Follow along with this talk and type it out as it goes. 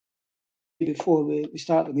before we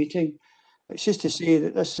start the meeting. It's just to say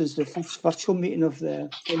that this is the first virtual meeting of the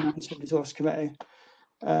Finance and Resource Committee,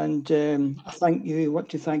 and I want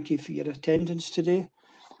to thank you for your attendance today.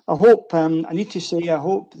 I hope, I need to say, I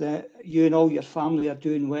hope that you and all your family are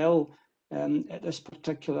doing well at this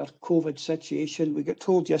particular COVID situation. We got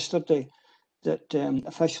told yesterday that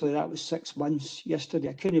officially that was 6 months yesterday.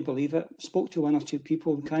 I couldn't believe it. I spoke to one or two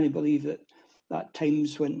people and can't believe that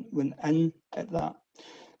times went in at that.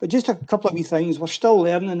 But just a couple of wee things. We're still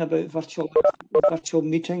learning about virtual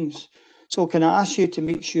meetings. So can I ask you to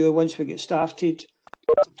make sure once we get started,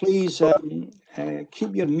 please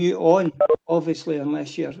keep your mute on, obviously,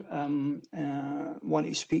 unless you want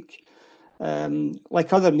to speak.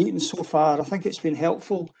 Like other meetings so far, I think it's been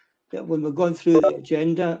helpful that when we've gone through the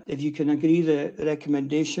agenda, if you can agree the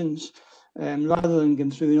recommendations, rather than going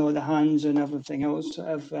through all the hands and everything else,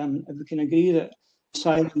 if we can agree that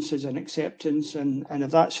silence is an acceptance, and if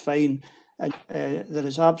that's fine, there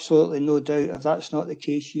is absolutely no doubt if that's not the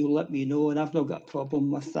case, you'll let me know, and I've not got a problem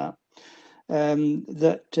with that.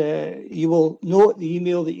 You will note the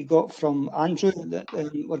email that you got from Andrew that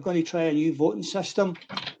we're going to try a new voting system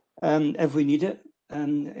if we need it.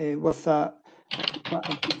 And with that,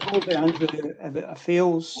 probably Andrew, if it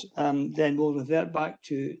fails, then we'll revert back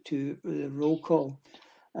to the roll call.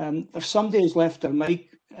 There's somebody who's left their mic,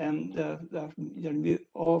 they're mute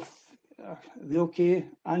off. Are we okay?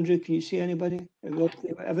 Andrew, can you see anybody? Are we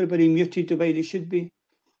okay? Everybody muted the way they should be?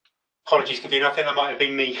 Apologies, Convener, I think that might have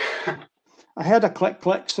been me. I heard a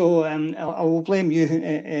click, so I will blame you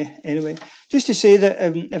anyway. Just to say that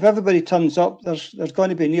if everybody turns up, there's going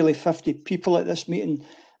to be nearly 50 people at this meeting,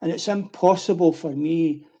 and it's impossible for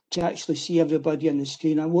me to actually see everybody on the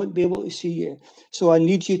screen. I won't be able to see you, so I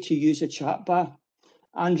need you to use a chat bar.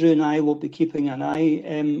 Andrew and I will be keeping an eye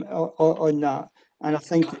on that, and I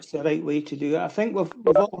think it's the right way to do it. I think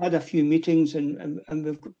we've all had a few meetings, and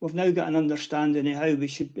we've now got an understanding of how we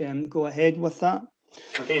should go ahead with that.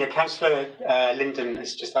 Convener, Councillor Linden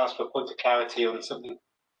has just asked for a point of clarity on something.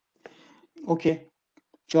 Okay,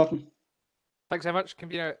 Jordan. Thanks very much,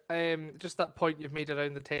 Convener. Just that point you've made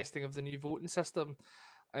around the testing of the new voting system.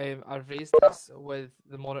 I've raised this with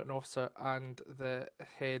the monitoring officer and the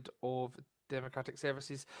head of Democratic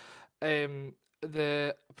Services.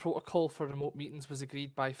 The protocol for remote meetings was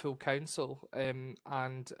agreed by full council,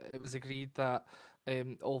 and it was agreed that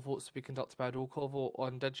all votes to be conducted by a roll call vote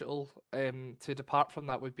on digital. To depart from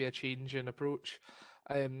that would be a change in approach.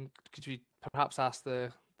 Could you perhaps ask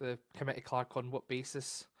the committee clerk on what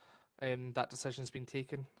basis that decision has been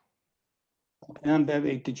taken?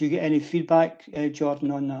 Did you get any feedback,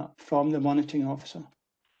 Jordan, on that from the monitoring officer?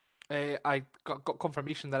 I got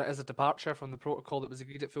confirmation that it is a departure from the protocol that was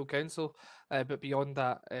agreed at full council, but beyond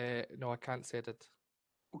that, no, I can't say it.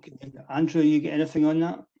 Okay, Andrew, you get anything on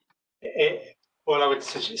that? What I would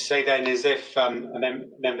say then is if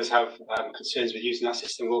members have concerns with using that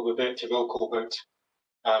system, we'll revert to roll call vote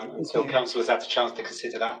until council has had a chance to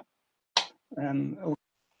consider that.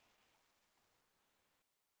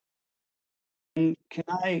 Can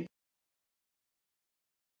I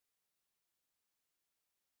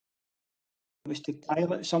was to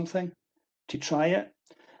pilot something, to try it.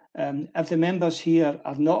 If the members here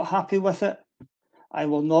are not happy with it, I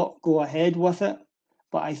will not go ahead with it.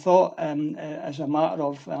 But I thought, as a matter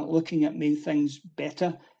of looking at making things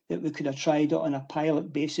better, that we could have tried it on a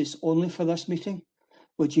pilot basis only for this meeting.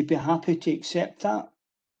 Would you be happy to accept that?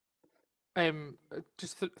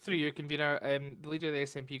 Just through you, Convener, the leader of the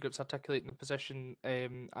SNP group's articulating the position,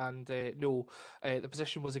 and no, the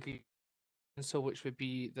position was agreed. So, which would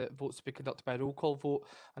be that votes to be conducted by a roll call vote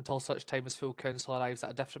until such time as full council arrives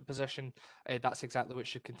at a different position. That's exactly what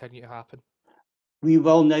should continue to happen. We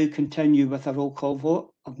will now continue with a roll call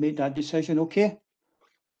vote. I've made that decision. Okay.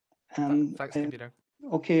 Thanks, Convener.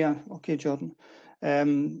 Okay, Jordan.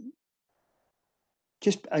 And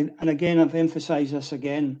again, I've emphasised this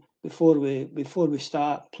again before we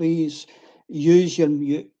start. Please use your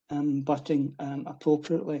mute button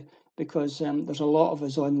appropriately, because there's a lot of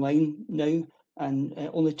us online now, and it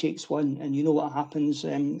only takes one, and you know what happens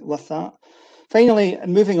with that. Finally,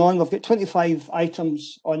 moving on, we've got 25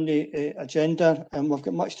 items on the agenda, and we've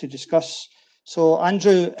got much to discuss. So,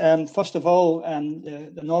 Andrew, first of all,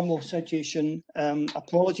 the normal situation,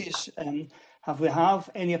 apologies. Have we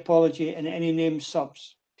any apology and any named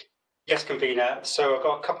subs? Yes, Convener. So I've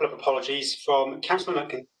got a couple of apologies from Councillor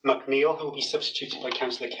McNeill, who will be substituted by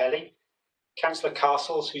Councillor Kelly, Councillor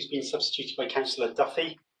Castles, who's been substituted by Councillor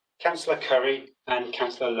Duffy, Councillor Curry, and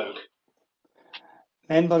Councillor Logue.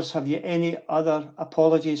 Members, have you any other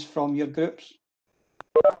apologies from your groups?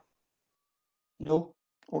 No?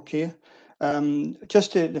 Okay.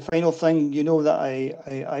 Just the final thing, you know that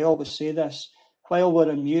I always say this, while we're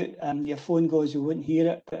on mute, your phone goes, you wouldn't hear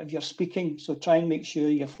it, but if you're speaking, so try and make sure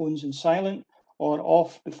your phone's in silent or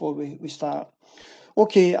off before we start.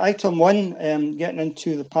 Okay, item 1, getting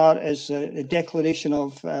into the part is the declaration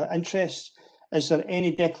of interest. Is there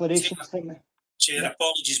any declarations? Chair,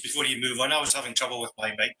 apologies before you move on. I was having trouble with my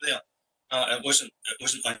mic there. It wasn't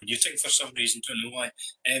unmuting for some reason. Don't know why.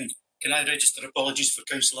 Can I register apologies for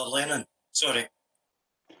Councillor Lennon? Sorry.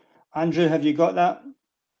 Andrew, have you got that?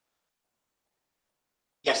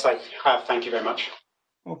 Yes, I have. Thank you very much.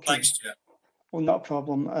 Okay. Thanks, Chair. Well, not a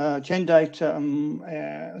problem. Agenda item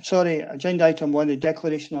 1, the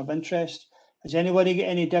declaration of interest. Has anybody got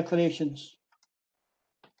any declarations?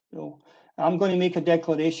 No. I'm going to make a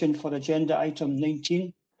declaration for agenda item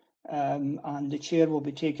 19, and the chair will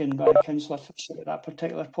be taken by Councillor Fisher at that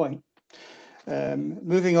particular point.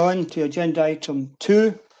 Moving on to agenda item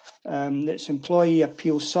 2, that's employee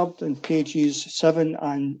appeal sub on pages 7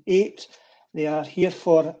 and 8. They are here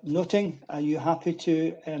for noting. Are you happy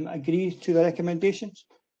to agree to the recommendations?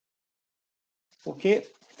 Okay,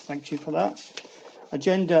 thank you for that.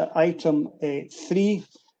 Agenda item 3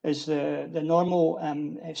 is the normal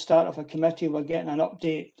start of a committee. We're getting an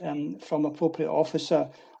update from appropriate officer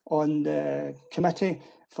on the committee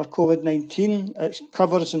for COVID-19. It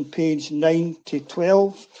covers on page 9 to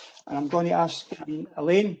 12. And I'm going to ask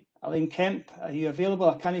Elaine Kemp, are you available?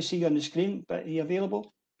 I can't see you on the screen, but are you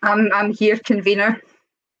available? I'm here, convener.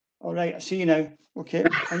 All right, I see you now. Okay,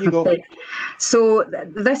 and you go. So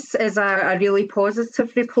this is a really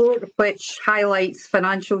positive report which highlights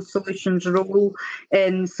Financial Solutions' role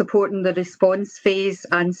in supporting the response phase,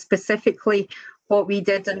 and specifically what we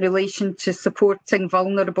did in relation to supporting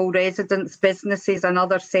vulnerable residents, businesses and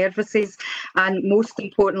other services, and most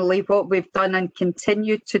importantly what we've done and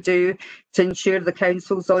continue to do to ensure the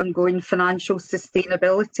Council's ongoing financial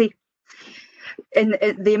sustainability. In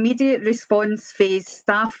the immediate response phase,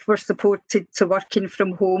 staff were supported to working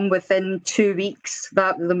from home within 2 weeks,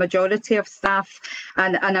 that the majority of staff,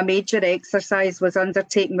 and a major exercise was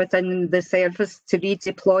undertaken within the service to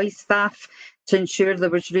redeploy staff to ensure there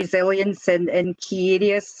was resilience in key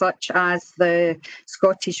areas such as the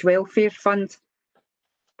Scottish Welfare Fund.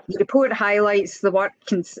 The report highlights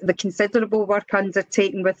the considerable work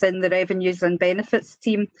undertaken within the Revenues and Benefits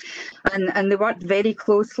team, and they worked very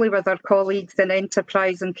closely with our colleagues in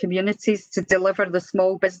enterprise and communities to deliver the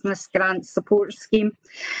Small Business Grant Support Scheme.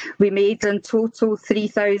 We made in total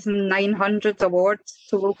 3,900 awards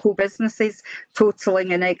to local businesses,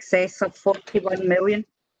 totalling in excess of 41 million.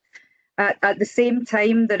 At the same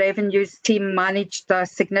time, the Revenues team managed a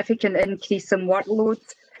significant increase in workload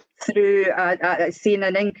through seeing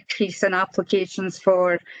an increase in applications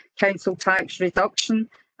for council tax reduction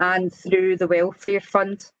and through the welfare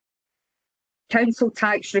fund. Council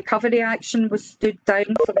tax recovery action was stood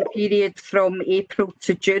down for the period from April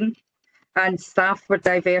to June, and staff were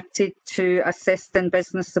diverted to assist in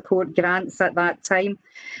business support grants at that time.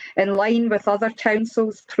 In line with other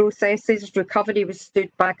councils' processes, recovery was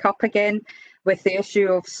stood back up again with the issue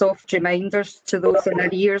of soft reminders to those in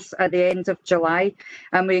arrears at the end of July,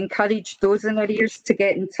 and we encouraged those in arrears to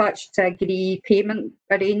get in touch to agree payment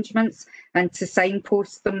arrangements and to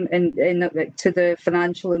signpost them to the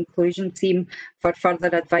financial inclusion team for further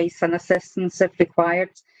advice and assistance if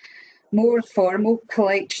required. More formal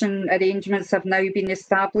collection arrangements have now been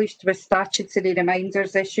established with statutory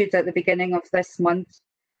reminders issued at the beginning of this month.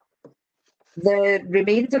 The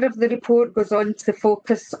remainder of the report goes on to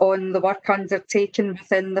focus on the work undertaken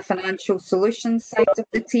within the Financial Solutions side of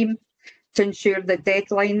the team to ensure that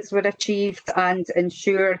deadlines were achieved and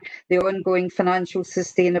ensure the ongoing financial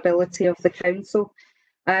sustainability of the Council.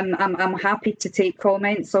 I'm happy to take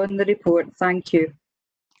comments on the report. Thank you.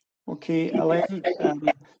 Okay, Elaine,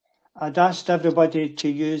 I'd asked everybody to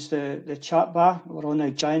use the chat bar. We're on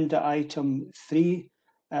agenda item 3.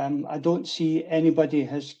 I don't see anybody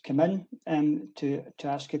has come in to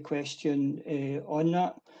ask a question on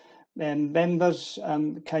that. Members,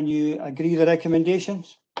 can you agree the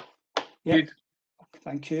recommendations? Yep.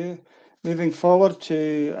 Thank you. Moving forward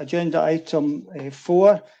to agenda item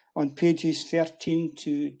 4 on pages 13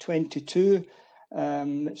 to 22.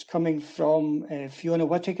 It's coming from Fiona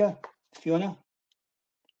Whittaker. Fiona.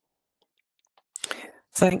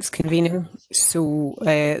 Thanks, convener. So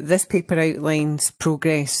this paper outlines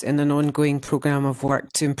progress in an ongoing programme of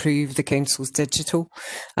work to improve the Council's digital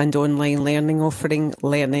and online learning offering,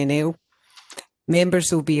 LearnNL.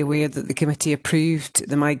 Members will be aware that the committee approved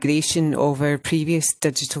the migration of our previous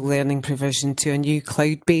digital learning provision to a new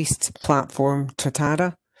cloud-based platform,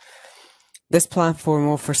 Totara. This platform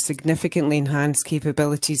offers significantly enhanced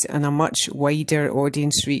capabilities and a much wider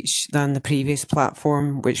audience reach than the previous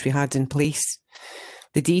platform which we had in place.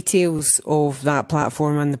 The details of that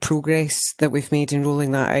platform and the progress that we've made in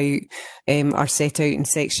rolling that out are set out in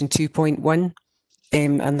section 2.1.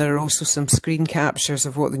 And there are also some screen captures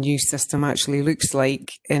of what the new system actually looks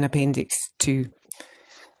like in Appendix 2.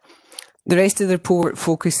 The rest of the report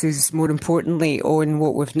focuses more importantly on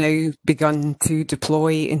what we've now begun to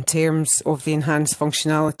deploy in terms of the enhanced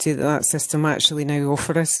functionality that system actually now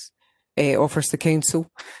offers the Council,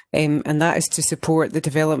 and that is to support the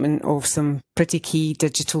development of some pretty key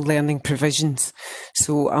digital learning provisions.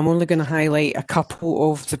 So I'm only going to highlight a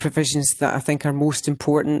couple of the provisions that I think are most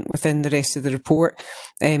important within the rest of the report,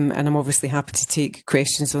 and I'm obviously happy to take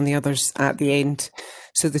questions on the others at the end.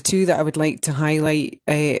 So the two that I would like to highlight,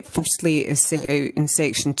 firstly, is set out in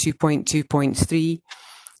section 2.2.3,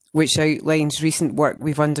 which outlines recent work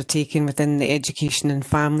we've undertaken within the Education and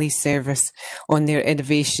Families Service on their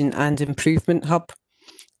Innovation and Improvement Hub.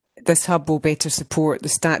 This hub will better support the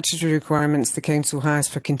statutory requirements the Council has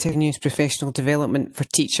for continuous professional development for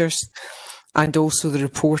teachers, and also the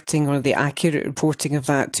reporting, or the accurate reporting of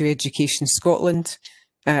that, to Education Scotland.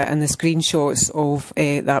 And the screenshots of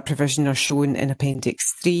that provision are shown in Appendix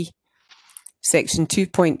 3. Section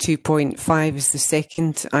 2.2.5 is the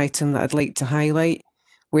second item that I'd like to highlight,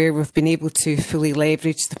 where we've been able to fully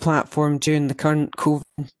leverage the platform during the current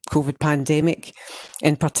COVID pandemic,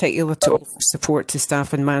 in particular to offer support to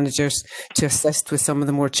staff and managers to assist with some of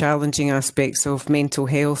the more challenging aspects of mental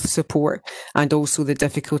health support, and also the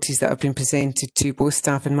difficulties that have been presented to both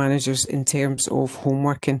staff and managers in terms of home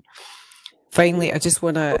working. Finally, I just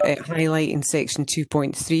want to highlight in section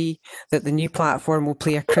 2.3 that the new platform will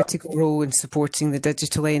play a critical role in supporting the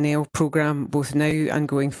digital NL programme both now and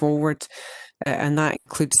going forward. And that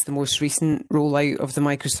includes the most recent rollout of the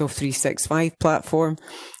Microsoft 365 platform,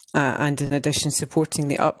 and in addition supporting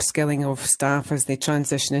the upskilling of staff as they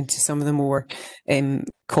transition into some of the more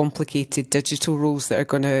complicated digital roles that are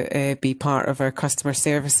going to be part of our customer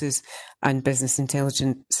services and business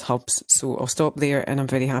intelligence hubs. So I'll stop there, and I'm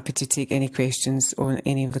very happy to take any questions on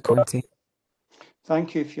any of the content.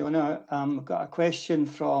 Thank you, Fiona. I've got a question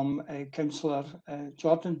from Councillor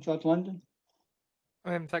Jordan London.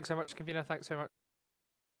 Thanks very much, Convener. Thanks very much.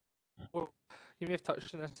 Well, you may have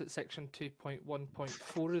touched on this at section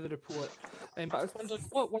 2.1.4 of the report, but I was wondering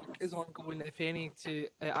what work is ongoing, if any, to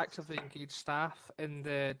actively engage staff in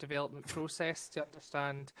the development process to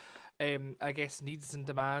understand, I guess, needs and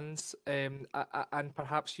demands, and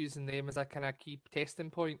perhaps using them as a kind of key testing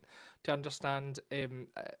point to understand,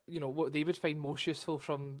 what they would find most useful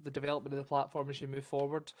from the development of the platform as you move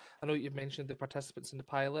forward. I know you've mentioned the participants in the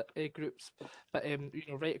pilot groups, but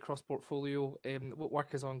right across portfolio, what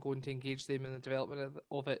work is ongoing to engage them in the development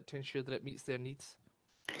of it to ensure that it meets their needs?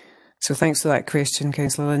 So thanks for that question,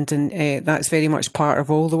 Councillor Linden. That's very much part of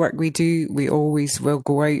all the work we do. We always will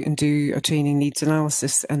go out and do a training needs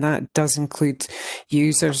analysis, and that does include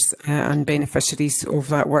users and beneficiaries of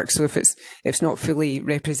that work. So if it's not fully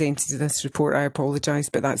represented in this report, I apologise,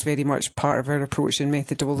 but that's very much part of our approach and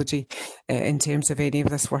methodology in terms of any of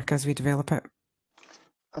this work as we develop it.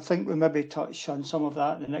 I think we maybe touch on some of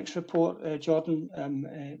that in the next report, Jordan.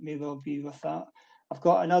 May well be with that. I've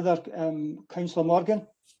got another, Councillor Morgan.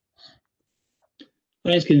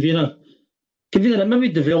 Thanks, Convener. Convener, it maybe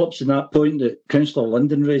develops in that point that Councillor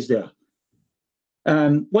Linden raised there.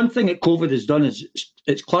 One thing that COVID has done is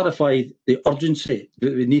it's clarified the urgency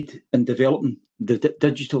that we need in developing the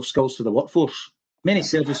digital skills for the workforce. Many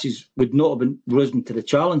services would not have been risen to the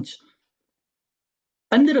challenge.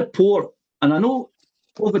 In the report, and I know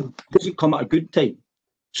COVID doesn't come at a good time,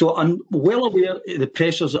 so I'm well aware of the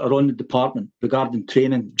pressures that are on the department regarding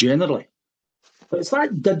training generally. But it's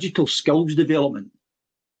that digital skills development.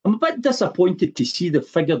 I'm a bit disappointed to see the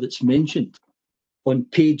figure that's mentioned on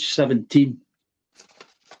page 17.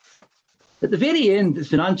 At the very end, the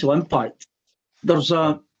financial impact, there's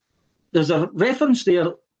a reference there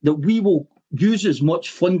that we will use as much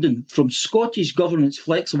funding from Scottish Government's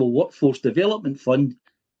Flexible Workforce Development Fund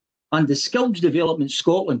and the Skills Development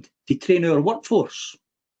Scotland to train our workforce.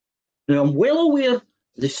 Now, I'm well aware of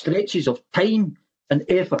the stretches of time and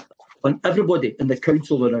effort on everybody in the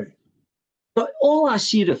council now. But all I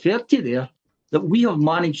see referred to there that we have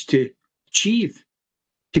managed to achieve,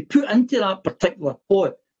 to put into that particular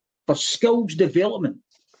pot for skills development,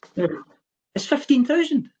 is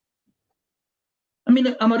 15,000. I mean,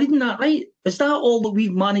 am I reading that right? Is that all that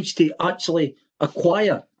we've managed to actually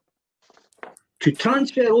acquire to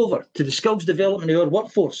transfer over to the skills development of our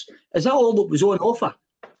workforce? Is that all that was on offer?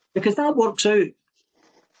 Because that works out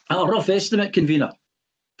at a rough estimate, Convener,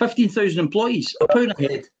 15,000 employees, £1 a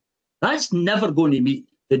head. That's never going to meet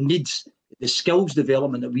the needs, the skills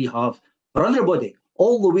development that we have for everybody,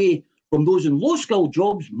 all the way from those in low-skilled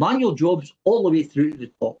jobs, manual jobs, all the way through to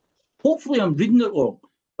the top. Hopefully I'm reading it wrong,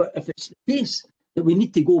 but if it's the case that we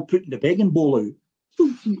need to go putting the begging bowl out, I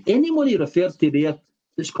don't see any money referred to there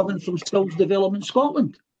that's coming from Skills Development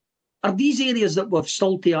Scotland. Are these areas that we've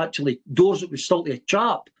still to actually, doors that we've still to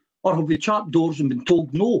chap, or have we chapped doors and been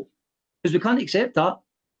told no? Because we can't accept that.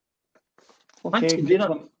 Okay,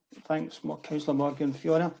 thanks, Councillor Morgan.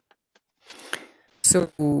 Fiona?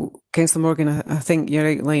 So, Councillor Morgan, I think you're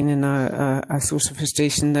outlining a source of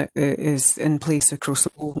frustration that is in place across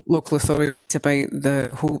the whole local authority about the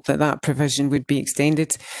hope that that provision would be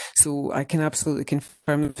extended. So I can absolutely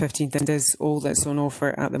confirm that 15th is all that's on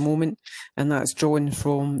offer at the moment, and that's drawn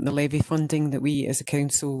from the levy funding that we as a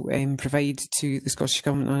council provide to the Scottish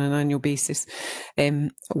Government on an annual basis.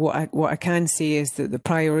 What I can say is that the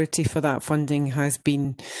priority for that funding has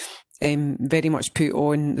been very much put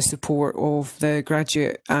on the support of the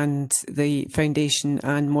graduate and the foundation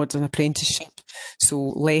and modern apprenticeship. So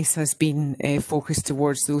less has been focused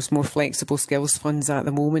towards those more flexible skills funds at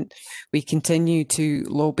the moment. We continue to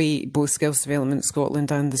lobby both Skills Development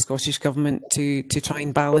Scotland and the Scottish Government to try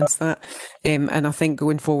and balance that. And I think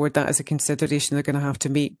going forward, that is a consideration they're going to have to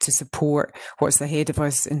make to support what's ahead of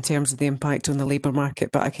us in terms of the impact on the labour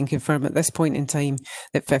market. But I can confirm at this point in time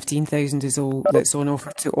that 15,000 is all that's on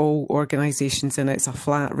offer to all organisations, and it's a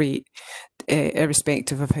flat rate,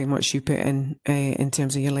 irrespective of how much you put in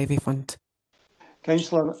terms of your levy fund.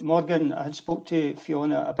 Councillor Morgan, I had spoke to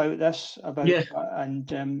Fiona about this, Yeah.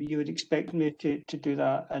 and you would expect me to do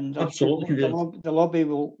that, and Absolutely. the lobby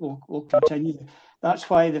will continue. That's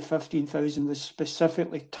why the 15,000 was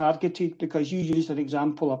specifically targeted, because you used an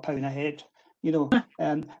example of £1 a head. You know,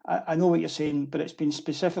 I know what you're saying, but it's been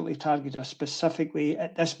specifically targeted specifically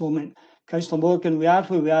at this moment. Councillor Morgan, we are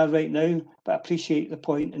where we are right now, but I appreciate the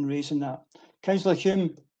point in raising that. Councillor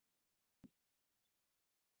Hume.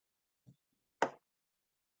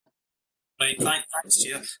 Right, thanks,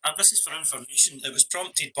 Chair. And this is for information. It was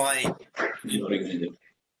prompted by.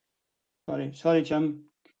 Sorry, Jim.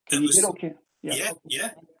 Can you hear okay?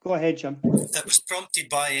 Yeah. Go ahead, Jim. It was prompted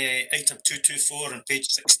by item 224 on page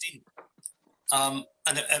 16. And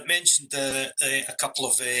it mentioned a couple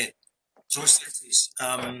of processes,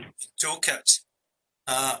 toolkits.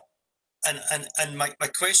 And my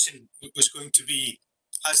question was going to be,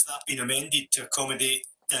 has that been amended to accommodate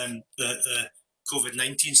the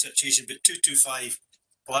COVID-19 situation? But 225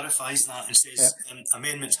 clarifies that and says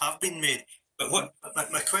amendments have been made. But what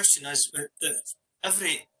my question is,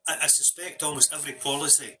 I suspect almost every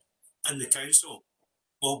policy in the council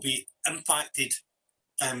will be impacted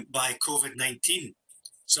by COVID-19.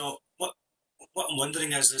 So what I'm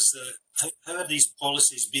wondering is how are these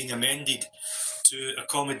policies being amended to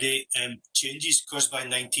accommodate changes caused by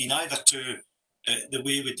 19, either to the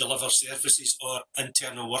way we deliver services or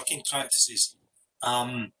internal working practices?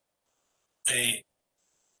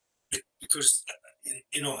 Because,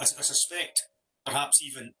 I suspect perhaps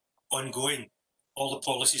even ongoing, all the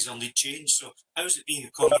policies will need change. So how is it being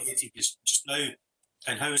accommodated just now,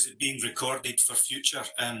 and how is it being recorded for future,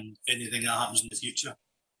 anything that happens in the future?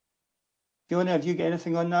 Fiona, have you got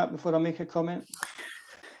anything on that before I make a comment?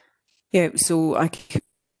 Yeah, so I've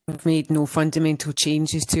made no fundamental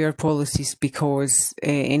changes to our policies, because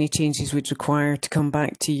any changes would require to come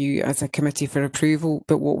back to you as a committee for approval.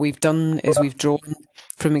 But what we've done is we've drawn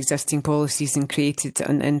from existing policies and created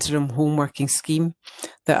an interim home working scheme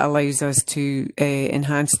that allows us to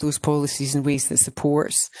enhance those policies in ways that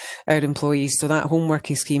supports our employees. So that home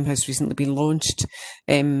working scheme has recently been launched,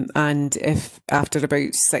 and if after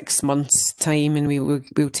about 6 months' time, and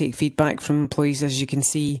we'll take feedback from employees, as you can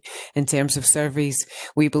see in terms of surveys,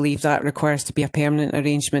 we believe that requires to be a permanent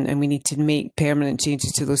arrangement, and we need to make permanent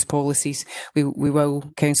changes to those policies. We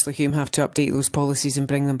will, Councillor Hume, have to update those policies and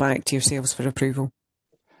bring them back to yourselves for approval.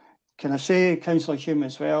 Can I say, Councillor Hume,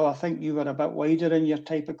 as well, I think you were a bit wider in your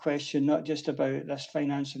type of question, not just about this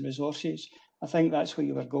finance and resources. I think that's where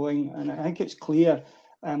you were going, and I think it's clear.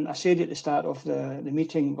 I said at the start of the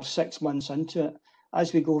meeting, we're 6 months into it.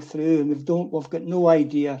 As we go through, and we've got no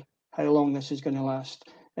idea how long this is going to last.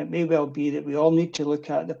 It may well be that we all need to look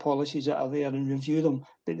at the policies that are there and review them,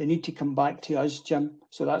 but they need to come back to us, Jim.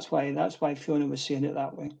 So that's why Fiona was saying it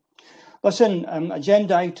that way. Listen,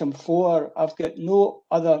 agenda item 4, I've got no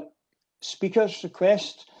other speakers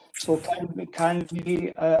request, so can we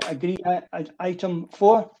agree at item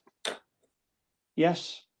 4?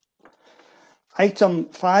 Yes. Item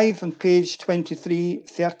 5 on page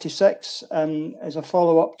 2336 is a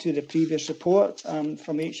follow-up to the previous report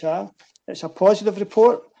from HR. It's a positive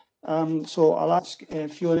report. So I'll ask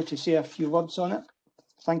Fiona to say a few words on it.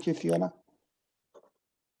 Thank you, Fiona.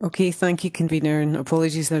 Okay, thank you, Convener, and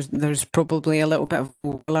apologies, there's probably a little bit of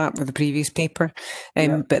overlap with the previous paper,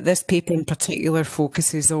 but this paper in particular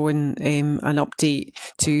focuses on an update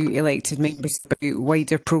to elected members about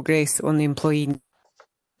wider progress on the employee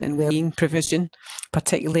and wellbeing provision,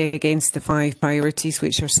 particularly against the 5 priorities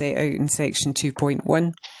which are set out in section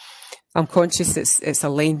 2.1. I'm conscious it's a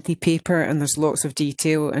lengthy paper and there's lots of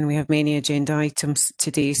detail and we have many agenda items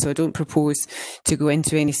today, so I don't propose to go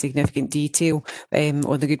into any significant detail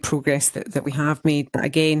on the good progress that we have made. But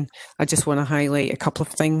again, I just want to highlight a couple of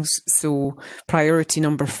things. So priority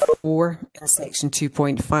number 4 in section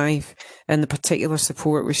 2.5 and the particular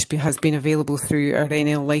support which has been available through our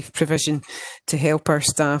NL Life provision to help our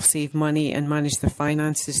staff save money and manage their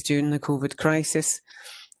finances during the COVID crisis.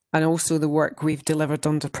 And also the work we've delivered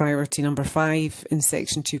under priority number 5 in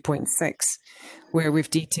section 2.6, where we've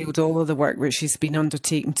detailed all of the work which has been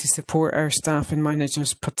undertaken to support our staff and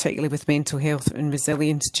managers, particularly with mental health and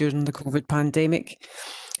resilience during the COVID pandemic.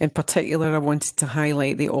 In particular, I wanted to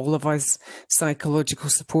highlight the All of Us psychological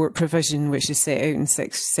support provision, which is set out in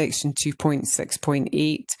section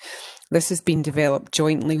 2.6.8. This has been developed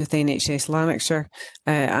jointly with NHS Lanarkshire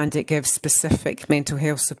and it gives specific mental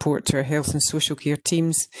health support to our health and social care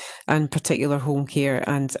teams, and particular home care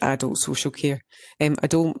and adult social care. I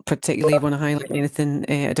don't particularly want to highlight anything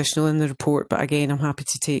additional in the report, but again, I'm happy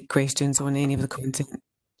to take questions on any of the content.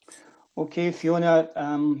 Okay, Fiona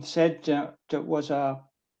said it was a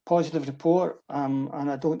positive report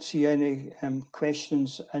and I don't see any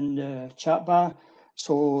questions in the chat bar.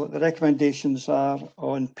 So the recommendations are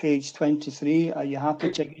on page 23. Are you happy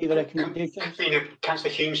to agree the recommendations? Councillor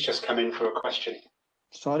Hume's just come in for a question.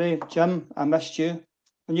 Sorry, Jim, I missed you.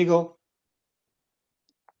 On you go.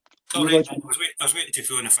 Sorry, I was waiting to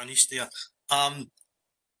Fiona finish there. I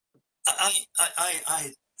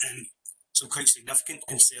some quite significant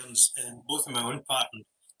concerns, both on my own part and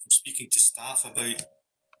speaking to staff about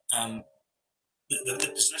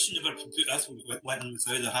the position they were put with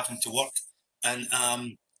how they're having to work. And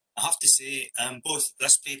I have to say, both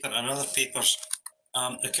this paper and other papers,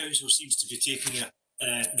 the council seems to be taking it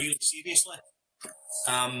really seriously.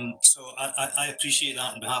 So I appreciate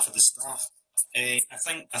that on behalf of the staff. I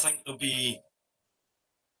think there'll be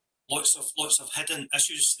lots of hidden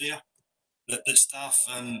issues there that staff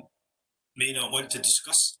may not want to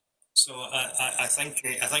discuss. So I think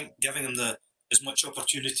giving them as much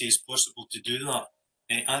opportunity as possible to do that,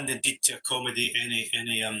 and indeed to accommodate any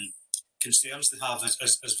concerns they have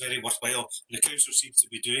is very worthwhile. And the council seems to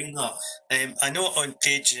be doing that. I know on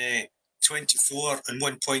page 24 and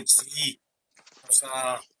 1.3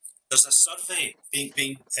 there's a survey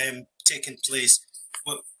being taken place,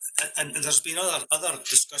 and there's been other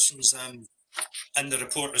discussions in the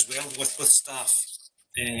report as well with staff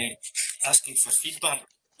asking for feedback.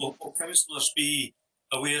 Will councillors be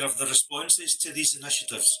aware of the responses to these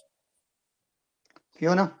initiatives?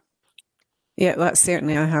 Fiona? Yeah, that's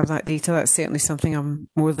certainly, I have that data. That's certainly something I'm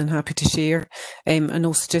more than happy to share. And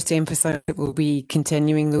also just to emphasise that we'll be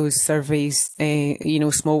continuing those surveys,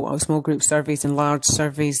 small group surveys and large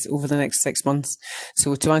surveys over the next 6 months.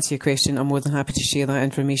 So to answer your question, I'm more than happy to share that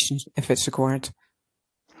information if it's required.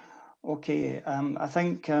 Okay, I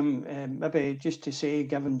think maybe just to say,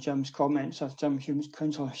 given Jim's comments, or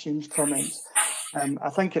Councillor Hume's comments, I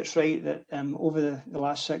think it's right that over the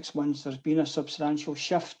last 6 months there's been a substantial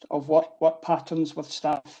shift of work patterns with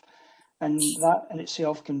staff, and that in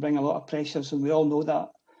itself can bring a lot of pressures, and we all know that.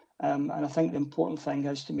 And I think the important thing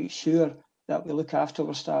is to make sure that we look after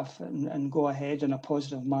our staff and go ahead in a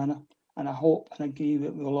positive manner. And I hope and agree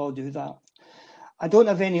that we will all do that. I don't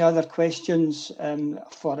have any other questions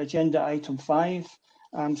for agenda item 5.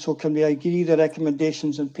 So can we agree the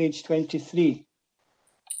recommendations on page 23?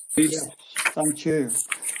 Yes, thank you.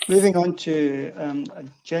 Moving on to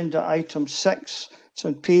agenda item 6. It's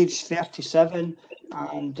on page 37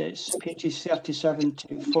 and it's pages 37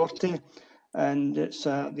 to 40. And it's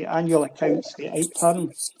the annual accounts, the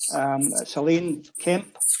outturn. It's Elaine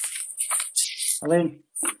Kemp. Elaine.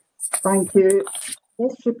 Thank you.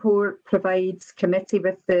 This report provides committee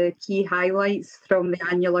with the key highlights from the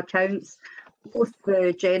annual accounts. Both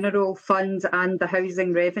the general fund and the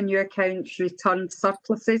housing revenue accounts returned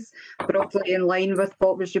surpluses, broadly in line with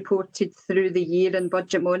what was reported through the year in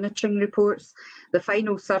budget monitoring reports. The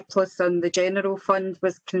final surplus on the general fund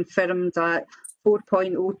was confirmed at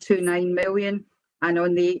 4.029 million and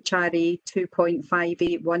on the HRA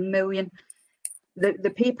 2.581 million.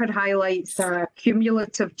 The paper highlights a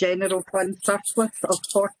cumulative general fund surplus of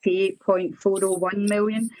 48.401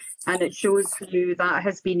 million, and it shows you that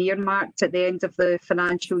has been earmarked at the end of the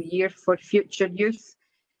financial year for future use.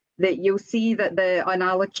 That you'll see that the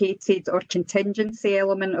unallocated or contingency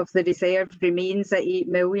element of the reserve remains at 8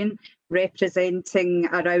 million, representing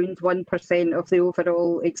around 1% of the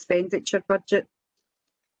overall expenditure budget.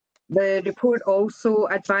 The report also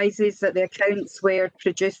advises that the accounts were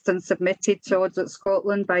produced and submitted to Audit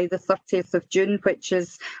Scotland by the 30th of June, which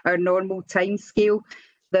is our normal timescale.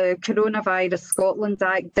 The Coronavirus Scotland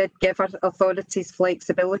Act did give our authorities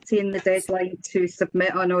flexibility in the deadline to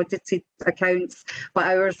submit unaudited accounts, but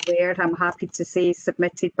ours were, I'm happy to say,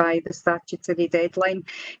 submitted by the statutory deadline,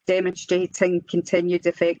 demonstrating continued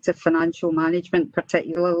effective financial management,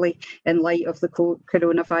 particularly in light of the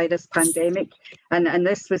coronavirus pandemic. And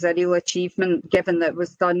this was a real achievement, given that it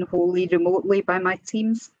was done wholly remotely by my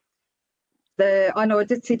teams. The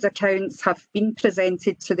unaudited accounts have been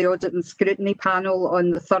presented to the Audit and Scrutiny Panel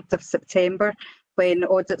on the 3rd of September, when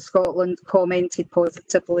Audit Scotland commented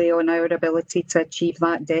positively on our ability to achieve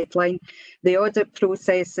that deadline. The audit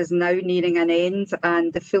process is now nearing an end,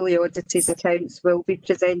 and the fully audited accounts will be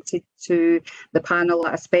presented to the panel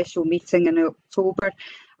at a special meeting in October.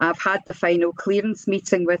 I've had the final clearance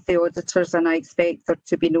meeting with the auditors, and I expect there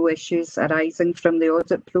to be no issues arising from the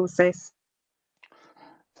audit process.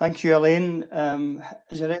 Thank you, Elaine.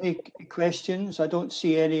 Is there any questions? I don't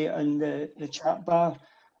see any in the chat bar,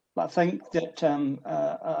 but I think that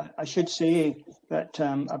I should say that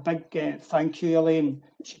a big thank you, Elaine,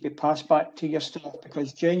 should be passed back to your staff,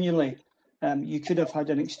 because genuinely you could have had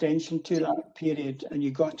an extension to that period and you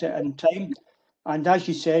got it in time. And as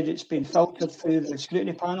you said, it's been filtered through the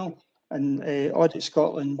scrutiny panel, and Audit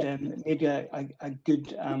Scotland made a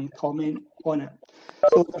good comment on it.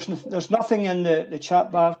 So there's nothing in the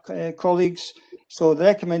chat bar, colleagues. So the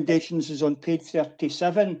recommendations is on page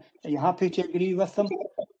 37. Are you happy to agree with them?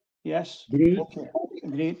 Yes? Agreed. Okay,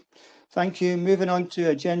 agreed. Thank you. Moving on to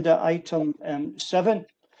agenda item 7.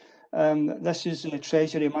 This is the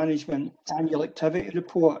Treasury Management Annual Activity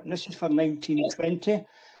Report, and this is for 1920.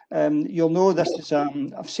 You'll know this is,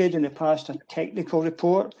 I've said in the past, a technical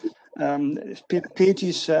report. It's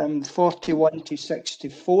pages 41 to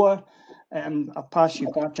 64. I'll pass you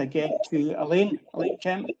back again to Elaine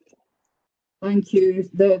Kemp. Thank you.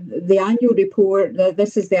 The annual report,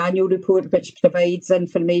 this is the annual report which provides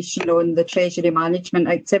information on the Treasury management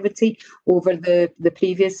activity over the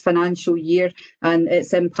previous financial year and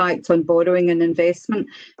its impact on borrowing and investment.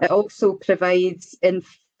 It also provides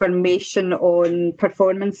information on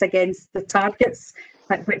performance against the targets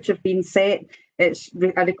which have been set. It's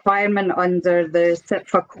a requirement under the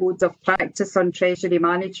CIPFA Code of Practice on Treasury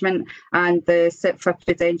Management and the CIPFA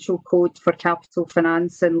Prudential Code for Capital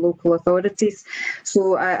Finance and Local Authorities.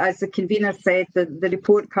 So as the convener said, the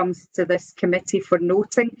report comes to this committee for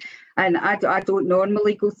noting, and I don't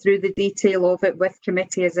normally go through the detail of it with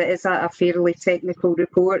committee, as it is a fairly technical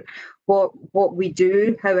report. What we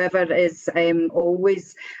do, however, is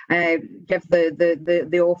always give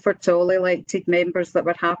the offer to all elected members that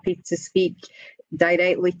we're happy to speak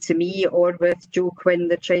directly to me or with Joe Quinn,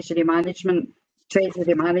 the Treasury Manager,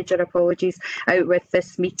 out with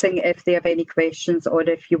this meeting if they have any questions or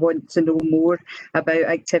if you want to know more about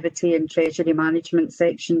activity in Treasury Management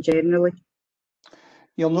section generally.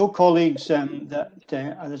 You'll know, colleagues, that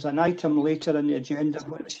there's an item later in the agenda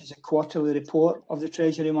which is a quarterly report of the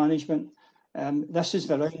Treasury Management. This is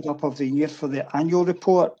the roundup of the year for the annual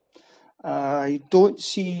report. I don't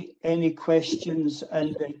see any questions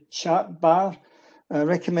in the chat bar.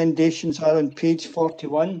 Recommendations are on page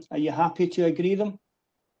 41. Are you happy to agree them?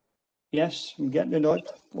 Yes, I'm getting the nod.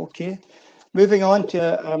 Okay. Moving on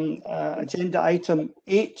to agenda item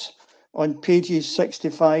 8 on pages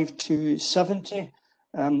 65 to 70.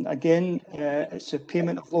 Again, it's a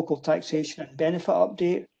payment of local taxation and benefit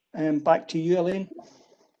update. Back to you, Elaine.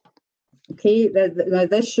 Okay, now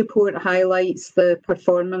this report highlights the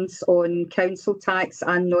performance on council tax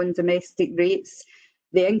and non-domestic rates.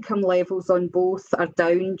 The income levels on both are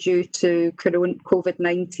down due to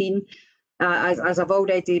COVID-19. As I've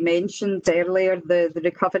already mentioned earlier, the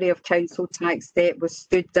recovery of council tax debt was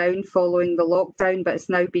stood down following the lockdown, but it's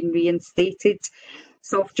now been reinstated.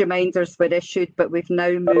 Soft reminders were issued, but we've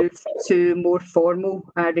now moved to more formal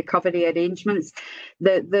recovery arrangements.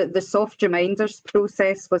 The soft reminders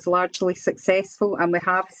process was largely successful, and we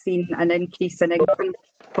have seen an increase in income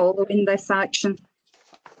following this action.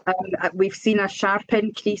 We've seen a sharp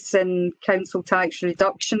increase in council tax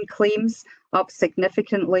reduction claims, up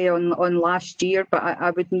significantly on last year, but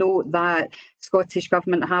I would note that Scottish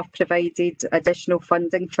Government have provided additional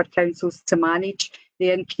funding for councils to manage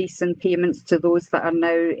the increase in payments to those that are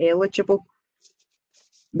now eligible.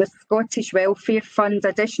 The Scottish Welfare Fund,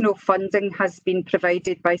 additional funding has been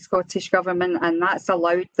provided by Scottish Government, and that's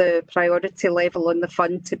allowed the priority level on the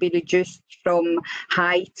fund to be reduced from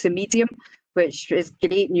high to medium, which is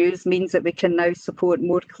great news, means that we can now support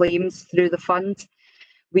more claims through the fund.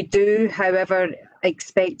 We do, however,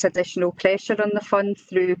 expect additional pressure on the fund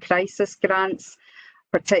through crisis grants,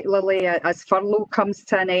 particularly as furlough comes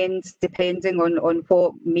to an end, depending on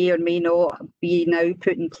what may or may not be now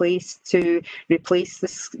put in place to replace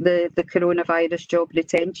the coronavirus job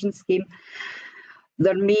retention scheme.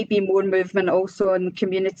 There may be more movement also on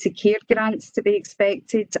community care grants to be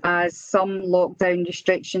expected as some lockdown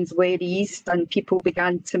restrictions were eased and people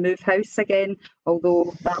began to move house again,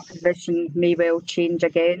 although that position may well change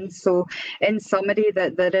again. So in summary,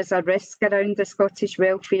 that there is a risk around the Scottish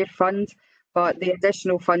Welfare Fund, but the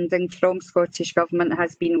additional funding from Scottish Government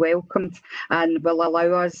has been welcomed and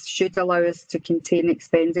will should allow us to contain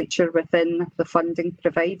expenditure within the funding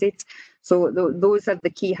provided. So those are the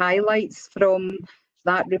key highlights from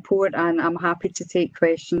that report, and I'm happy to take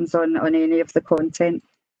questions on any of the content.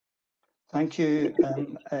 Thank you,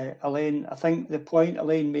 Elaine. I think the point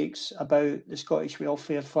Elaine makes about the Scottish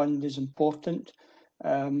Welfare Fund is important.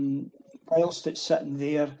 Whilst it's sitting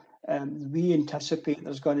there, we anticipate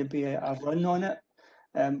there's going to be a run on it.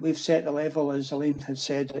 We've set the level, as Elaine had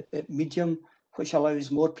said, at medium, which allows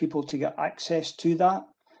more people to get access to that.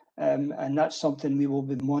 And that's something we will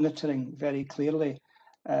be monitoring very clearly.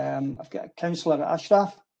 I've got Councillor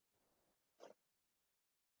Ashraf.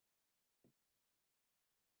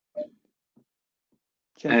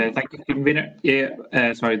 Thank you, convener.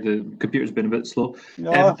 Yeah, sorry, the computer's been a bit slow.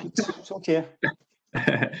 No, it's okay.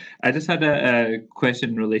 I just had a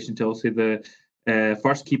question in relation to also the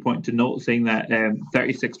first key point to note, saying that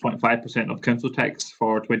 36.5% of council tax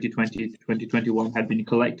for 2020-2021 had been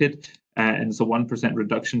collected, and it's a 1%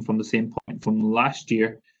 reduction from the same point from last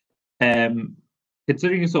year.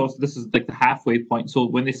 Considering so this is like the halfway point, so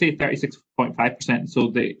when they say 36.5%, so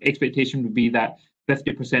the expectation would be that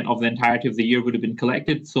 50% of the entirety of the year would have been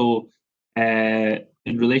collected. So in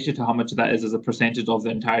relation to how much that is as a percentage of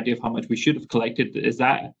the entirety of how much we should have collected, is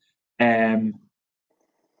that 40%?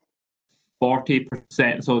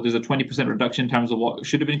 So there's a 20% reduction in terms of what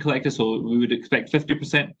should have been collected. So we would expect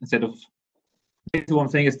 50% instead of. What I'm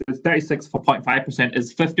saying is 36.5%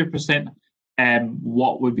 is 50%.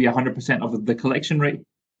 What would be 100% of the collection rate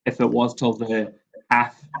if it was till the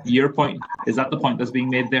half year point? Is that the point that's being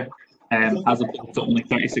made there? As opposed to only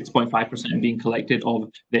 36.5% being collected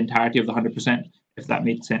of the entirety of the 100%, if that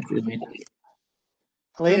made sense to me.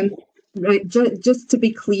 Right, just to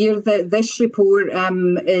be clear, that this report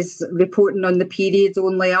is reporting on the period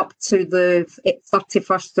only up to the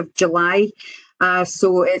 31st of July,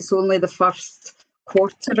 so it's only the first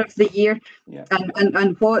quarter of the year. Yeah.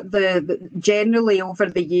 And what generally over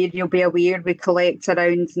the year, you'll be aware, we collect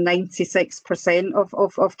around 96%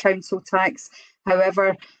 of council tax.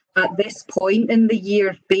 However, at this point in the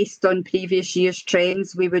year, based on previous year's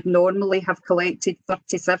trends, we would normally have collected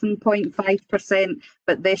 37.5%,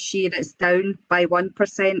 but this year it's down by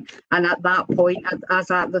 1%. And at that point,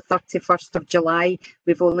 as at the 31st of July,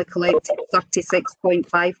 we've only collected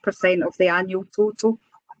 36.5% of the annual total.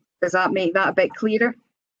 Does that make that a bit clearer?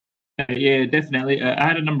 Yeah, definitely. I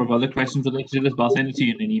had a number of other questions related to this, but I'll send it to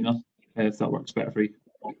you in an email if that works better for you.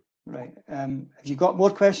 Right. Have you got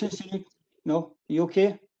more questions? No? Are you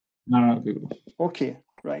okay? No. Okay,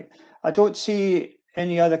 right. I don't see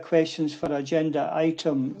any other questions for agenda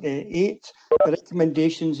item 8. The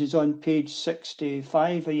recommendations is on page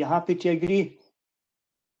 65. Are you happy to agree?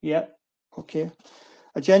 Yeah, okay.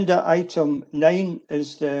 Agenda item 9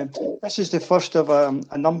 is this is the first of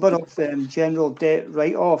a number of general debt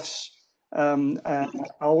write-offs.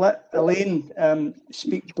 I'll let Elaine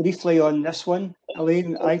speak briefly on this one.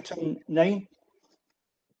 Elaine, item 9.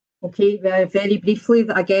 Okay, very briefly,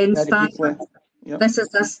 again, Yep. This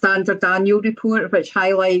is a standard annual report which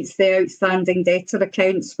highlights the outstanding debtor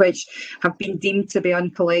accounts which have been deemed to be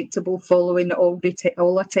uncollectible following all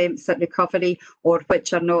attempts at recovery or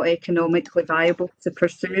which are not economically viable to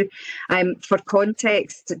pursue. For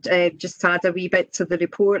context, just to add a wee bit to the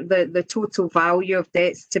report, the total value of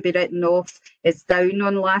debts to be written off is down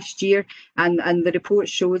on last year, and the report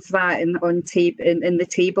shows that in the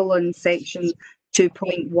table on section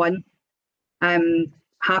 2.1.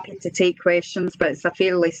 happy to take questions, but it's a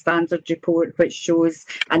fairly standard report which shows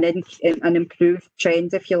an improved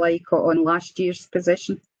trend, if you like, on last year's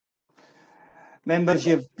position. Members,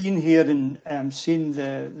 you've been here and seen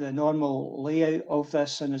the normal layout of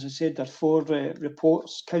this, and as I said, there are 4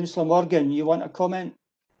 reports. Councillor Morgan, you want a comment?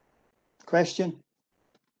 Question?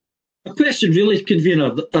 A question really,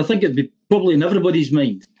 Convener. I think it'd be probably in everybody's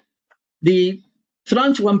mind. The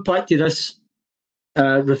financial impact of this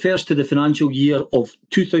refers to the financial year of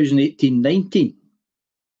 2018-19.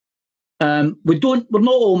 We're not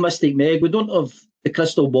all Mystic Meg. We don't have the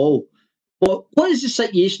crystal ball. But what is the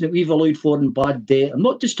situation that we've allowed for in bad debt? I'm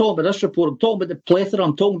not just talking about this report. I'm talking about the plethora.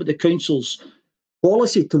 I'm talking about the council's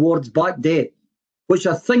policy towards bad debt, which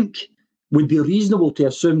I think would be reasonable to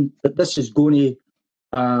assume that this is going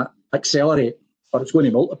to accelerate or it's going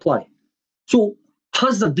to multiply. So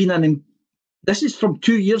has there been this is from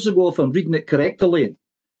 2 years ago, if I'm reading it correctly.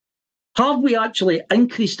 Have we actually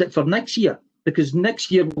increased it for next year? Because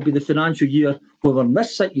next year will be the financial year where we're in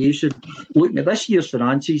this situation, looking at this year's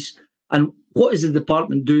finances, and what is the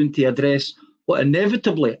department doing to address what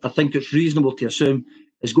inevitably I think it's reasonable to assume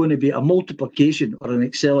is going to be a multiplication or an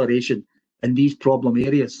acceleration in these problem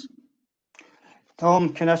areas? Tom,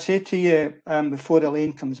 can I say to you, before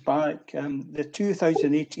Elaine comes back, the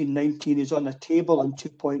 2018-19 is on the table in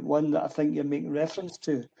 2.1 that I think you're making reference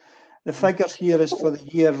to. The figure here is for the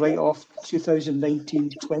year right off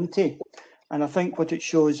 2019-20. And I think what it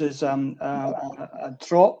shows is a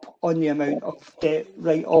drop on the amount of debt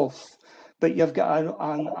write-off. But you've got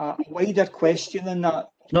a wider question than that.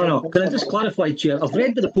 No. Can I just clarify, Chair? I've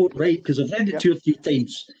read the report right because I've read it 2 or 3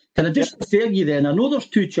 times. Can I just refer you then? I know there's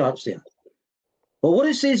 2 charts there. But what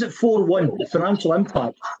it says at 4.1, the financial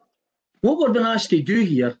impact, what we're being asked to do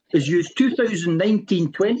here is use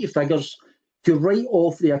 2019-20 figures to write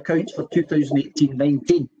off the accounts for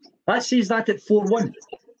 2018-19. That says that at 4.1.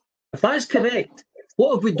 If that's correct,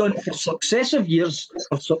 what have we done for successive years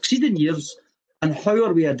or succeeding years, and how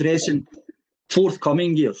are we addressing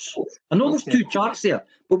forthcoming years? I know there's 2 charts there,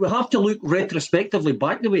 but we have to look retrospectively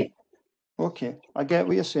back the way. Okay, I get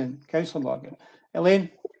what you're saying. Councillor Morgan.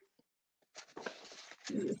 Elaine?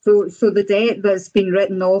 So the debt that's been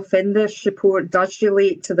written off in this report does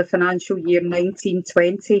relate to the financial year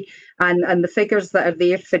 19-20, and the figures that are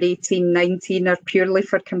there for 18-19 are purely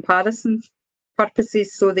for comparison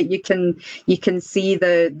purposes, so that you can see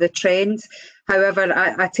the trend. However,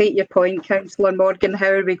 I take your point, Councillor Morgan. How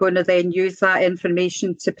are we going to then use that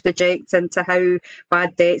information to project into how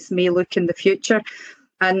bad debts may look in the future?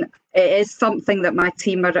 And it is something that my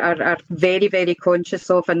team are very, very conscious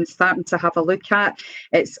of and starting to have a look at.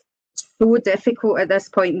 It's so difficult at this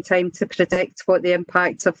point in time to predict what the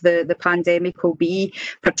impact of the pandemic will be,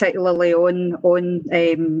 particularly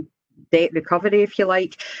on debt recovery, if you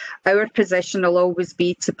like. Our position will always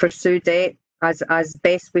be to pursue debt as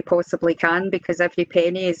best we possibly can, because every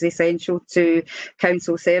penny is essential to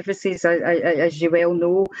council services, as you well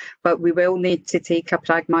know. But we will need to take a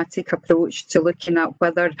pragmatic approach to looking at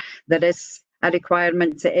whether there is a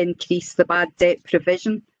requirement to increase the bad debt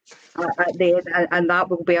provision at the end, and that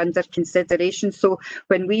will be under consideration. So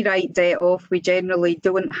when we write debt off, we generally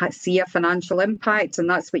don't see a financial impact, and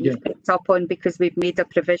that's what you've picked up on, because we've made a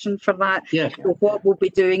provision for that. So what we'll be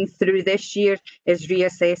doing through this year is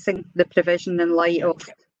reassessing the provision in light of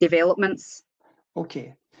developments.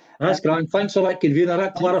 Okay. That's grand. Thanks for that, Convener.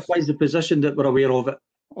 That clarifies the position that we're aware of it.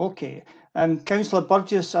 Okay. Councillor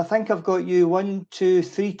Burgess, I think I've got you 1, 2,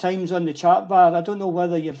 3 times on the chat bar. I don't know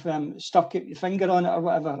whether you've stuck your finger on it or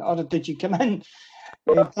whatever, or did you come in?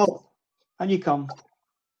 Bob, and you come,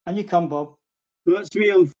 Bob. That's me.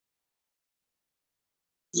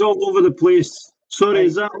 It's all over the place. Sorry, right.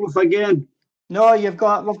 Is that off again? No, we've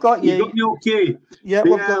got you. You got me okay? Yeah,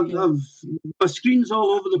 we've got you. My screen's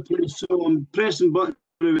all over the place, so I'm pressing buttons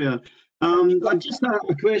everywhere. I just have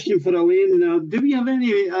a question for Elaine. Do we have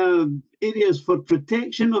any areas for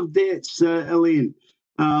protection of debts, Elaine?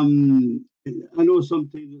 I know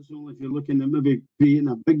sometimes it's only if you're looking at maybe creating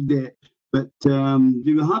a big debt, but do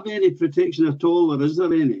we have any protection at all, or is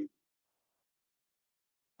there any?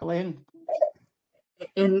 Elaine?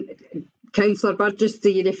 Councillor Burgess,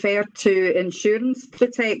 do you refer to insurance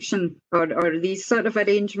protection or these sort of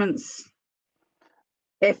arrangements?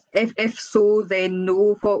 If so, then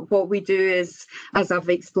no. What we do is, as I've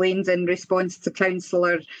explained in response to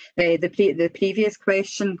Councillor the previous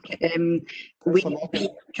question,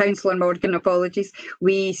 Councillor Morgan, apologies.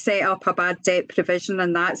 We set up a bad debt provision,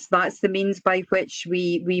 and that's the means by which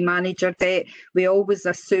we manage our debt. We always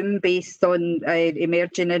assume, based on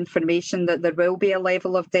emerging information, that there will be a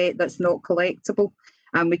level of debt that's not collectible.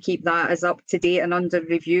 and we keep that as up to date and under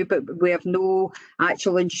review, but we have no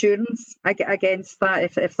actual insurance against that,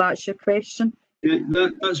 if that's your question. Yeah,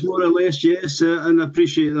 that's more or less yes, and I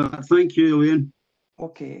appreciate that. Thank you, Elaine.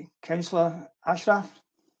 Okay, Councillor Ashraf.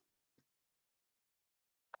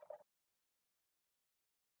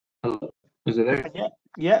 Hello, is it there?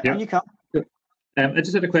 Yeah, and you can. I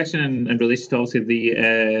just had a question in relation to obviously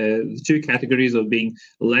the two categories of being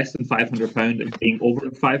less than £500 and being over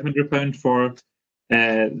 £500 for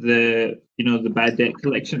the bad debt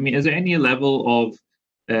collection. I mean, is there any level of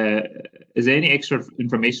is there any extra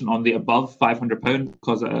information on the above £500?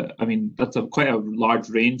 Because I mean, that's quite a large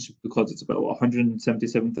range, because it's about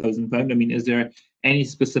 £177,000. I mean, is there any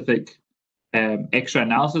specific extra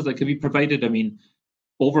analysis that could be provided? I mean,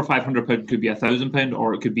 over £500 could be £1,000,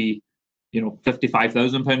 or it could be,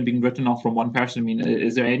 £55,000 being written off from one person. I mean,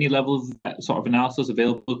 is there any level of that sort of analysis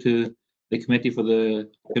available to the committee for the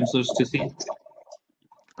councillors to see?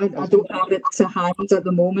 I don't have it to hand at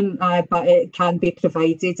the moment, but it can be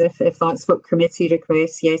provided if that's what committee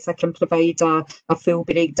requests. Yes, I can provide a full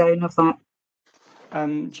breakdown of that.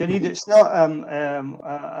 Janine, it's not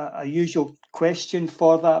a usual question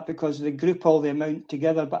for that, because they group all the amount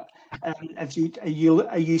together. But are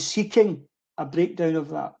you seeking a breakdown of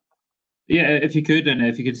that? Yeah, if you could, and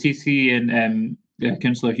if you could CC and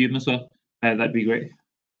Councillor Hume as well, that'd be great.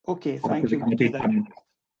 Okay, thank you.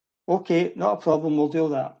 Okay, not a problem. We'll do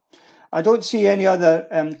that. I don't see any other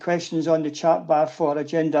questions on the chat bar for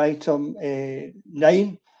agenda item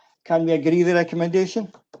 9. Can we agree the recommendation?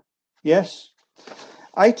 Yes.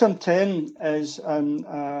 Item 10 is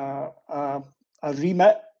a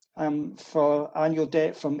remit for annual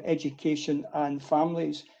debt from education and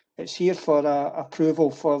families. It's here for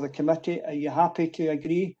approval for the committee. Are you happy to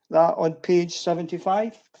agree that on page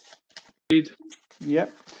 75? Agreed.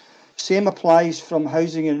 Yep. Same applies from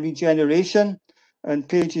housing and regeneration on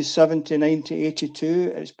pages 79 to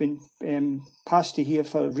 82. It's been passed to here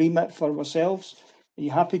for a remit for ourselves. Are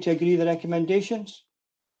you happy to agree the recommendations?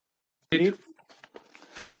 Agreed.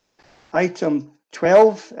 Item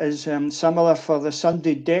 12 is similar for the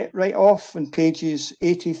Sunday debt write-off on pages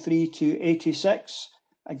 83 to 86.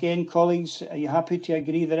 Again, colleagues, are you happy to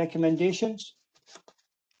agree the recommendations?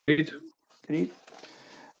 Agreed. Agreed.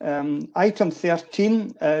 Item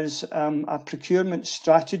 13 is a procurement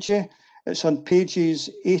strategy. It's on pages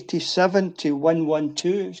 87 to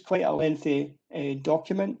 112. It's quite a lengthy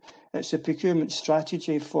document. It's a procurement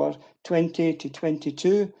strategy for 20 to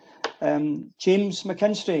 22. James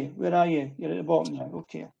McKinstry, where are you? You're at the bottom now.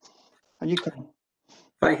 Okay. And you can.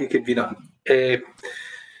 Thank you, Convener.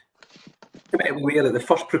 I'm aware that the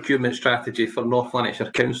first procurement strategy for North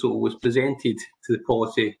Lanarkshire Council was presented to the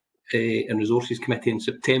Policy and Resources Committee in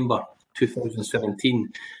September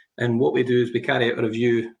 2017. And what we do is we carry out a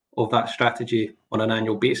review of that strategy on an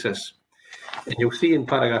annual basis. And you'll see in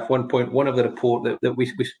paragraph 1.1 of the report that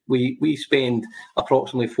we spend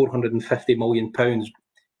approximately £450 million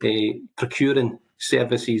procuring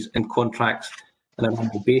services and contracts on an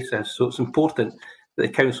annual basis. So it's important that the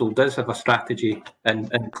council does have a strategy in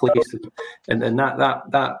place, and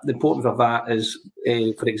that the importance of that is,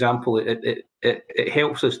 for example, it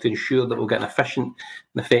helps us to ensure that we'll get an efficient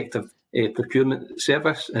and effective procurement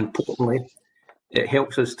service. And importantly, it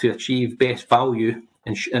helps us to achieve best value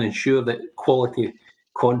and ensure that quality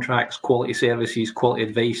contracts, quality services, quality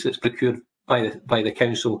advice that's procured by the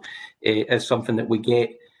council is something that we get.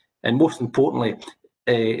 And most importantly,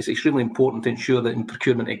 it's extremely important to ensure that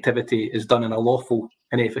procurement activity is done in a lawful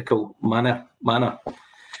and ethical manner.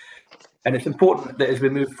 And it's important that as we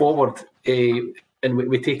move forward, and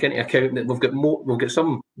we take into account that we've got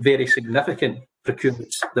some very significant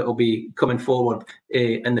procurements that will be coming forward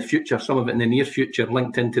in the future, some of it in the near future,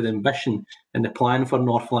 linked into the ambition and the plan for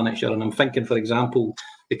North Lanarkshire. And I'm thinking, for example,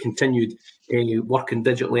 the continued work in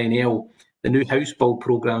digital NL, the new house build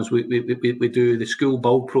programmes we do, the school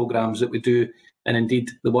build programmes that we do, and indeed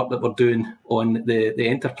the work that we're doing on the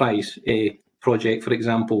enterprise project, for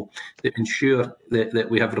example, that ensure that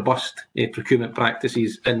we have robust procurement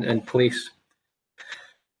practices in place.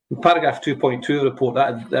 In paragraph 2.2 of the report,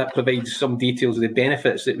 that provides some details of the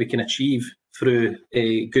benefits that we can achieve through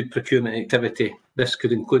good procurement activity. This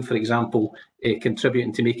could include, for example,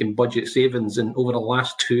 contributing to making budget savings. And over the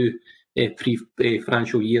last two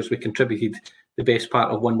financial years, we contributed the best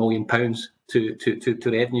part of £1 million to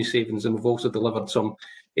revenue savings, and we've also delivered some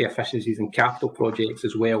efficiencies in capital projects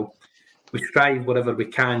as well. We strive whatever we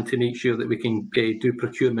can to make sure that we can do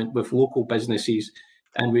procurement with local businesses,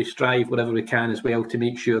 and we strive whatever we can as well to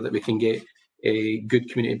make sure that we can get good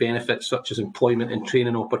community benefits such as employment and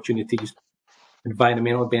training opportunities,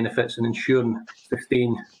 environmental benefits, and ensuring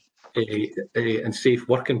sustained and safe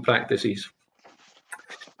working practices.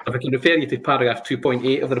 If I can refer you to paragraph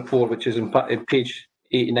 2.8 of the report, which is in page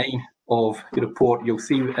 89 of the report, you'll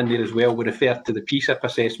see in there as well we refer to the PSIP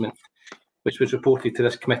assessment, which was reported to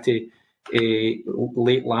this committee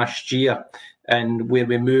late last year, and where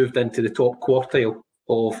we moved into the top quartile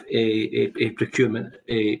of a procurement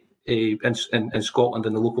in Scotland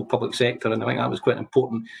in the local public sector, and I think that was quite an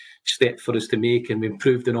important step for us to make, and we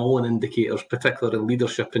improved in all indicators, particularly in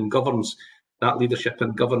leadership and governance. That leadership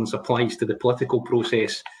and governance applies to the political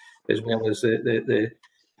process as well as the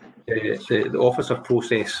officer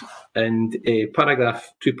process. And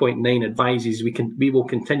paragraph 2.9 advises we will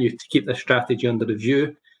continue to keep this strategy under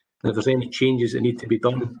review, and if there's any changes that need to be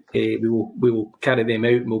done, we will carry them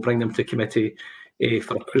out and we'll bring them to committee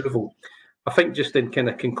for approval. I think just in kind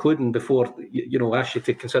of concluding before ask you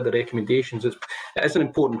to consider recommendations, it is an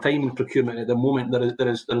important time in procurement at the moment. There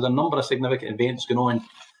is a number of significant events going on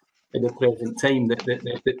at the present time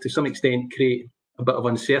that to some extent create a bit of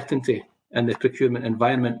uncertainty in the procurement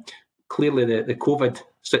environment. Clearly the COVID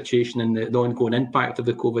situation and the ongoing impact of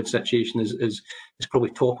the COVID situation is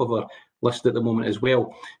probably top of our list at the moment as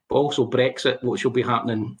well. But also Brexit, which will be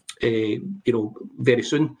happening very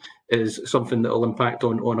soon, is something that will impact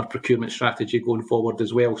on our procurement strategy going forward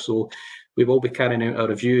as well. So we will be carrying out a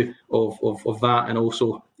review of that, and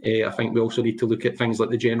also I think we also need to look at things like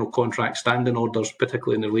the general contract standing orders,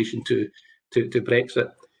 particularly in relation to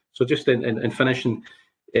Brexit. So just in finishing,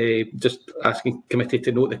 just asking committee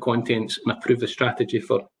to note the contents and approve the strategy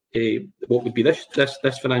for what would be this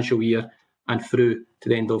financial year and through to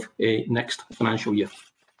the end of next financial year.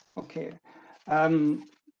 Okay.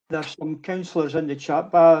 There's some councillors in the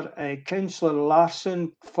chat bar. Councillor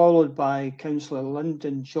Larson, followed by Councillor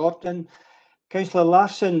Lyndon Jordan. Councillor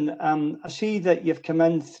Larson, I see that you've come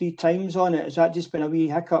in 3 times on it. Has that just been a wee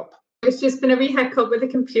hiccup? It's just been a wee hiccup with the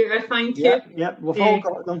computer, thank you. Yeah, we've all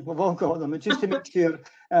got them. We've all got them. It's just to make sure.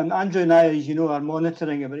 Andrew and I, as you know, are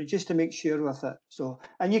monitoring it, but it's just to make sure with it. So,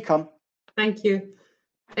 and you come. Thank you.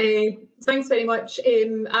 Thanks very much.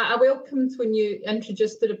 I welcomed when you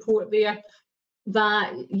introduced the report there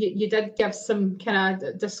that you did give some kind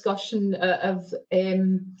of discussion of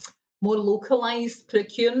more localised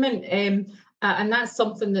procurement, and that's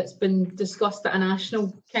something that's been discussed at a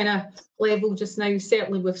national kind of level just now.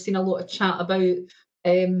 Certainly we've seen a lot of chat about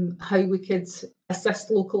how we could assist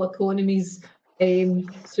local economies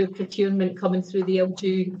through procurement coming through the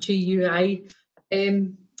LGUI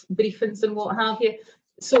briefings and what have you.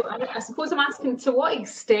 So I suppose I'm asking, to what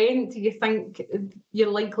extent do you think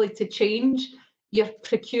you're likely to change your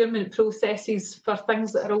procurement processes for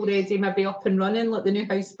things that are already maybe up and running, like the new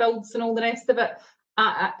house builds and all the rest of it?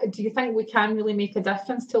 Do you think we can really make a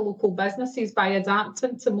difference to local businesses by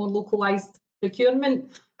adapting to more localised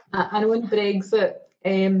procurement? I know in Brexit,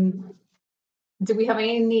 do we have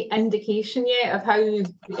any indication yet of how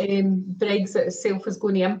Brexit itself is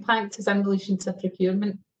going to impact us in relation to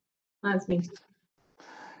procurement? That's me.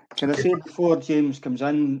 Can I say before James comes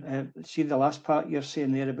in, see the last part you're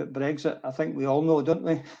saying there about Brexit? I think we all know, don't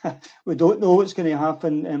we? We don't know what's going to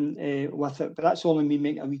happen with it, but that's only me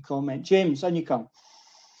making a wee comment. James, in you come.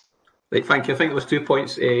 Right, thank you. I think there was 2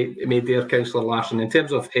 points made there, Councillor Larson, in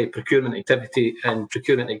terms of procurement activity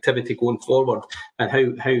going forward, and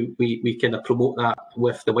how we kind of promote that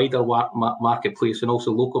with the wider marketplace and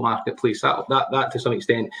also local marketplace. That to some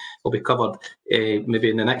extent will be covered maybe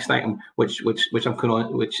in the next item, which I'm going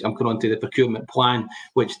on to the procurement plan,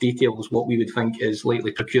 which details what we would think is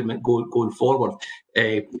likely procurement going forward.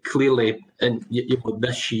 Clearly, in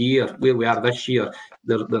this year, where we are this year,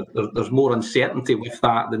 there's more uncertainty with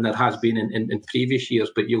that than there has been in previous years.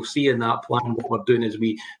 But you'll see in that plan what we're doing is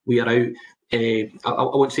we are out. I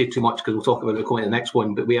won't say too much because we'll talk about it coming to the next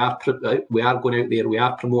one. But we are going out there. We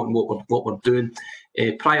are promoting what we're doing.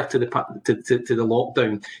 Prior to the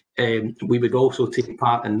lockdown, we would also take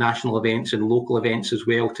part in national events and local events as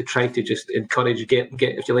well to try to just encourage,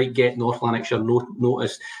 get North Lanarkshire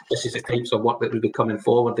notice. This is the types of work that will be coming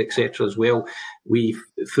forward, etc. as well. We've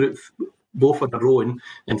through both on our own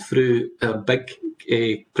and through big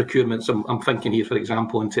procurements. I'm thinking here, for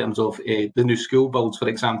example, in terms of the new school builds. For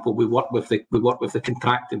example, we work with the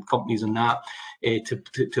contracting companies and that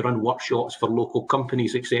to run workshops for local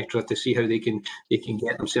companies, etc., to see how they can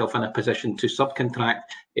get themselves in a position to subcontract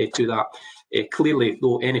to that. Clearly,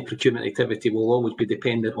 though, any procurement activity will always be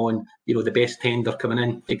dependent on the best tender coming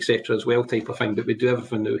in, etc. as well, type of thing. But we do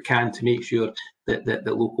everything that we can to make sure that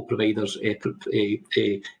local providers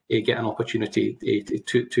get an opportunity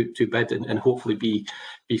to bid and hopefully be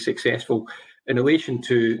successful. In relation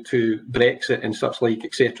to Brexit and such like,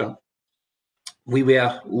 etc., we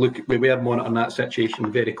were monitoring that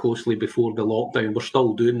situation very closely before the lockdown. We're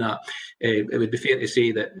still doing that. It would be fair to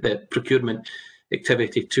say that the procurement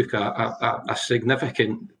activity took a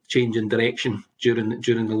significant change in direction during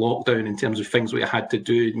the lockdown in terms of things we had to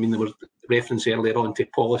do. I mean, there was reference earlier on to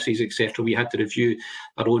policies, etc. We had to review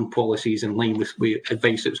our own policies in line with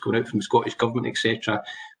advice that was going out from the Scottish Government, etc.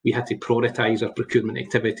 We had to prioritise our procurement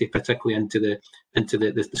activity, particularly into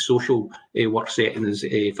the social work settings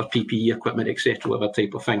for PPE equipment, etc., whatever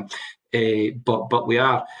type of thing. But we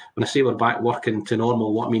are, when I say we're back working to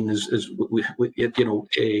normal, what I mean is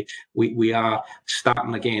we are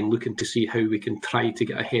starting again, looking to see how we can try to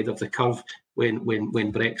get ahead of the curve when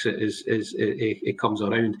Brexit it comes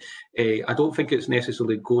around. I don't think it's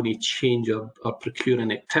necessarily going to change our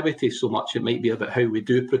procuring activity so much. It might be about how we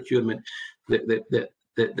do procurement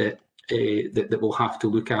that we'll have to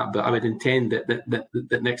look at. But I would intend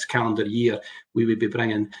that next calendar year we would be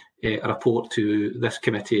bringing a report to this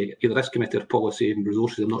committee, either this committee or Policy and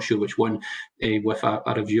Resources, I'm not sure which one, with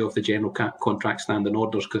a review of the general contract standing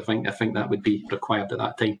orders, because I think that would be required at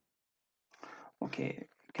that time. Okay,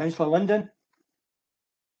 Councillor Linden.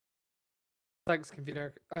 Thanks,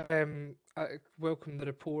 Convener. I welcome the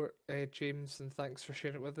report, James, and thanks for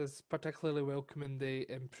sharing it with us, particularly welcoming the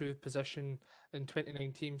improved position in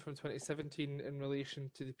 2019 from 2017 in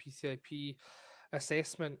relation to the PCIP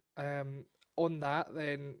assessment. On that,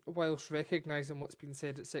 then, whilst recognising what's been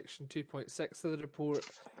said at section 2.6 of the report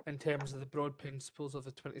in terms of the broad principles of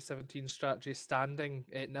the 2017 strategy standing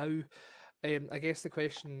now, I guess the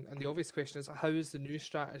question, and the obvious question, is how is the new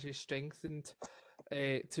strategy strengthened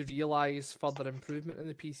to realise further improvement in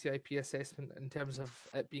the PCIP assessment in terms of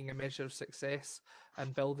it being a measure of success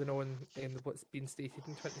and building on what's been stated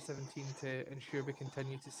in 2017 to ensure we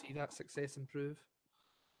continue to see that success improve?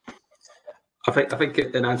 I think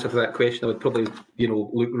in answer to that question, I would probably,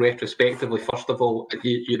 look retrospectively. First of all,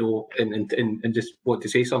 and just want to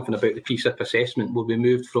say something about the PCIP assessment. Where we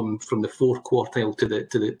moved from the fourth quartile to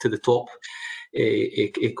the top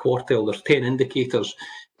quartile. There's 10 indicators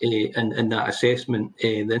in that assessment.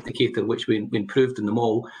 The indicator which we improved in them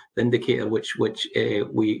all, the indicator which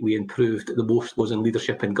we improved the most was in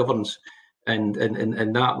leadership and governance. And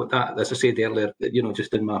that, as I said earlier,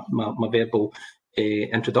 just in my verbal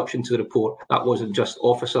introduction to the report, that wasn't just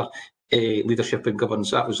officer leadership and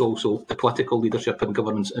governance, that was also the political leadership and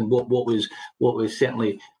governance. And what was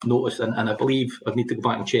certainly noticed, and I believe I need to go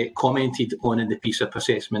back and check, commented on in the PCIP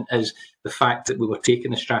assessment, is the fact that we were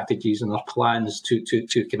taking the strategies and our plans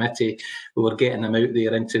to committee, we were getting them out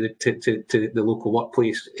there into the local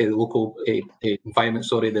workplace, the local environment,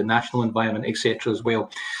 the national environment, etc. as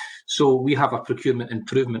well. So we have a procurement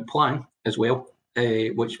improvement plan as well,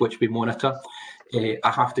 which we monitor.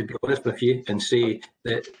 I have to be honest with you and say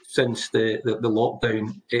that since the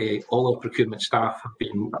lockdown, all our procurement staff have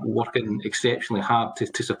been working exceptionally hard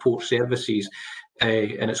to support services,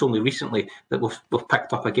 and it's only recently that we've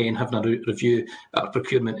picked up again having a review our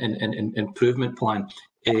procurement and improvement plan.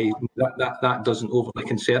 That doesn't overly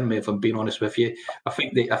concern me, if I'm being honest with you. I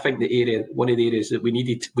think one of the areas that we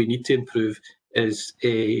need to improve is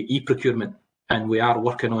e-procurement. And we are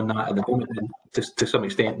working on that at the moment, and to some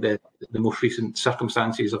extent the most recent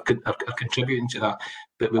circumstances are contributing to that,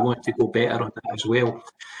 but we want to go better on that as well.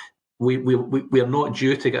 We are not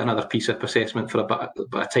due to get another PCIP assessment for about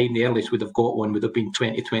a time. The earliest we'd have got one would have been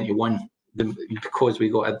 2021, because we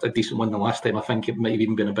got a decent one the last time. I think it might have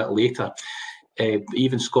even been a bit later.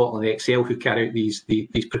 Even Scotland Excel, who carry out these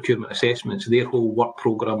procurement assessments, their whole work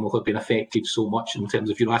programme will have been affected so much in terms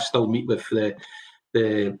of, I still meet with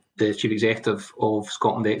the chief executive of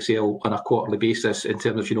Scotland Excel on a quarterly basis in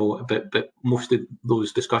terms of, but most of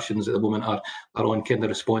those discussions at the moment are on kind of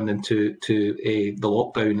responding to the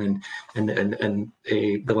lockdown and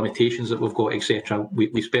the limitations that we've got, etc.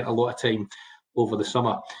 We spent a lot of time over the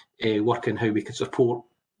summer working how we could support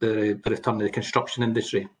the return of the construction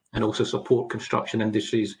industry, and also support construction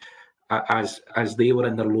industries as they were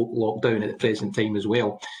in their lockdown at the present time as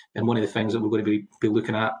well. And one of the things that we're going to be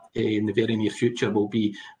looking at in the very near future will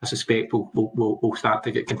be, I suspect, we'll start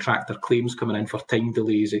to get contractor claims coming in for time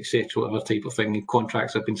delays, etc., whatever type of thing. And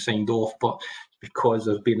contracts have been signed off, but because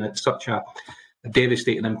there's been such a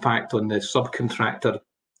devastating impact on the subcontractor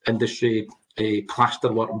industry,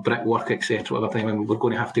 plaster work, brickwork, etc., whatever thing, we're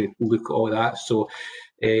going to have to look at all that. So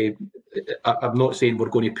I'm not saying we're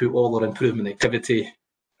going to put all our improvement activity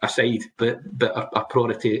aside, but our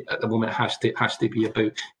priority at the moment has to be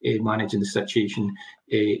about managing the situation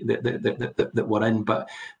that we're in. But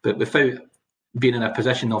without being in a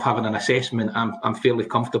position of having an assessment, I'm fairly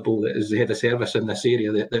comfortable that as the head of service in this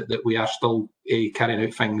area that we are still carrying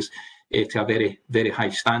out things to a very, very high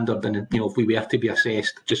standard. And if we were to be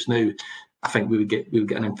assessed just now, I think we would get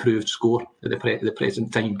an improved score at the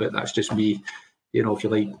present time. But that's just me, if you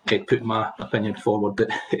like, putting my opinion forward. That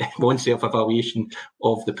one self-evaluation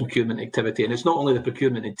of the procurement activity, and it's not only the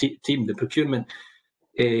procurement team, the procurement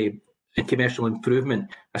and commercial improvement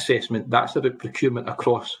assessment. That's about procurement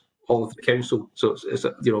across all of the council. So it's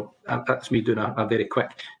that's me doing a very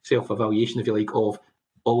quick self-evaluation, if you like, of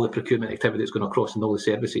all the procurement activity that's going across in all the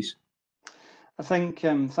services. I think,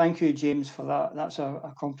 thank you, James, for that. That's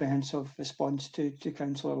a comprehensive response to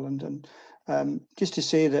Councillor Linden. Just to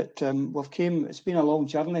say that it's been a long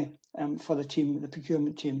journey for the team, the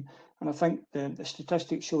procurement team, and I think the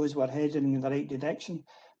statistics shows we're heading in the right direction.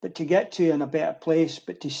 But to get to in a better place,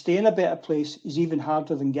 but to stay in a better place is even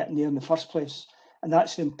harder than getting there in the first place. And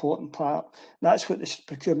that's the important part. That's what this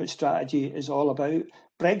procurement strategy is all about.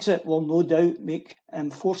 Brexit will no doubt make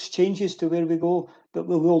forced changes to where we go, but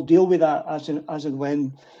we will deal with that as and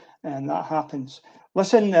when that happens.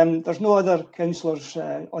 Listen, there's no other councillors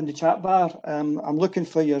on the chat bar. I'm looking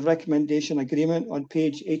for your recommendation agreement on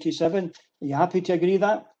page 87. Are you happy to agree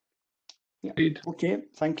that? Yeah. Okay,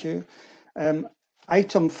 thank you.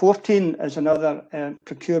 Item 14 is another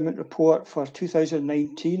procurement report for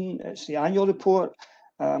 2019. It's the annual report.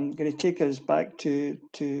 I'm going to take us back to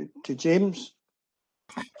James.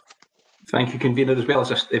 Thank you, Convener, as well as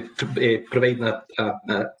just providing an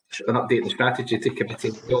update on the strategy to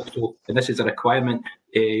committee. Also, and this is a requirement,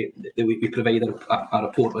 that we provide a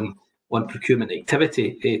report on procurement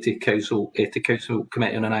activity to council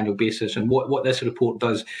committee on an annual basis. And what this report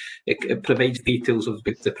does, it provides details of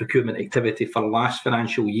the procurement activity for last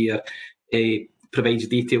financial year, provides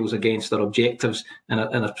details against our objectives in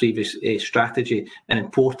our previous strategy, and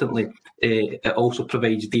importantly, it also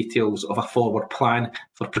provides details of a forward plan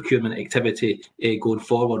for procurement activity going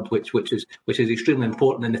forward, which is extremely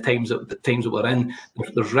important in the times that we're in.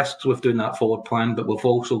 There's risks with doing that forward plan, but we've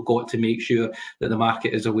also got to make sure that the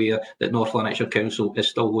market is aware that North Lanarkshire Council is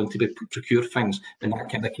still going to procure things, and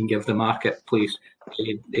that can give the marketplace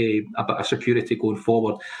a bit of security going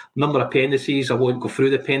forward. Number of appendices, I won't go through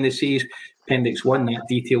the appendices. Appendix 1, that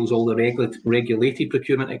details all the regulated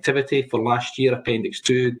procurement activity for last year. Appendix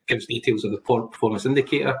 2 gives details of the performance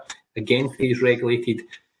indicator against these regulated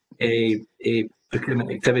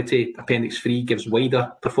procurement activity. Appendix 3 gives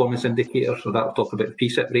wider performance indicators, so that will talk about the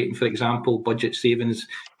PSIP rating, for example, budget savings,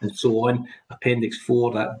 and so on. Appendix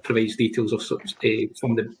 4, that provides details of some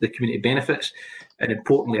of the community benefits. And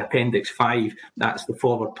importantly, Appendix 5, that's the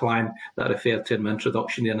forward plan that I referred to in my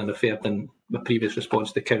introduction there, and I referred in my previous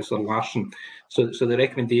response to Councillor Larson. So the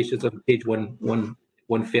recommendations are on page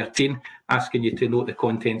 113, asking you to note the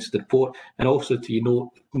contents of the report, and also to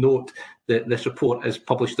note that this report is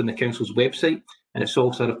published on the Council's website, and it's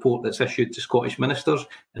also a report that's issued to Scottish ministers,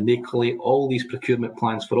 and they collate all these procurement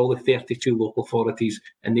plans for all the 32 local authorities,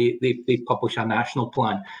 and they publish a national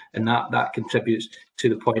plan, and that contributes to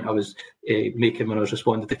the point I was making when I was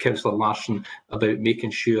responding to Councillor Larson about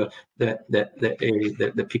making sure that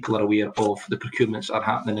the people are aware of the procurements that are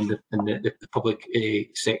happening in the public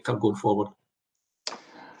sector going forward.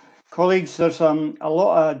 Colleagues, there's a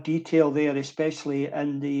lot of detail there, especially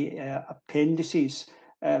in the appendices.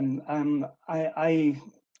 I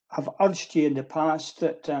have urged you in the past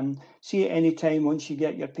that see at any time once you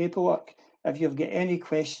get your paperwork, if you've got any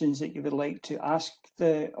questions that you would like to ask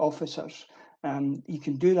the officers, you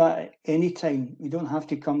can do that at any time. You don't have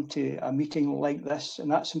to come to a meeting like this, and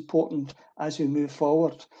that's important as we move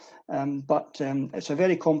forward. But it's a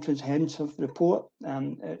very comprehensive report.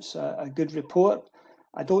 It's a good report.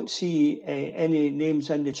 I don't see any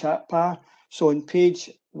names in the chat bar. So on page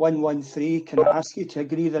 113, can I ask you to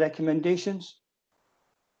agree the recommendations?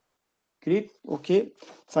 Agreed? Okay,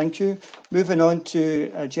 thank you. Moving on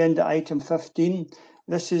to agenda item 15.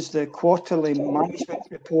 This is the quarterly management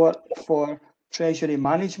report for Treasury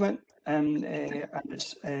Management, and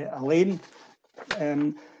it's Elaine.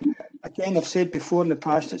 Again, I've said before in the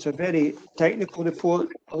past, it's a very technical report.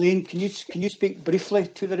 Elaine, can you speak briefly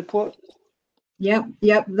to the report?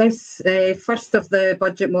 Yep. This first of the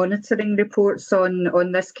budget monitoring reports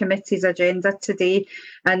on this committee's agenda today,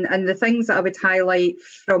 and the things that I would highlight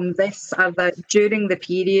from this are that during the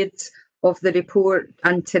period of the report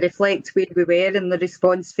and to reflect where we were in the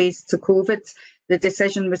response phase to COVID, the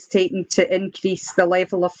decision was taken to increase the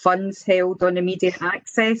level of funds held on immediate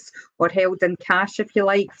access, or held in cash, if you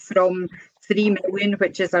like, from 3 million,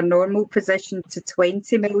 which is our normal position, to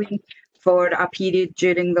 20 million for a period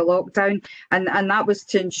during the lockdown, and that was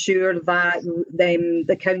to ensure that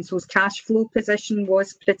the council's cash flow position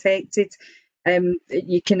was protected.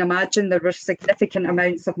 You can imagine there were significant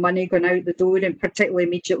amounts of money going out the door, and particularly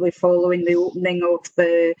immediately following the opening of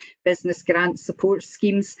the business grant support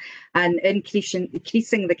schemes, and increasing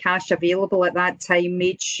the cash available at that time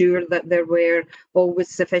made sure that there were always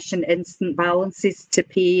sufficient instant balances to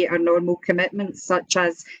pay our normal commitments, such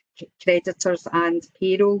as creditors and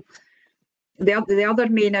payroll. The other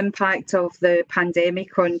main impact of the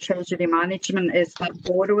pandemic on Treasury management is that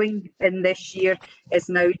borrowing in this year is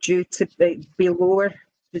now due to be lower,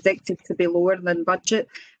 predicted to be lower than budget,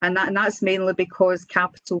 and that's mainly because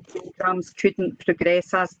capital programmes couldn't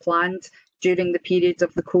progress as planned during the period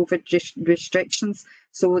of the COVID restrictions.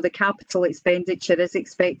 So the capital expenditure is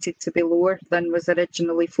expected to be lower than was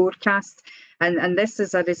originally forecast. And this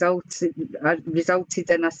as a result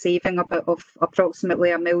resulted in a saving of approximately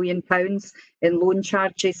 £1 million in loan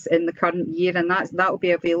charges in the current year, and that will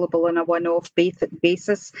be available on a one-off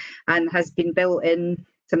basis and has been built in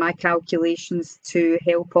to my calculations to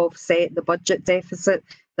help offset the budget deficit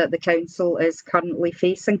that the council is currently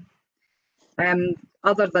facing.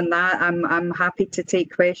 Other than that, I'm happy to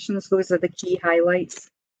take questions. Those are the key highlights.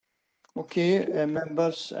 Okay,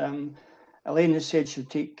 members. Elaine has said she'll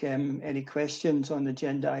take any questions on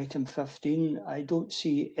agenda item 15. I don't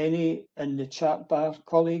see any in the chat bar,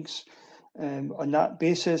 colleagues. On that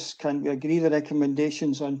basis, can we agree the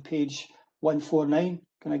recommendations on page 149?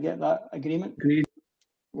 Can I get that agreement? Agreed.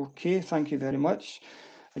 Okay, thank you very much.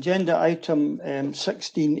 Agenda item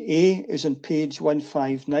 16A is on page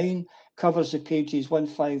 159, covers the pages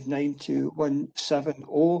 159 to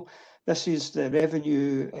 170. This is the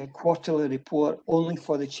revenue quarterly report only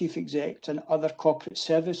for the Chief Exec and other corporate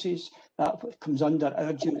services. That comes under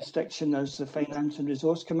our jurisdiction as the Finance and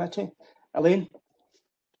Resource Committee. Elaine?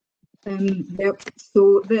 Yep.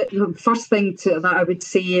 So the first thing that I would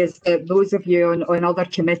say is that those of you on other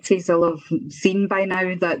committees will have seen by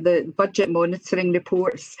now that the budget monitoring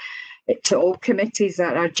reports to all committees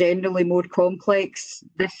are generally more complex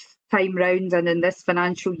this time round and in this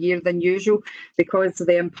financial year than usual because of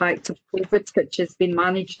the impact of COVID, which has been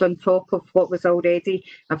managed on top of what was already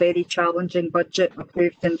a very challenging budget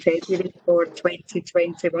approved in February for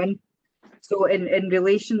 2021. So in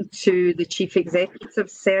relation to the Chief Executive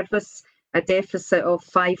Service, a deficit of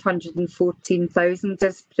 514,000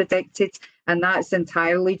 is predicted, and that's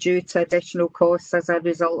entirely due to additional costs as a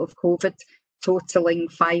result of COVID, totalling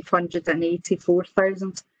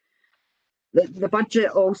 584,000. The budget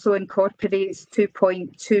also incorporates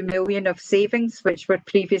 2.2 million of savings, which were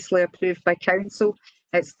previously approved by Council.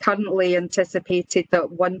 It's currently anticipated that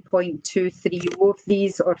 1.230 of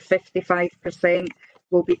these, or 55%,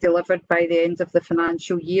 will be delivered by the end of the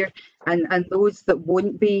financial year. And those that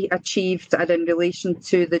won't be achieved are in relation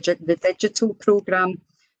to the digital programme,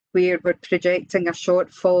 where we're projecting a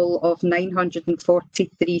shortfall of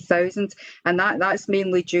 943,000, and that's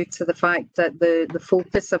mainly due to the fact that the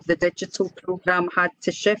focus of the digital programme had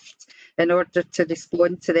to shift in order to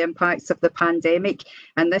respond to the impacts of the pandemic,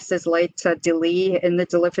 and this has led to a delay in the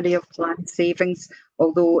delivery of planned savings,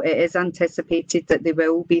 although it is anticipated that they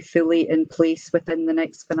will be fully in place within the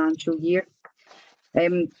next financial year.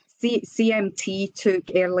 CMT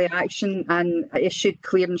took early action and issued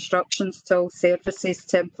clear instructions to all services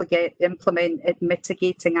to implement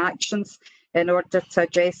mitigating actions in order to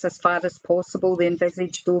address as far as possible the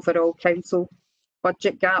envisaged overall council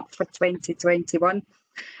budget gap for 2021.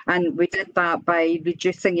 And we did that by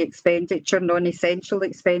reducing expenditure, non-essential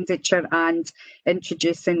expenditure, and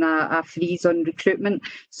introducing a freeze on recruitment.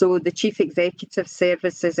 So the Chief Executive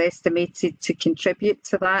Service is estimated to contribute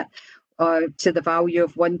to that, to the value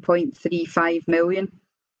of 1.35 million.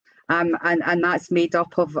 And that's made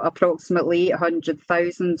up of approximately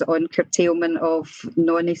 800,000 on curtailment of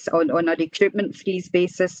on a recruitment freeze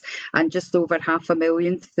basis, and just over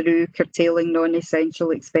 £500,000 through curtailing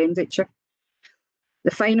non-essential expenditure. The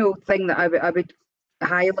final thing that I would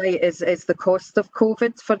highlight is the cost of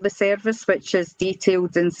COVID for the service, which is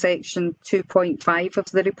detailed in section 2.5 of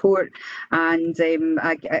the report and in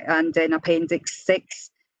Appendix 6.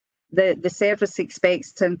 The service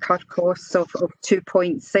expects to incur costs of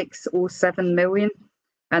 2.607 million,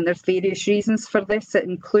 and there's various reasons for this. It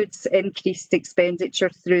includes increased expenditure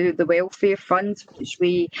through the welfare fund, which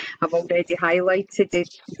we have already highlighted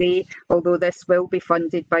today, although this will be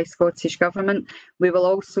funded by Scottish Government. We will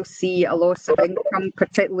also see a loss of income,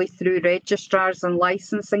 particularly through registrars and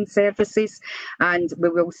licensing services, and we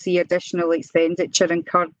will see additional expenditure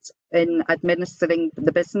incurred in administering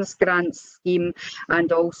the business grants scheme,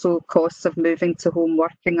 and also costs of moving to home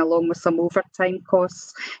working, along with some overtime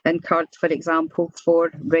costs incurred, for example, for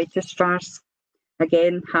registrars.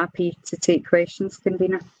 Again, happy to take questions,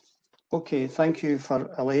 Convener. Okay, thank you for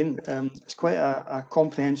Elaine. It's quite a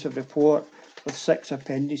comprehensive report with 6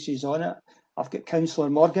 appendices on it. I've got Councillor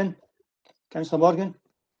Morgan. Councillor Morgan.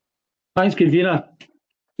 Thanks, Convener.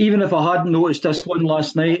 Even if I hadn't noticed this one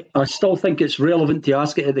last night, I still think it's relevant to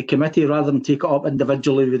ask it at the committee rather than take it up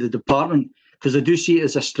individually with the department, because I do see it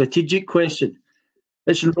as a strategic question.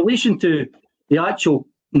 It's in relation to the actual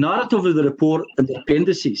narrative of the report and the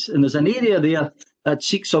appendices, and there's an area there I'd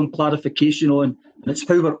seek some clarification on, and it's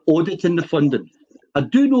how we're auditing the funding. I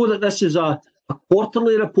do know that this is a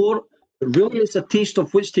quarterly report, but really it's a taste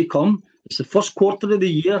of what's to come. It's the first quarter of the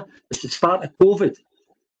year, it's the start of COVID.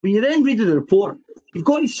 When you then read the report, you've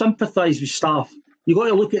got to sympathise with staff. You've got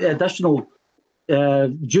to look at the additional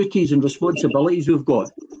duties and responsibilities we've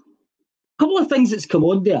got. A couple of things that's come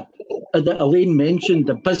on there that Elaine mentioned,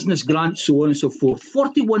 the business grants, so on and so forth.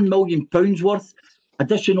 £41 million worth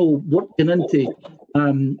additional work going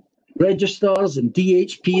into registers and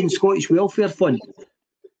DHP and Scottish Welfare Fund.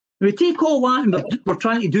 We take all that and we're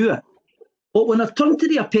trying to do it. But when I turn to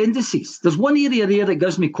the appendices, there's one area there that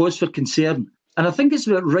gives me cause for concern. And I think it's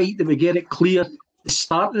about right that we get it clear at the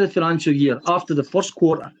start of the financial year, after the first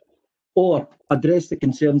quarter, or address the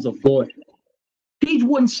concerns of God. Page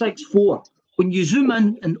 164, when you zoom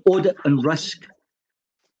in and audit and risk,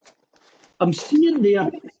 I'm seeing there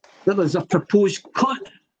that there's a proposed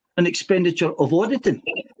cut in expenditure of auditing.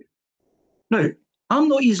 Now, I'm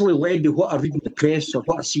not easily led by what I read in the press or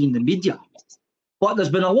what I see in the media, but there's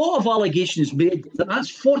been a lot of allegations made that that's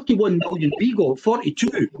 41 million we got,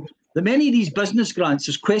 42. That many of these business grants,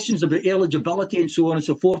 there's questions about eligibility and so on and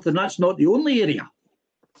so forth, and that's not the only area.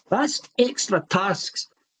 That's extra tasks,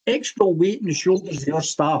 extra weight on the shoulders of your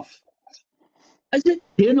staff. Is it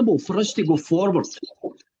tenable for us to go forward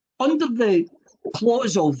under the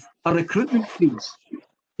clause of a recruitment freeze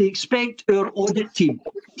to expect our audit team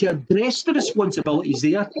to address the responsibilities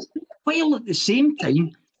there, while at the same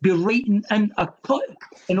time be writing in a cut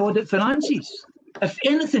in audit finances? If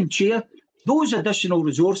anything, Chair, those additional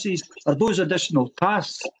resources or those additional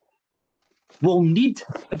tasks will need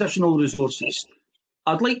additional resources.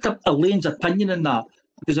 I'd like Elaine's opinion on that,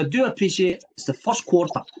 because I do appreciate it's the first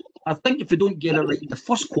quarter. I think if we don't get it right in the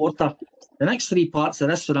first quarter, the next 3 parts of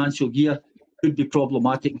this financial year could be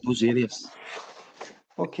problematic in those areas.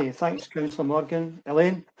 Okay, thanks, Councillor Morgan.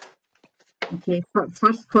 Elaine? Okay,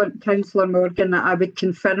 first, Councillor Morgan, I would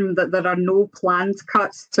confirm that there are no planned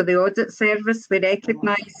cuts to the audit service. We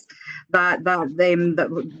recognise that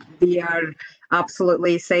they are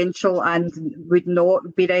absolutely essential and would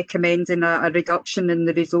not be recommending a reduction in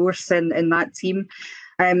the resource in that team.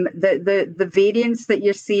 The variance that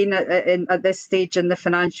you're seeing at this stage in the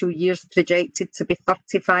financial year is projected to be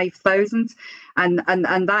 35,000, and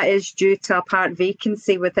that is due to a part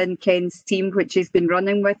vacancy within Ken's team, which he's been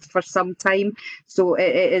running with for some time. So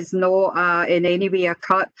it is not in any way a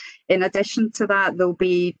cut. In addition to that, there'll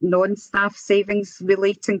be non-staff savings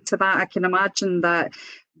relating to that. I can imagine that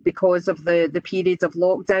because of the period of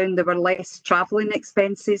lockdown, there were less travelling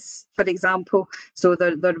expenses, for example. So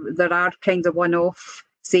there are kind of one-off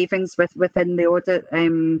savings within the audit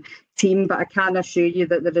team, but I can assure you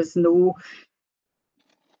that there is no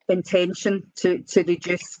intention to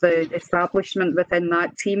reduce the establishment within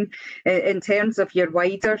that team. In terms of your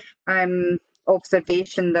wider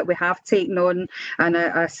observation that we have taken on and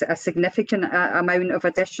a significant amount of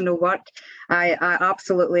additional work, I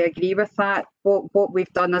absolutely agree with that. What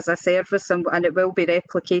we've done as a service, and it will be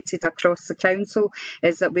replicated across the council,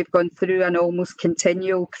 is that we've gone through an almost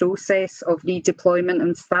continual process of redeployment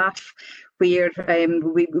and staff, where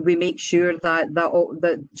we make sure that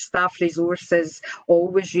the staff resources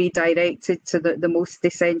always redirected to the most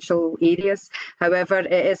essential areas. However,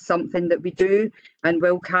 it is something that we do and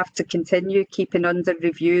will have to continue keeping under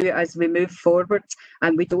review as we move forward.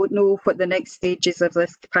 And we don't know what the next stages of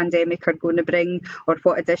this pandemic are going to bring, or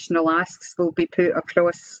what additional asks will be put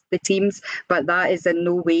across the teams. But that is in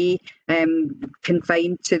no way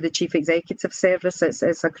confined to the Chief Executive Service.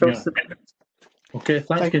 It's across the board. Okay,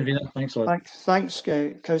 thanks, Convener. Thanks, Lord. Thanks,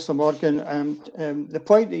 Councillor Morgan. The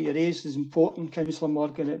point that you raised is important, Councillor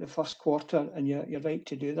Morgan, at the first quarter, and you're right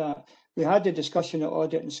to do that. We had the discussion of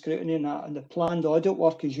audit and scrutiny and that, and the planned audit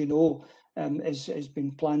work, as you know, has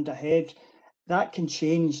been planned ahead. That can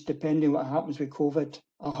change depending on what happens with COVID,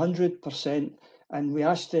 100%. And we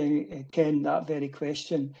asked Ken that very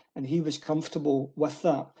question, and he was comfortable with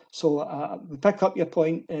that. So we pick up your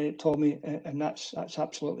point, Tommy, and that's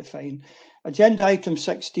absolutely fine. Agenda item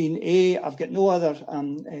 16A, I've got no other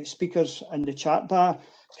speakers in the chat bar.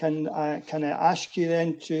 Can I ask you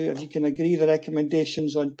then to, if you can agree the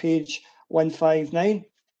recommendations on page 159?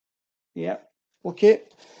 Yeah, okay.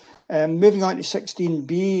 Moving on to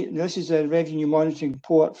 16B, this is a revenue monitoring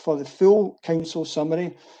report for the full council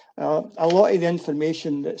summary. A lot of the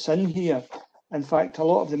information that's in here, in fact, a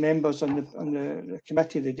lot of the members on the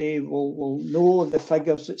committee today will know the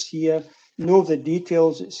figures that's here, know the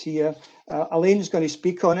details that's here. Elaine's going to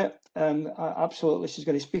speak on it. Absolutely, she's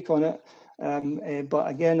going to speak on it. But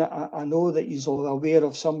again, I know that you're aware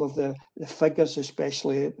of some of the figures,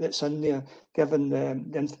 especially that's in there, given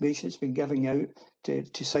the information that's been given out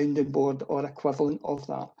to sounding board or equivalent of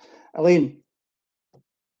that. Elaine.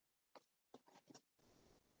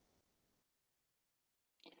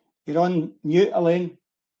 You're on mute, Elaine.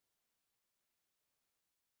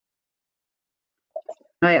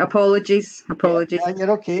 Right, apologies. Yeah,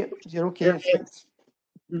 you're okay. You're okay. Thanks.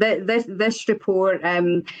 This report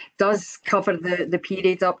does cover the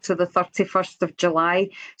period up to the 31st of July,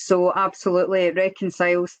 so absolutely it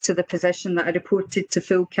reconciles to the position that I reported to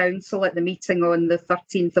full council at the meeting on the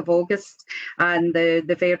 13th of August and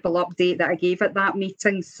the verbal update that I gave at that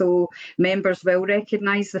meeting. So members will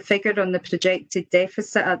recognise the figure on the projected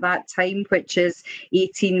deficit at that time, which is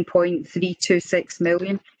 18.326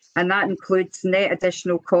 million. And that includes net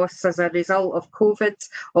additional costs as a result of COVID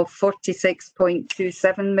of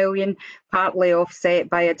 46.27 million, partly offset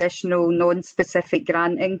by additional non-specific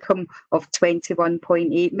grant income of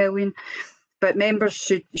 21.8 million. But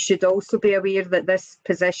members should also be aware that this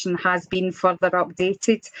position has been further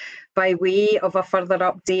updated. By way of a further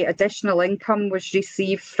update, additional income was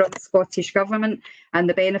received from the Scottish Government, and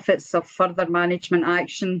the benefits of further management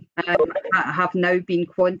action have now been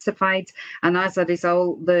quantified. And as a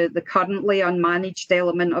result, the currently unmanaged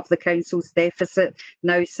element of the council's deficit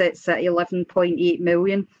now sits at 11.8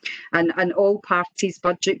 million. And all parties'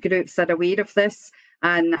 budget groups are aware of this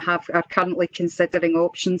and are currently considering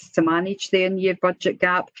options to manage the in-year budget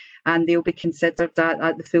gap, and they'll be considered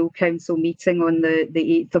at the full council meeting on the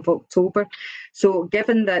 8th of October. So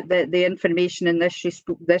given that the information in this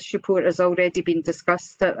report has already been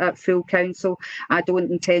discussed at full council, I don't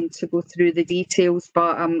intend to go through the details,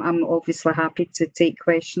 but I'm obviously happy to take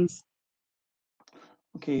questions.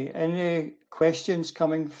 Okay, any questions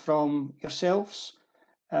coming from yourselves?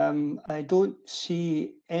 I don't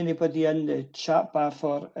see anybody in the chat bar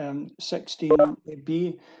for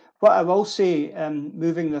 16B. What I will say,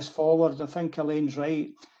 moving this forward, I think Elaine's right.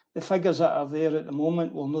 The figures that are there at the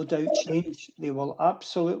moment will no doubt change. They will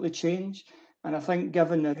absolutely change. And I think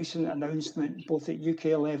given the recent announcement, both at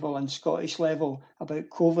UK level and Scottish level about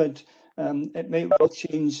COVID, it might well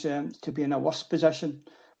change to be in a worse position.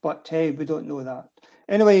 But hey, we don't know that.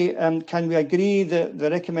 Anyway, can we agree that the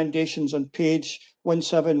recommendations on page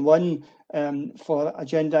 171 for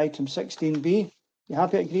agenda item 16B? You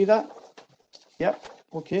happy to agree that? Yep,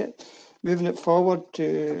 okay. Moving it forward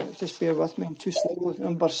to, just bear with me, I'm too slow.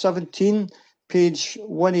 Number 17, page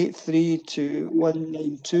 183 to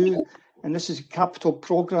 192. And this is a capital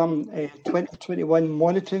programme 2021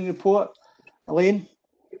 monitoring report. Elaine?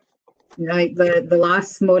 Right, the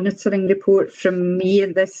last monitoring report from me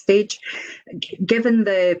at this stage. Given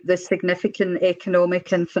the significant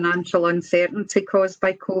economic and financial uncertainty caused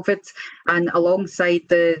by COVID, and alongside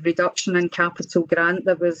the reduction in capital grant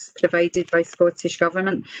that was provided by Scottish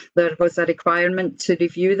Government, there was a requirement to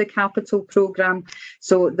review the capital programme.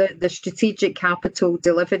 So the Strategic Capital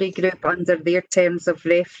Delivery Group, under their terms of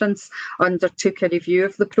reference, undertook a review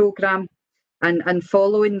of the programme. And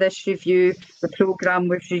following this review, the programme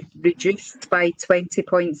was reduced by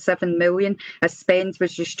 20.7 million, as spend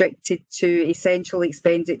was restricted to essential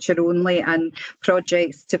expenditure only and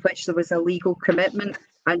projects to which there was a legal commitment,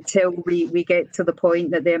 until we get to the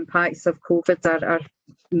point that the impacts of COVID are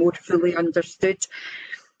more fully understood.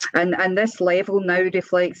 And this level now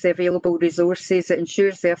reflects the available resources. It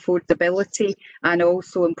ensures the affordability and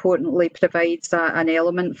also importantly provides an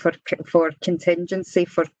element for contingency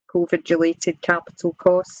for COVID-related capital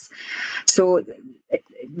costs. So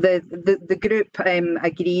the group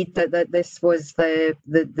agreed that this was the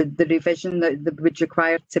revision that would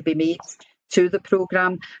require to be made to the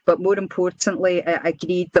programme, but more importantly,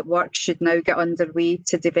 agreed that work should now get underway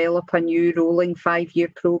to develop a new rolling 5-year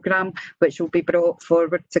programme, which will be brought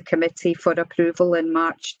forward to committee for approval in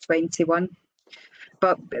March 21.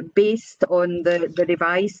 But based on the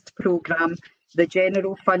revised programme, the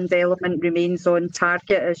general fund element remains on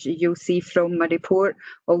target, as you'll see from my report,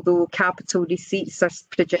 although capital receipts are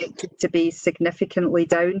projected to be significantly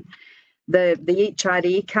down. The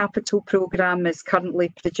HRA capital programme is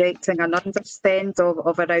currently projecting an underspend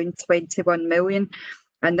of around 21 million,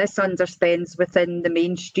 and this underspends within the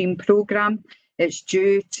mainstream programme. It's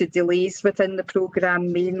due to delays within the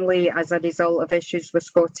programme, mainly as a result of issues with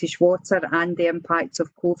Scottish Water and the impact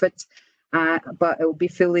of COVID. but it will be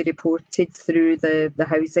fully reported through the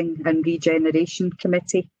Housing and Regeneration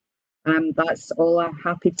Committee. That's all I'm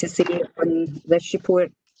happy to say on this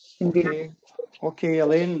report. Okay,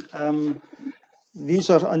 Elaine. These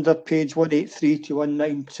are under page 183 to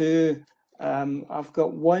 192. I've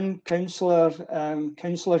got one councillor,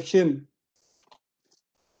 Councillor Hume.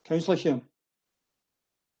 Councillor Hume.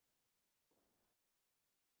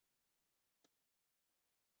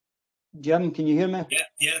 Jim, can you hear me?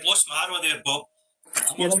 Yeah, I've lost my arrow there, Bob.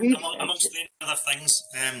 Amongst other things.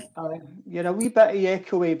 You're a wee bit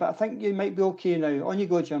echoey, but I think you might be okay now. On you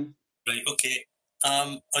go, Jim. Right, okay.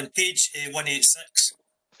 On page 186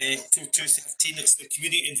 to 213, it's the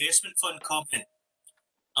Community Investment Fund comment.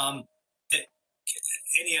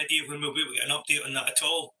 Any idea when we'll be able to get an update on that at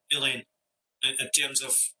all, Elaine, in terms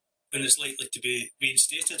of when it's likely to be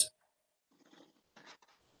reinstated?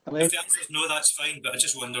 Elaine? If the answer is no, that's fine, but I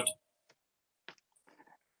just wondered.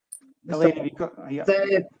 Elaine, have you got,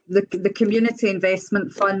 the Community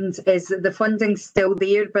Investment Fund, is the funding's still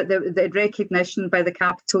there, but the recognition by the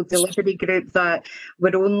Capital Delivery Group that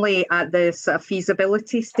we're only at the sort of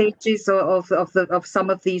feasibility stages of some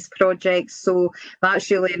of these projects. So that's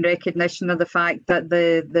really in recognition of the fact that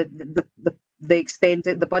the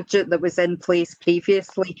budget that was in place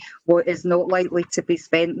previously is not likely to be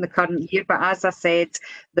spent in the current year. But as I said,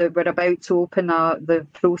 that we're about to open the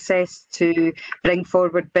process to bring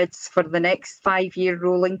forward bids for the next 5-year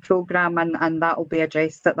rolling programme, and that will be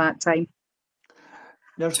addressed at that time.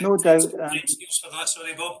 There's no doubt. Timescales for that,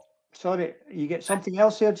 sorry, Bob. Sorry, you get something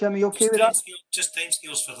else here, Jim? Are you okay with that? Just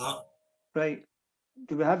timescales for that. Right.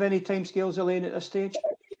 Do we have any timescales, Elaine, at this stage?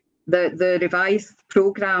 The revised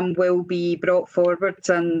programme will be brought forward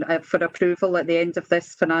and for approval at the end of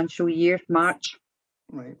this financial year, March.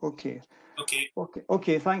 Right, okay.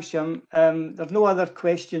 Okay, thanks, Jim. There's no other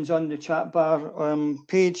questions on the chat bar.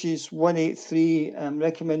 Pages 183,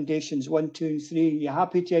 recommendations 1, 2 and 3. You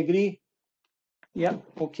happy to agree? Yep,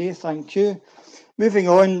 okay, thank you. Moving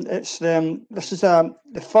on, it's this is the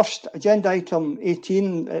first agenda item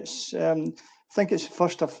 18. It's I think it's the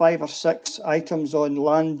first of 5 or 6 items on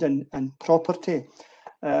land and property,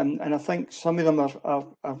 and I think some of them are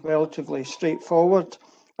relatively straightforward.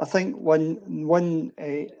 I think one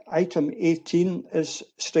item 18 is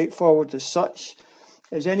straightforward as such.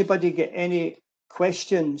 Has anybody got any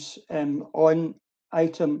questions on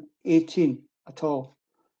item 18 at all?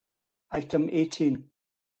 Item 18.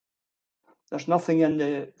 There's nothing in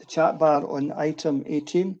the chat bar on item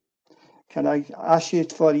 18. Can I ask you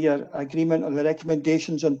for your agreement on the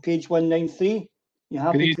recommendations on page 193? You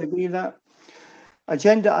happy to agree with that?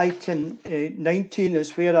 Agenda item 19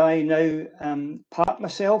 is where I now park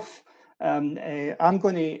myself. I'm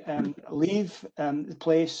going to leave the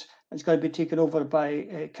place. It's going to be taken over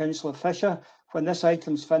by Councillor Fisher. When this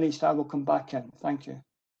item's finished, I will come back in. Thank you.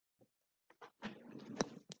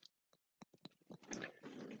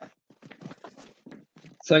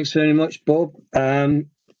 Thanks very much, Bob.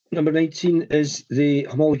 Number 19 is the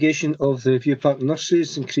homologation of the View Park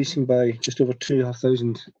nurseries, increasing by just over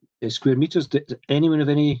 2,500 square metres. Does anyone have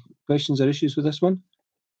any questions or issues with this one?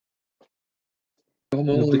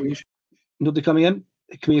 Nobody coming in?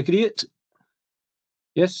 Can we agree it?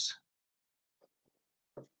 Yes?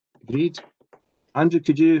 Agreed. Andrew,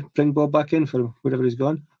 could you bring Bob back in for wherever he's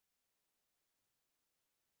gone?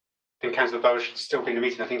 I think Councillor Bowers should still be in the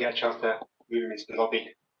meeting. I think get a chance to move him into the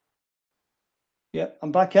lobby. Yeah,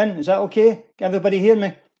 I'm back in. Is that okay? Can everybody hear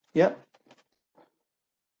me? Yeah.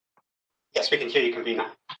 Yes, we can hear you, convener.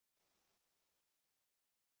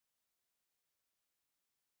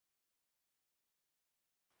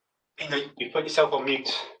 You put yourself on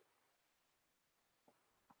mute.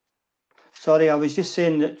 Sorry, I was just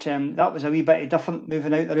saying that that was a wee bit different,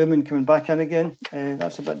 moving out the room and coming back in again.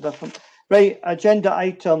 That's a bit different. Right, agenda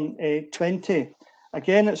item 20.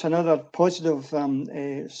 Again, it's another positive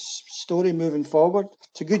story moving forward.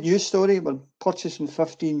 It's a good news story. We're purchasing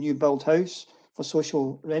 15 new build house for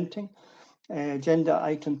social renting. Agenda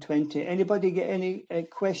item 20. Anybody get any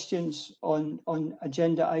questions on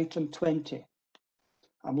agenda item 20?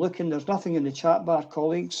 I'm looking, there's nothing in the chat bar,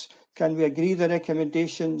 colleagues. Can we agree the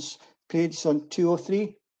recommendations? Page on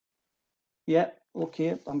 203? Yeah,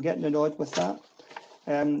 okay, I'm getting a nod with that.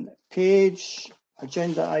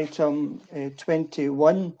 Agenda item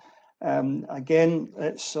 21. Again,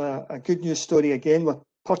 it's a good news story again. We're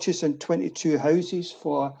purchasing 22 houses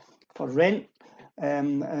for rent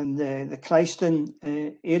in the Christon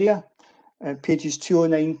area, pages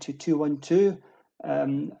 209 to 212.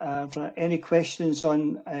 Any questions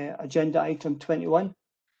on agenda item 21?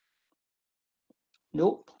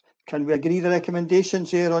 Nope. Can we agree the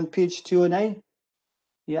recommendations here on page 209?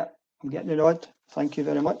 Yeah, I'm getting the nod. Thank you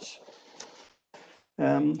very much.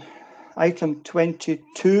 Item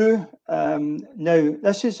 22. Now,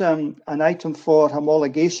 this is an item for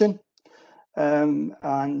homologation, and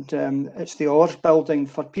it's the Orrs building.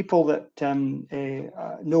 For people that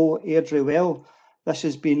know Airdrie well, this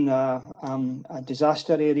has been a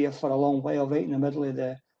disaster area for a long while, right in the middle of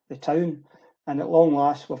the town. And at long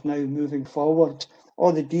last, we're now moving forward.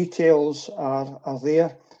 All the details are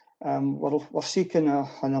there. We're seeking an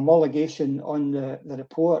homologation on the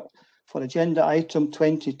report for agenda item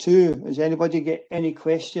 22. Does anybody get any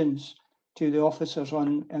questions to the officers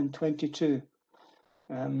on 22?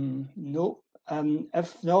 No.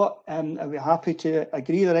 If not, are we happy to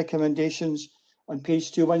agree the recommendations on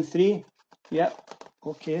page 213? Yep.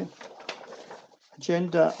 Okay.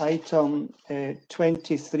 Agenda item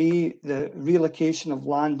 23, the relocation of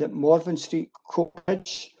land at Morven Street,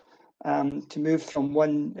 Coatbridge, to move from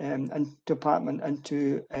one department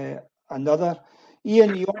into another.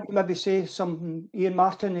 Ian, you want to maybe say something? Ian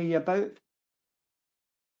Martin, are you about?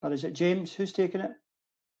 Or is it James? Who's taking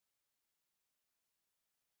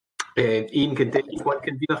it? Ian can take one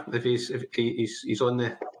convener if he's on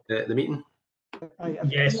the meeting.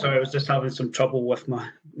 Yes, sorry, I was just having some trouble with my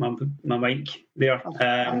mic there.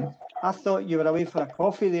 I thought you were away for a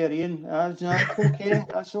coffee there, Ian. That's okay.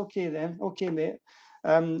 That's okay then. Okay, mate.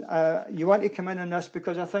 You want to come in on this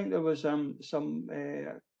because I think there was some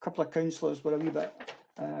couple of councillors were a wee bit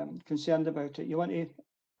concerned about it. You want to?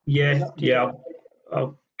 Yeah.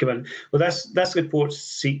 I'll come in. Well, this report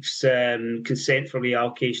seeks consent for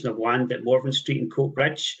reallocation of land at Morven Street and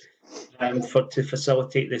Coatbridge to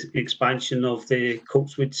facilitate the expansion of the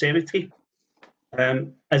Coltswood Cemetery.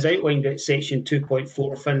 As outlined at section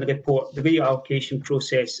 2.4 in the report, the reallocation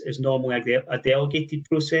process is normally a delegated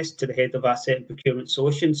process to the head of Asset and Procurement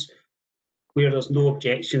Solutions, where there's no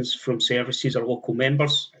objections from services or local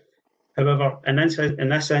members. However, in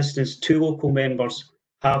this instance, 2 local members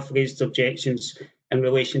have raised objections in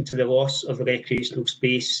relation to the loss of the recreational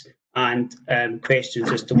space and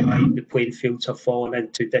questions as to why the playing fields have fallen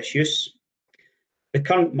into disuse. The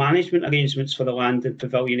current management arrangements for the land and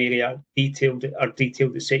pavilion area are detailed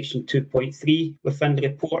at section 2.3 within the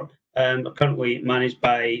report. Are currently managed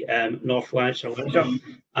by North Lanarkshire Leisure,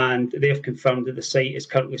 and they have confirmed that the site is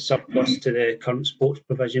currently surplus to the current sports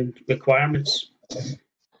provision requirements. As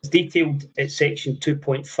detailed at section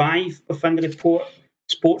 2.5 within the report,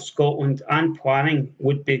 Sports Scotland and planning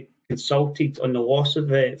would be consulted on the loss of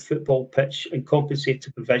the football pitch, and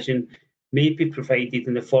compensated provision may be provided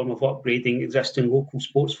in the form of upgrading existing local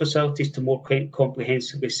sports facilities to more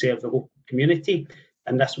comprehensively serve the local community,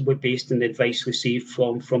 and this will be based on the advice received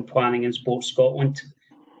from Planning and Sports Scotland.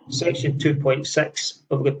 Section 2.6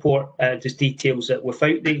 of the report just details that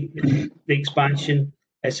without the expansion,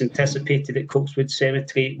 it's anticipated that Coltswood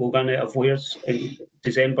Cemetery will run out of wares in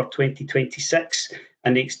December 2026,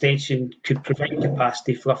 and the extension could provide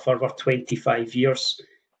capacity for a further 25 years.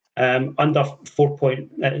 Under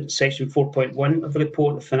section 4.1 of the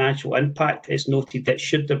report, the financial impact is noted that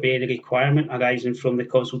should there be any requirement arising from the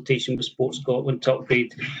consultation with Sports Scotland to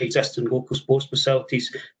upgrade existing local sports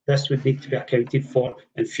facilities, this would need to be accounted for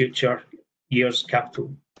in future years'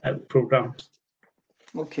 capital programmes.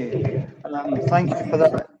 Okay, thank you for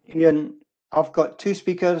that, Ian. I've got 2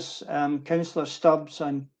 speakers, Councillor Stubbs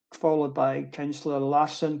and followed by Councillor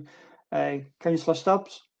Larson. Councillor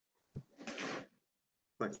Stubbs.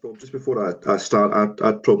 Thanks, Bob. Just before I start, I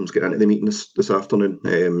had problems getting into the meeting this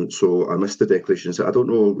afternoon, so I missed the declarations. I don't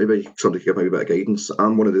know, maybe somebody could give me a bit of guidance.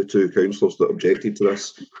 I'm one of the 2 councillors that objected to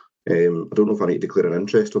this. I don't know if I need to declare an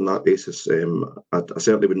interest on that basis. I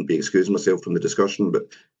certainly wouldn't be excusing myself from the discussion, but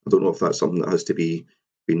I don't know if that's something that has to be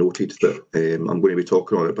noted, that I'm going to be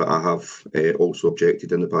talking on it, but I have also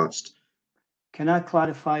objected in the past. Can I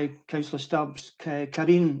clarify, Councillor Stubbs?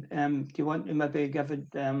 Karine, do you want to maybe give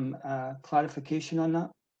a clarification on that?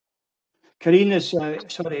 Karine is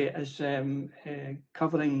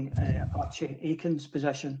covering Archie Aiken's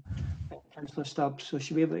position, Councillor Stubbs, so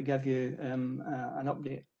she'll be able to give you an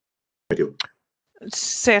update. Thank you.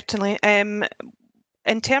 Certainly.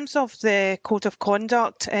 In terms of the code of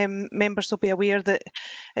conduct, members will be aware that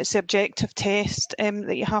it's the objective test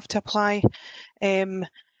that you have to apply,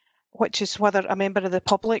 which is whether a member of the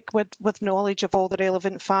public with knowledge of all the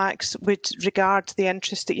relevant facts would regard the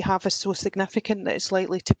interest that you have as so significant that it's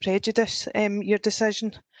likely to prejudice your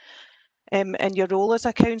decision in your role as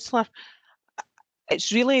a councillor.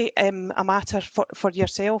 It's really a matter for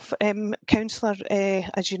yourself, councillor,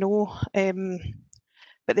 as you know,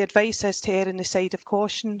 but the advice is to err on the side of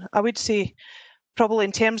caution. I would say probably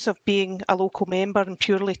in terms of being a local member and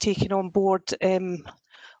purely taking on board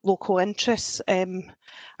local interests,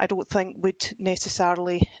 I don't think would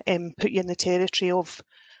necessarily put you in the territory of,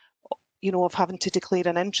 of having to declare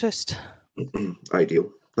an interest.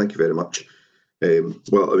 Ideal. Thank you very much.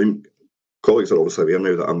 Well, I mean, colleagues are obviously aware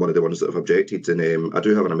now that I'm one of the ones that have objected, and I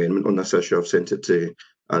do have an amendment on this issue. I've sent it to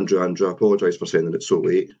Andrew. Andrew, I apologise for sending it so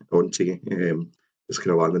late on to you. It's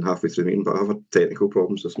kind of landing halfway through the meeting, but I have had technical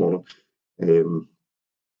problems this morning.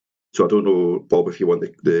 So I don't know, Bob, if you want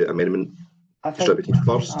the amendment distributed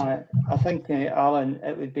first. I think, Alan,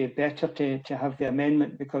 it would be better to have the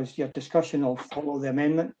amendment, because your discussion will follow the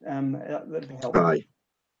amendment. That would be helpful. Aye.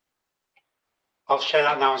 I'll share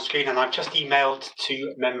that now on screen, and I've just emailed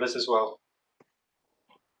to members as well.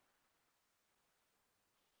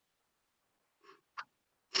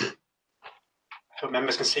 Hope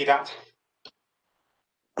members can see that.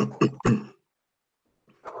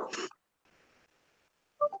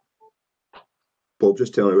 Bob,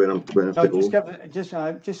 just tell me when I'm to go.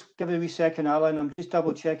 Just give it a wee second, Alan. I'm just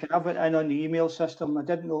double checking. I've went in on the email system. I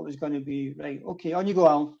didn't know it was going to be right. Okay, on you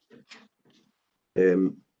go,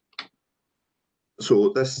 Alan. So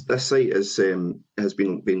this site has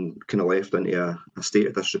been kind of left into a state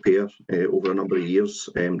of disrepair over a number of years,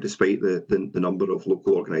 despite the number of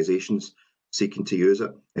local organisations seeking to use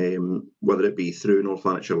it, whether it be through North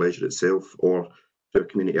Lanarkshire Leisure itself or through a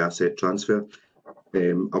community asset transfer.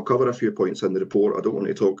 I'll cover a few points in the report. I don't want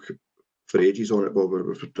to talk for ages on it, but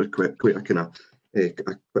we're quite a kind of a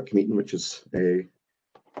quick meeting, which is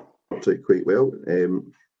worked out quite well.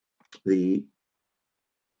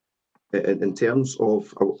 In terms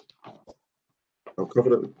of, I'll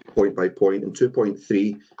cover it point by point. In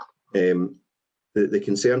 2.3, the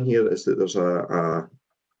concern here is that there's a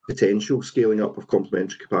potential scaling up of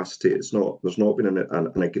complementary capacity. There's not been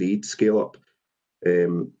an agreed scale up.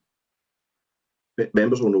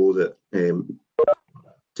 Members will know that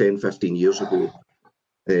 10-15 years ago,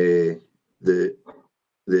 the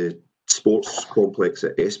sports complex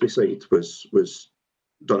at Espeside was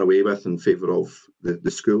done away with in favour of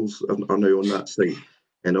the schools are now on that site.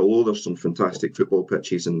 And although there's some fantastic football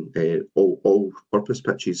pitches and all-purpose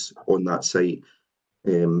pitches on that site,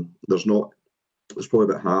 there's probably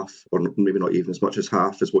about half, or maybe not even as much as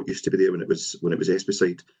half, as what used to be there when it was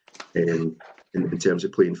Espeside, in terms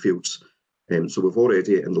of playing fields. So we've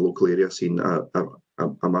already in the local area seen a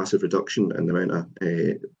massive reduction in the amount of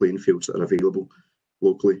playing fields that are available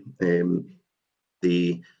locally.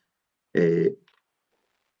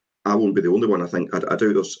 I won't be the only one. I think I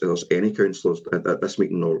doubt there's any councillors at this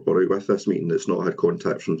meeting or out with this meeting that's not had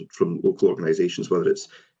contact from local organisations, whether it's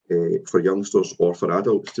for youngsters or for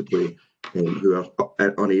adults to play, who are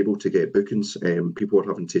unable to get bookings. People are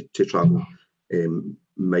having to travel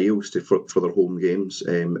miles for their home games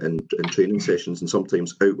and training sessions, and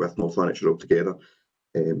sometimes out with North Lanarkshire altogether,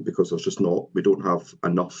 because there's just we don't have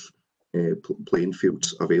enough playing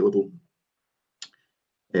fields available.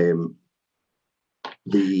 In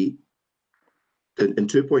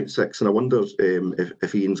 2.6, and I wonder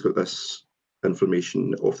if Ian's got this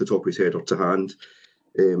information off the top of his head or to hand,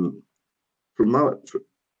 from my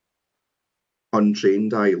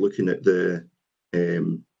untrained eye, looking at the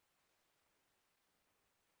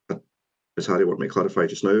does Harry want me to clarify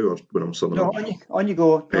just now, or when I'm summing up? On you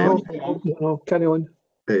go. No, carry on.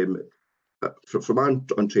 From my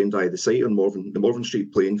untrained eye, the site on the Morven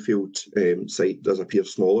Street playing field site does appear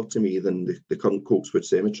smaller to me than the current Coltswood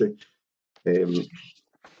Cemetery. And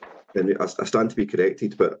I stand to be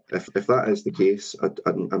corrected, but if that is the case,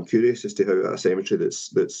 I'm curious as to how a cemetery that's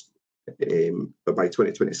by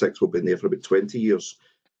 2026 will be in there for about 20 years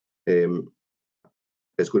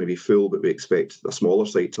is going to be full, but we expect a smaller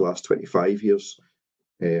site to last 25 years.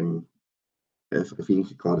 If you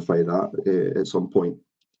could clarify that at some point.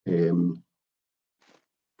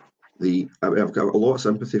 I've got a lot of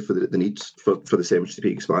sympathy for the need for the cemetery to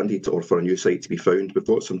be expanded or for a new site to be found. We've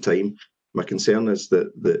got some time. My concern is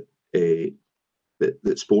that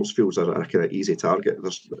sports fields are a kind of easy target.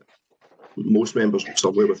 Most members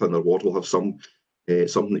somewhere within their ward will have something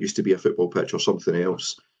that used to be a football pitch or something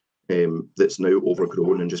else that's now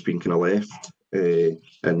overgrown and just been kind of left.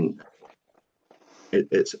 And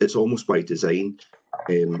it's almost by design.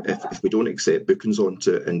 If we don't accept bookings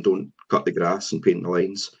onto it and don't cut the grass and paint the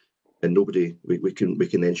lines, and we can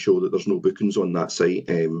then show that there's no bookings on that site,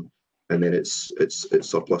 and then it's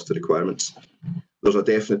surplus to requirements. There's a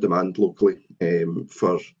definite demand locally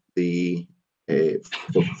for this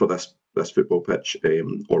football pitch,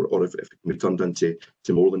 or if it can be turned into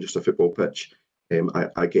more than just a football pitch.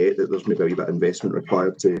 I get that there's maybe a wee bit of investment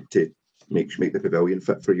required to make the pavilion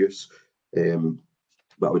fit for use.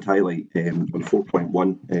 But I would highlight on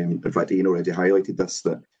 4.1, in fact Ian already highlighted this,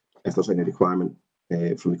 that if there's any requirement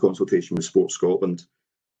from the consultation with Sport Scotland,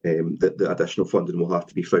 that the additional funding will have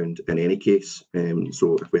to be found in any case.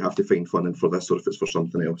 So if we have to find funding for this or if it's for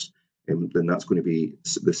something else, then that's going to be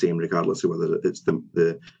the same regardless of whether it's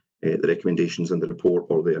the recommendations in the report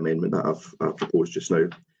or the amendment that I've proposed just now.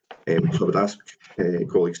 So I would ask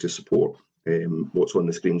colleagues to support what's on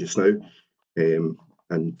the screen just now,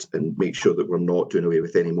 and make sure that we're not doing away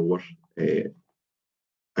with any more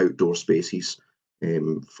outdoor spaces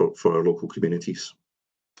for our local communities.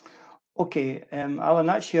 Okay, Alan,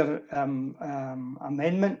 that's your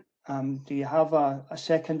amendment. Do you have a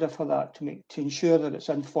seconder for that to ensure that it's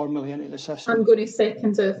in formally into the system? I'm going to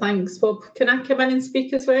second it. Thanks, Bob. Can I come in and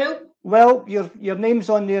speak as well? Well, your name's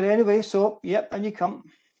on there anyway, so yep, and you come.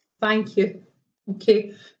 Thank you.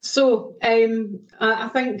 Okay, so I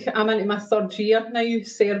think I'm into my 3rd year now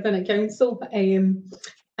serving at council, and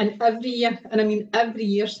every year, and I mean every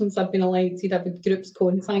year since I've been elected, I've had groups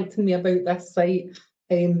contacting me about this site,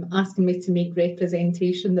 asking me to make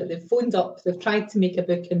representation, that they've phoned up, they've tried to make a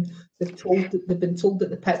booking, they've been told that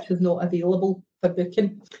the pitch was not available for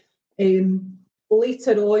booking.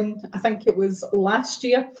 Later on, I think it was last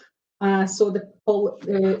year, so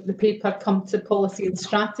the paper come to Policy and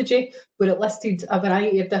Strategy, where it listed a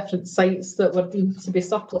variety of different sites that were deemed to be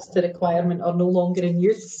surplus to requirement or no longer in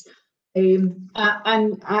use. And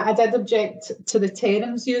I did object to the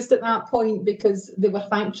terms used at that point because they were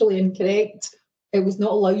factually incorrect. It was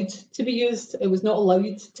not allowed to be used. It was not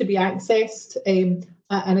allowed to be accessed. And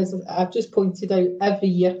as I've just pointed out, every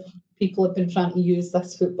year people have been trying to use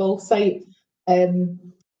this football site. I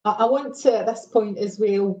want to, at this point as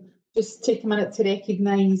well, just take a minute to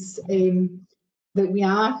recognise that we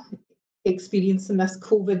are experiencing this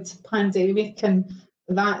COVID pandemic, and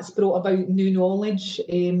that's brought about new knowledge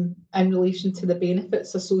in relation to the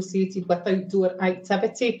benefits associated with outdoor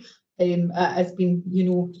activity. Has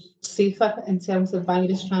been, safer in terms of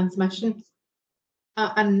virus transmission.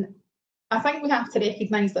 And I think we have to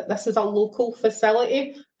recognise that this is a local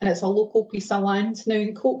facility and it's a local piece of land. Now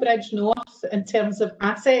in Coatbridge North, in terms of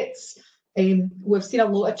assets, we've seen a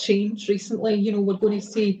lot of change recently. We're going to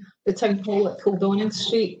see the town hall at Kildonan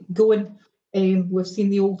Street going, we've seen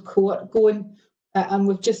the old court going, and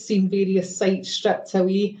we've just seen various sites stripped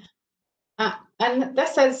away. And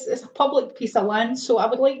this is a public piece of land, so I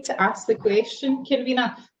would like to ask the question,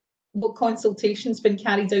 Convener, what consultation's been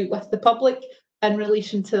carried out with the public in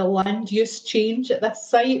relation to the land use change at this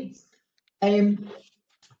site? I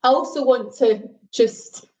also want to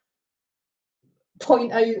just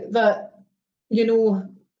point out that,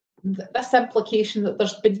 this implication that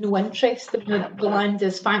there's been no interest in the land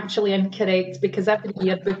is factually incorrect, because every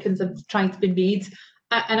year bookings have tried to be made.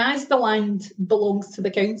 And as the land belongs to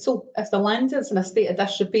the council, if the land is in a state of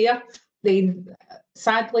disrepair, then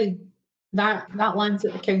sadly that land's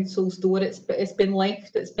at the council's door. It's been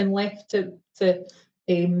left to let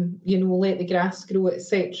the grass grow,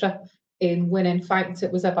 etc. When in fact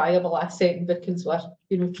it was a viable asset and bookings were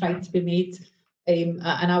trying to be made. And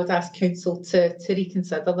I would ask council to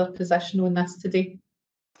reconsider their position on this today.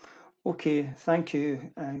 Okay, thank you,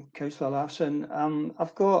 Councillor Larson.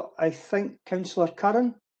 I've got, I think, Councillor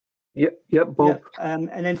Curran. Yep, Bob. Yeah,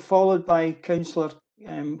 and then followed by Councillor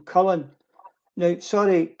Cullen. Now,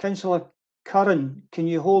 sorry, Councillor Curran, can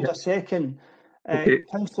you hold a second? Okay.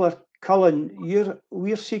 Councillor Cullen,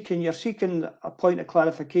 you're seeking a point of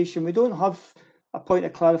clarification. We don't have a point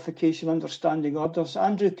of clarification under standing orders.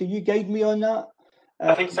 Andrew, can you guide me on that?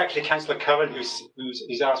 I think it's actually Councillor Curran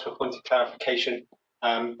who's asked for a point of clarification.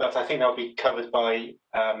 But I think that'll be covered by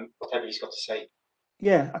whatever he's got to say.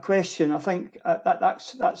 Yeah, a question. I think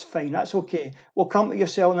that's fine. That's okay. We'll come to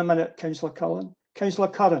yourself in a minute, Councillor Cullen. Councillor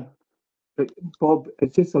Curran. Bob,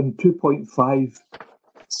 it's just on 2.5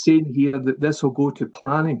 saying here that this will go to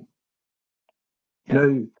planning. Yeah.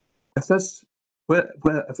 Now, if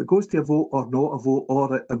it goes to a vote or not a vote,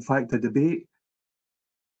 or in fact a debate,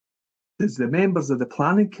 does the members of the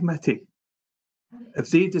planning committee, if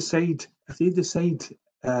they decide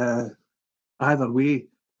either way,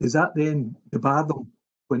 does that then debar them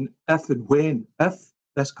if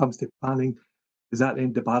this comes to planning, does that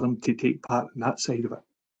then debar them to take part in that side of it?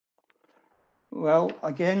 Well,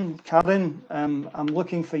 again, Karen, I'm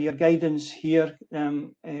looking for your guidance here.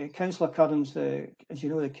 Councillor Curran's as you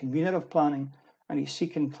know, the convener of planning, and he's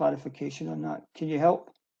seeking clarification on that. Can you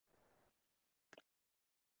help?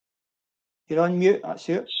 You're on mute, that's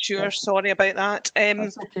it. Sure, sorry about that.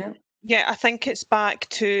 That's okay. Yeah, I think it's back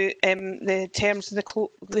to the terms of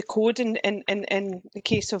the code in the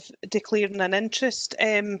case of declaring an interest.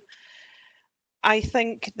 I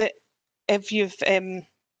think that if you've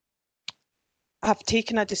have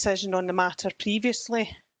taken a decision on the matter previously,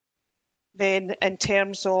 then in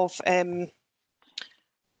terms of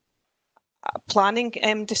planning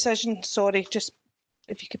decision, sorry, just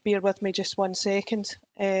if you could bear with me just 1 second.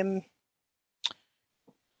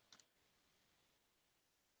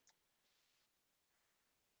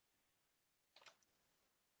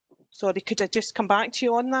 Sorry, could I just come back to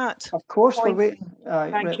you on that? Of course, point? we're waiting.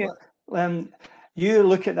 Thank you. You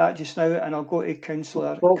look at that just now, and I'll go to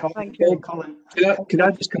Councillor Thank you. Cullen. Can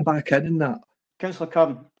I just come back in that? Councillor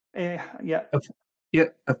Curran. Yeah.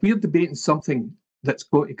 If we're debating something that's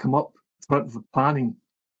going to come up in front of the planning,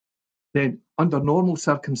 then under normal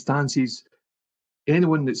circumstances,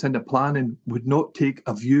 anyone that's in the planning would not take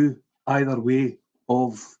a view either way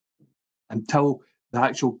of until the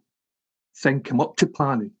actual thing come up to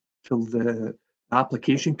planning, till the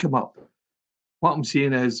application come up. What I'm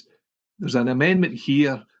saying is there's an amendment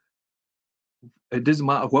here. It doesn't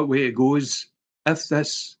matter what way it goes. If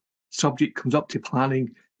this subject comes up to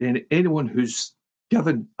planning, then anyone who's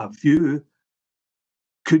given a view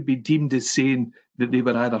could be deemed as saying that they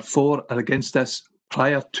were either for or against this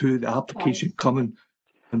prior to the application coming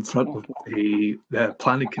in front of the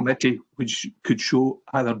planning committee, which could show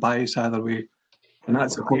either bias either way. And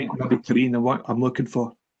that's the point, maybe, Karine, and what I'm looking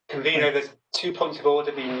for. Convener, there's 2 points of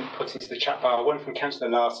order being put into the chat bar, one from Councillor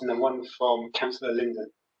Larson and one from Councillor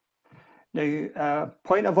Linden. Now,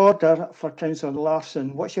 point of order for Councillor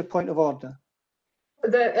Larson. What's your point of order?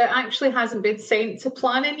 It actually hasn't been sent to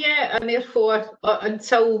planning yet, and therefore,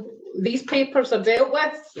 until these papers are dealt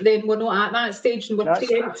with, then we're not at that stage, and we're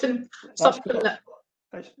preempting something that.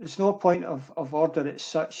 It's no point of order as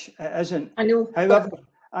such. It isn't. I know. However,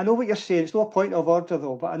 I know what you're saying. It's no point of order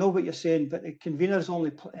though, but I know what you're saying. But the convener's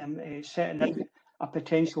only setting out a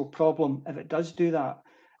potential problem if it does do that.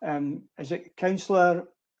 Is it Councillor?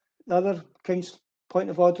 The other point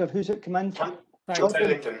of order. Who's it come in?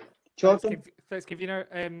 Jordan. Thanks, Convener.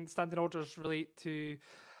 Standing orders relate to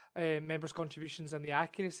members' contributions and the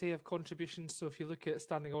accuracy of contributions. So if you look at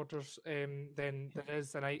standing orders, then there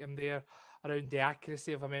is an item there around the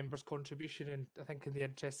accuracy of a member's contribution, and I think in the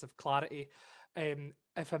interests of clarity,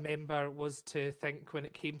 if a member was to think when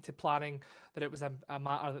it came to planning that it was a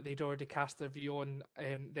matter that they'd already cast their view on,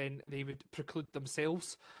 then they would preclude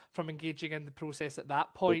themselves from engaging in the process at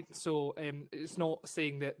that point. So it's not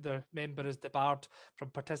saying that the member is debarred from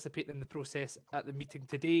participating in the process at the meeting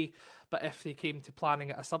today, but if they came to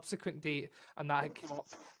planning at a subsequent date and that had come up,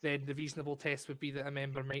 then the reasonable test would be that a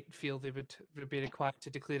member might feel they would be required to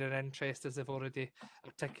declare an interest as they've already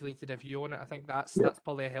articulated a view on it. I think that's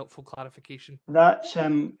probably a helpful clarification. That's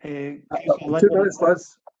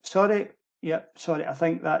sorry. Yeah, sorry. I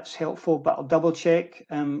think that's helpful, but I'll double check.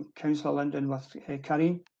 Councillor Linden with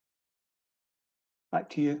Karine. Back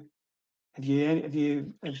to you. Have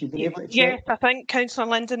you been able to check? Yes, I think Councillor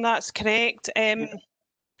Linden, that's correct.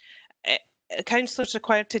 Councillor's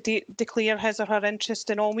required to declare his or her interest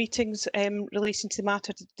in all meetings relating to the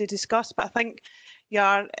matter to discuss, but I think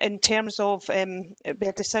in terms of it'd be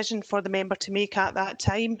a decision for the member to make at that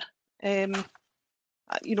time,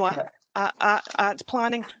 at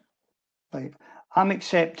planning. Right. I'm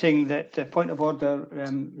accepting that the point of order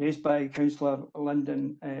raised by Councillor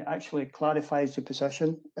Linden actually clarifies the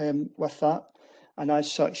position with that, and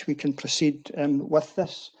as such we can proceed with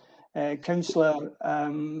this. Councillor,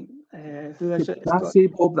 who is it? Can I say,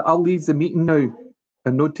 Bob, that I'll leave the meeting now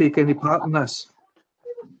and not take any part in this?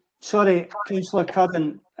 Sorry, Councillor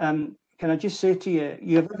Curran, can I just say to you,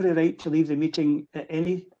 you have every right to leave the meeting at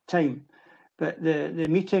any time, but the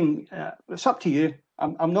meeting, it's up to you.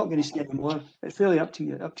 I'm not going to say any more. It's really up to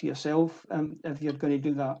you, up to yourself, if you're going to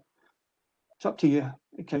do that. It's up to you,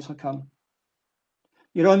 Councillor Curran.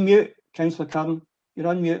 You're on mute, Councillor Curran. You're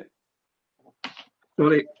on mute.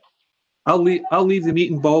 Sorry. I'll leave the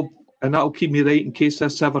meeting, Bob, and that'll keep me right in case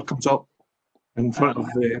this ever comes up in front of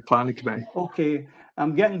the planning committee. Okay.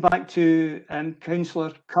 I'm getting back to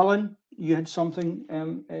Councillor Cullen. You had something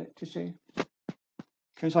to say?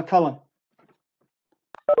 Councillor Cullen.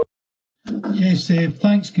 Yes,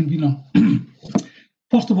 thanks, Convener.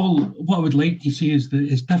 First of all, what I would like to say is that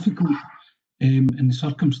it's difficult in the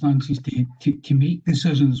circumstances to make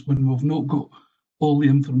decisions when we've not got all the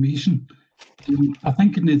information. I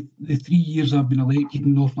think in the 3 years I've been elected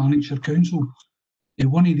in North Lanarkshire Council,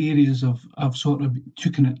 one of the areas I've sort of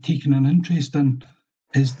taken an interest in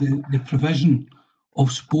is the provision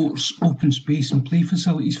of sports, open space and play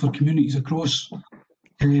facilities for communities across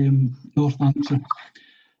North Lanarkshire.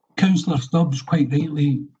 Councillor Stubbs, quite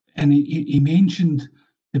rightly, and he mentioned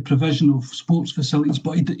the provision of sports facilities,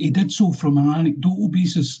 but he did so from an anecdotal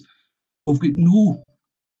basis. We've got no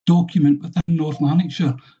document within North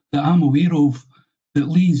Lanarkshire that I'm aware of that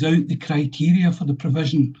lays out the criteria for the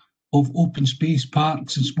provision of open space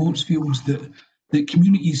parks and sports fields that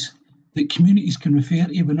communities can refer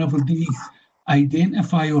to whenever they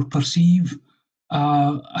identify or perceive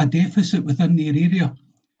a deficit within their area.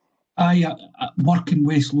 I work in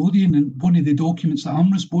West Lothian, and one of the documents that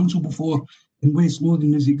I'm responsible for in West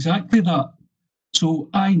Lothian is exactly that. So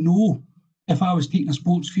I know if I was taking a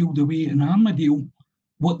sports field away in Armadale,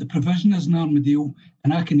 what the provision is in Armadale,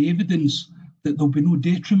 and I can evidence that there'll be no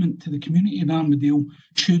detriment to the community in Armadale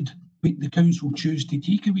should the council choose to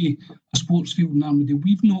take away a sports field in Armadale.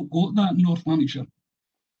 We've not got that in North Lanarkshire.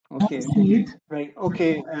 Okay, right,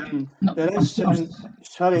 okay. There is,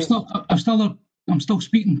 sorry. I'm still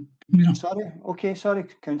speaking. Sorry, okay, sorry,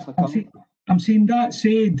 Councillor. I'm saying that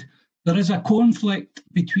said, there is a conflict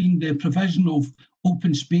between the provision of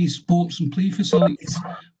open space, sports and play facilities,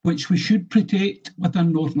 which we should protect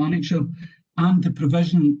within North Lanarkshire, and the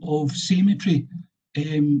provision of cemetery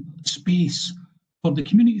space for the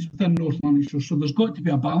communities within North Lanarkshire. So there's got to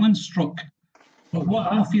be a balance struck. But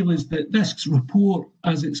what I feel is that this report,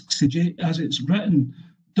 as it's written,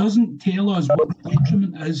 doesn't tell us what the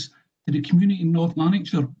detriment is to the community in North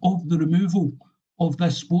Lanarkshire of the removal of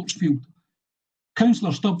this sports field.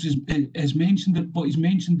 Councillor Stubbs has mentioned it, but he's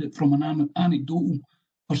mentioned it from an anecdotal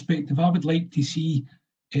perspective. I would like to see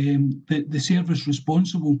the service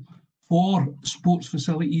responsible for sports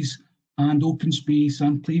facilities and open space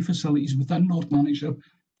and play facilities within North Lanarkshire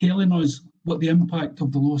telling us what the impact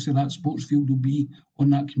of the loss of that sports field will be on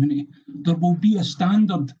that community. There will be a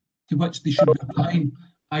standard to which they should be applying,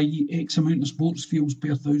 i.e. X amount of sports fields per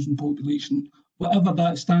 1,000 population, whatever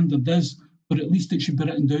that standard is, but at least it should be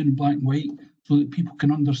written down in black and white so that people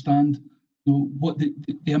can understand, you know, what the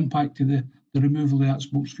impact of the removal of that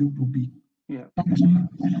sports field will be. Yeah.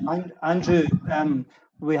 And Andrew,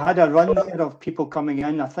 we had a run there of people coming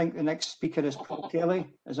in. I think the next speaker is Paul Kelly.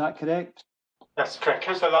 Is that correct? That's correct.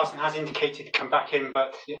 Councillor Larson has indicated to come back in,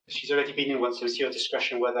 but she's already been in once, so it's your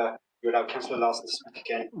discretion whether you allow Councillor Larson to speak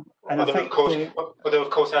again. And although, of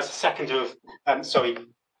course, as a seconder of,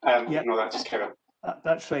 ignore that, just carry on.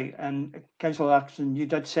 That's right. And Councillor Larson, you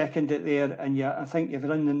did second it there, and I think you've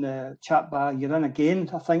run in the chat bar. You're in again,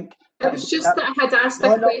 I think. It was just that I had asked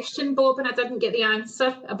a question, Bob, and I didn't get the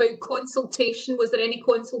answer about consultation. Was there any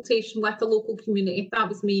consultation with the local community? That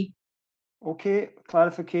was me. Okay,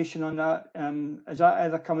 clarification on that. Is that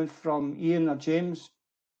either coming from Ian or James?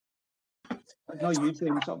 No, you,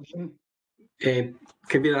 James.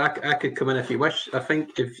 Kabir, I could come in if you wish. I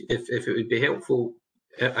think if it would be helpful,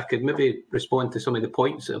 I could maybe respond to some of the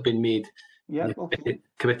points that have been made in the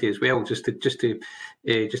committee as well, just to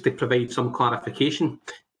provide some clarification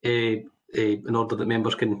in order that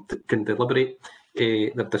members can deliberate their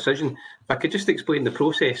decision. If I could just explain the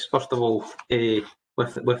process first of all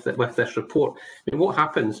with this report. I mean, what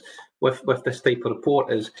happens with this type of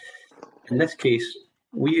report is, in this case,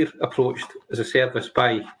 we're approached as a service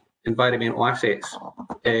by environmental assets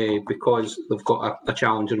because they've got a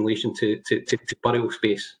challenge in relation to burial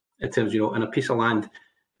space in terms, and a piece of land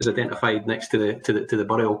is identified next to the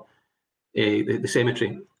burial, the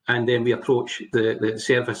cemetery, and then we approach the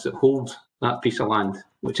service that holds that piece of land,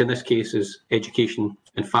 which in this case is Education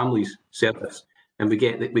and Families Service, and we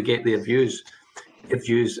get their views. Their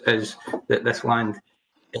views is that this land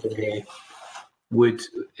is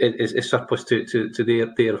surplus to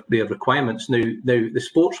their requirements. Now the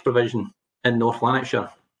sports provision in North Lanarkshire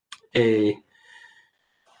is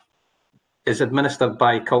administered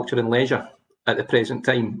by Culture and Leisure at the present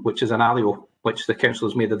time, which is an ALIO, which the council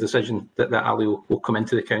has made a decision that ALIO will come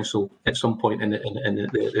into the council at some point in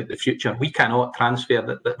the future. We cannot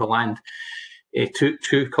transfer the land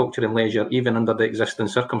to Culture and Leisure, even under the existing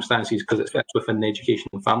circumstances, because it fits within the Education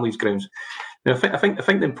and Families grounds. Now, I think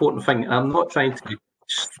the important thing, and I'm not trying to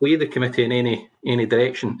sway the committee in any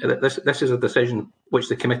direction. This is a decision which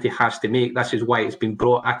the committee has to make. This is why it's been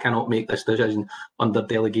brought. I cannot make this decision under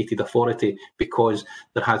delegated authority because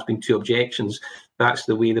there has been 2 objections. That's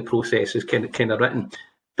the way the process is kind of written.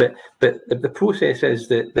 But the process is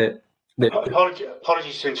that.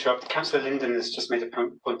 Apologies to interrupt. Councillor Linden has just made a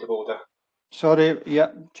point of order. Sorry, yeah,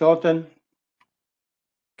 Jordan.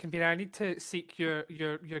 Convener, I need to seek your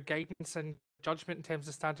guidance and judgment in terms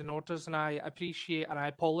of standing orders, and I appreciate and I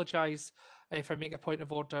apologise for making a point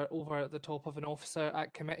of order over the top of an officer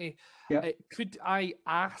at committee. Could I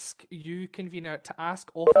ask you, Convener, to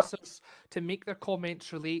ask officers to make their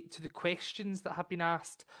comments relate to the questions that have been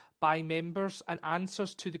asked by members and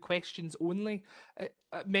answers to the questions only?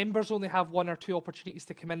 Members only have 1 or 2 opportunities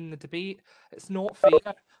to come in the debate. It's not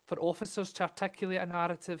fair for officers to articulate a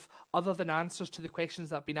narrative other than answers to the questions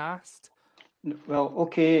that have been asked. Well,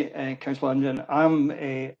 okay, Councillor London, I'm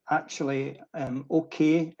actually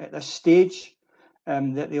okay at this stage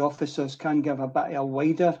that the officers can give a bit of a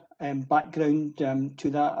wider background to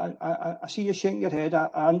that. I see you shaking your head, I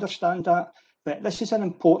understand that, but this is an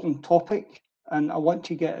important topic and I want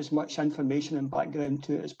to get as much information and background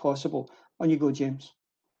to it as possible. On you go, James.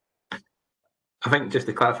 I think just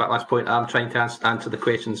to clarify that last point, I'm trying to answer the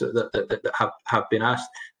questions that have been asked.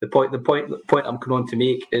 The point I'm going on to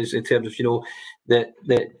make is in terms of that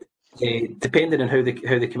depending on how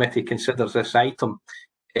the committee considers this item,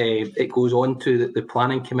 it goes on to the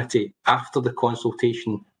planning committee after the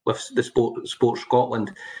consultation with the Sport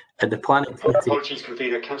Scotland, and the planning committee. Apologies,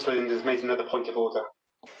 convener. Councillor London has made another point of order.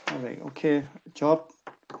 All right, okay, George.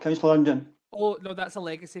 Councillor London. Oh no, that's a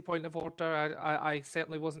legacy point of order. I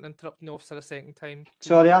certainly wasn't interrupting the officer a second time.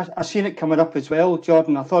 Sorry, I seen it coming up as well,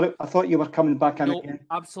 Jordan. I thought you were coming back in No, again.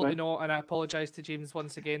 absolutely Right. not, and I apologise to James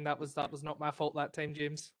once again. That was not my fault that time,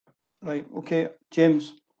 James. Right, okay,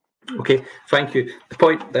 James. Okay, thank you. The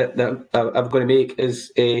point that I'm going to make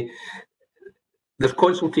is there's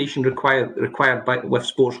consultation required with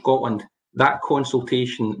Sport Scotland. That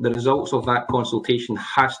consultation, the results of that consultation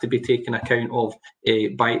has to be taken account of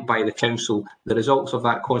by the council. The results of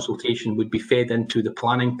that consultation would be fed into the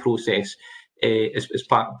planning process as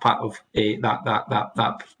part of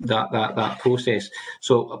that process.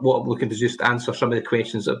 So what I'm looking to just answer some of the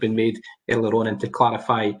questions that have been made earlier on and to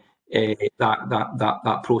clarify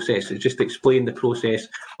that process. It's just to explain the process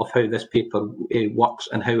of how this paper works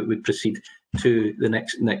and how it would proceed to the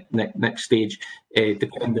next stage,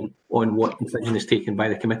 depending on what decision is taken by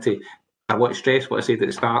the committee. I want to stress what I said at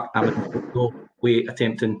the start. I'm in no way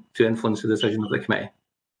attempting to influence the decision of the committee.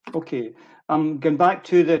 Okay, I'm going back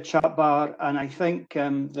to the chat bar, and I think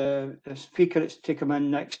the speaker that's to come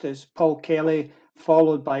in next is Paul Kelly,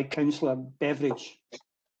 followed by Councillor Beveridge.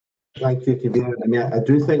 Thank you, Convener. I mean, I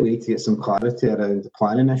do think we need to get some clarity around the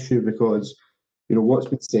planning issue because, what's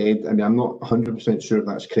been said, I mean, I'm not 100% sure if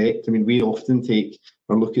that's correct. I mean, we often take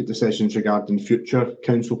or look at decisions regarding future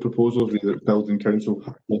council proposals, whether it's building council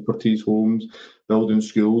properties, homes, building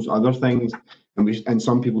schools, other things, and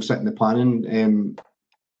some people sit in the planning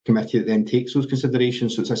committee that then takes those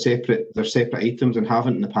considerations. So they're separate items and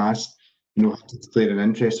haven't in the past, had to declare an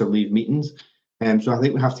interest or leave meetings. So I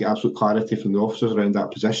think we have to get absolute clarity from the officers around that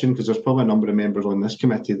position, because there's probably a number of members on this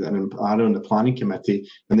committee that are on the planning committee,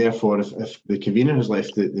 and therefore if the convener has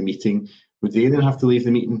left the meeting, would they then have to leave the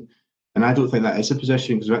meeting? And I don't think that is a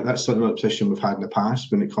position, because that's certainly a position we've had in the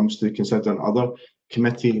past when it comes to considering other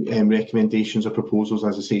committee recommendations or proposals,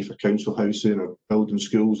 as I say, for council housing or building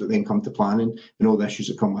schools that then come to planning and all the issues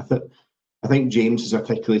that come with it. I think James has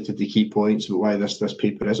articulated the key points about why this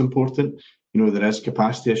paper is important. There is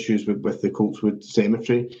capacity issues with the Coltswood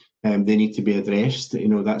Cemetery, and they need to be addressed.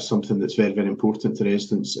 That's something that's very, very important to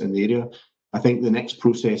residents in the area. I think the next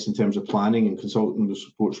process in terms of planning and consulting with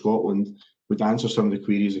Sport Scotland would answer some of the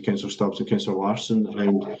queries of Councillor Stubbs and Councillor Larson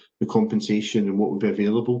around the compensation and what would be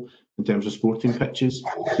available in terms of sporting pitches.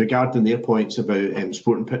 Regarding their points about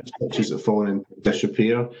sporting pitches that fall in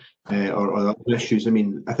disrepair or other issues, I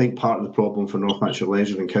mean, I think part of the problem for North Lanarkshire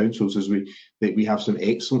Leisure and councils is that we have some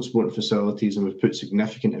excellent sporting facilities and we've put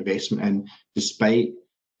significant investment in, despite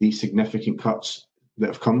these significant cuts that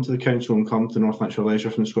have come to the council and come to North Lanarkshire Leisure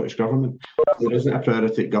from the Scottish Government. There isn't a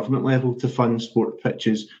priority at government level to fund sport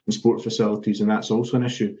pitches and sport facilities, and that's also an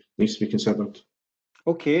issue that needs to be considered.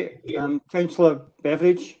 Okay, Councillor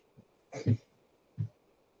Beveridge.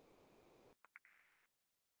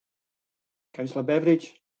 Councillor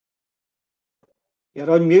Beveridge. You're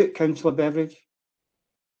on mute, Councillor Beveridge.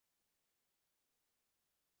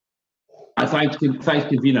 Thanks,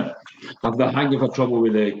 Convener. I've got a hang of a trouble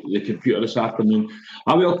with the computer this afternoon.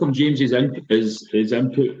 I welcome James's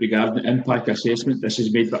input regarding the impact assessment. This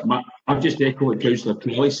is made, but I've just echoed what Councillor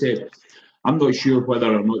Kelly said. I'm not sure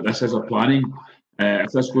whether or not this is a planning.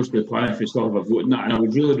 If this goes to the planning, if we still have a vote on that, and I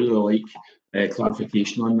would really like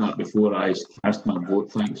clarification on that before I cast my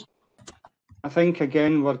vote. Thanks. I think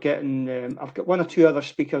again we're getting. I've got one or two other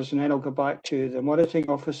speakers, and then I'll go back to the monitoring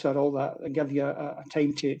officer. All that, and give you a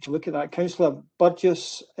time to look at that. Councillor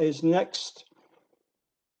Burgess is next.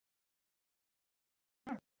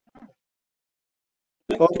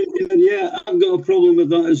 Yeah, I've got a problem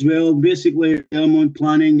with that as well. Basically, I'm on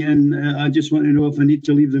planning, and I just want to know if I need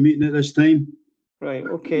to leave the meeting at this time. Right.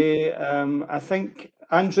 Okay. I think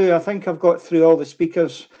Andrew. I think I've got through all the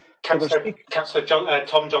speakers. Councillor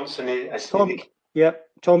Tom Johnson is Tom. Yep,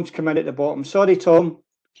 Tom's come in at the bottom. Sorry, Tom.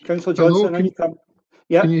 Councillor Johnson, Hello, you come.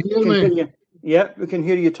 Yep, can you hear me? Hear you. Yep, we can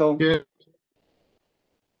hear you, Tom. Yeah.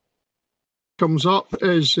 Comes up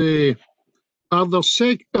is are there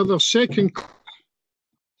second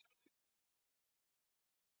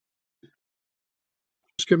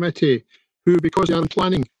committee who, because they are in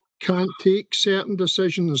planning, can't take certain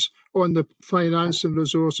decisions on the Finance and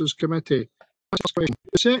Resources Committee? That's the question.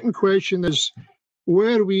 The second question is,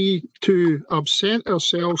 were we to absent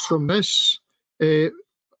ourselves from this,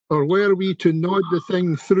 or were we to nod the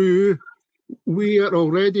thing through, we are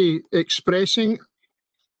already expressing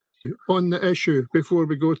on the issue before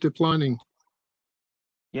we go to planning.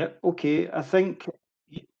 Yep, okay, I think...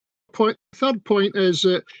 Third point is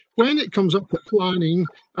that when it comes up at planning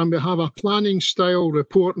and we have a planning style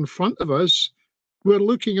report in front of us, we're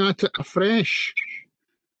looking at it afresh,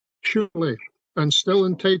 surely, and still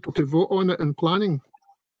entitled to vote on it in planning.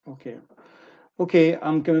 Okay. Okay,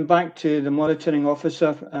 I'm going back to the monitoring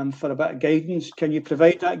officer for a bit of guidance. Can you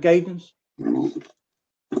provide that guidance?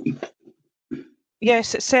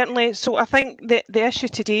 Yes, certainly. So I think the issue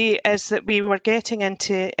today is that we were getting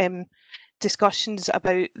into discussions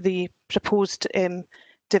about the proposed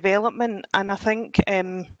development, and I think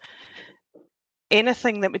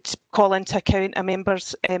anything that would call into account a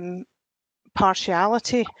member's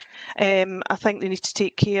partiality, I think they need to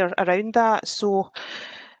take care around that. So,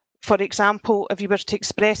 for example, if you were to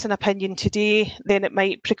express an opinion today, then it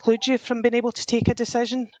might preclude you from being able to take a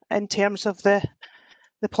decision in terms of the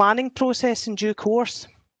planning process in due course.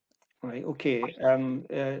 Right, okay.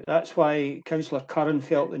 That's why Councillor Curran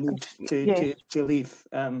felt the need to leave.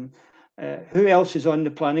 Who else is on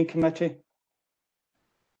the planning committee?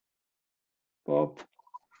 Bob,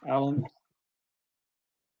 Alan,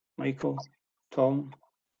 Michael, Tom.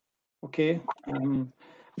 Okay.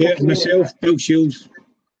 Yeah, okay. myself, Bill Shields.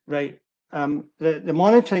 Right. The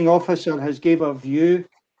monitoring officer has gave a view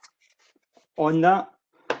on that.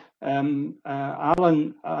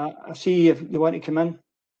 Alan, I see if you want to come in.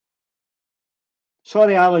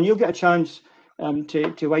 Sorry, Alan, you'll get a chance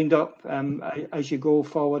to wind up as you go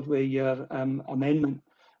forward with your amendment.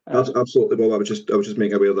 Absolutely, Bob. I was just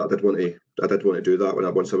making aware that I did want to do that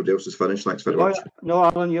once somebody else is finished. Thanks very much. No,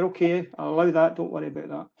 Alan, you're okay. I'll allow that. Don't worry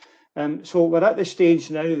about that. So we're at the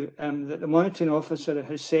stage now that the monitoring officer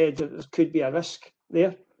has said that there could be a risk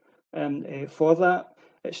there for that.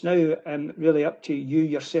 It's now really up to you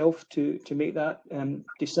yourself to make that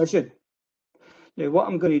decision. Now, what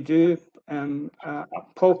I'm going to do,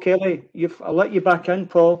 Paul Kelly, I'll let you back in,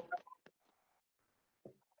 Paul.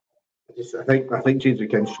 I think James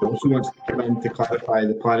McKinstry also wants to come in to clarify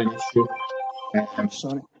the planning issue.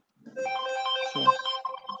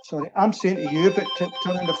 Sorry, I'm saying to you, but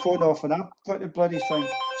turning the phone off, and I've got the bloody thing.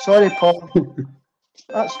 Sorry, Paul.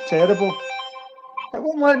 That's terrible. It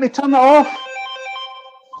won't let me turn it off.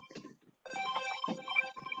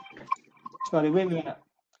 Sorry, wait a minute.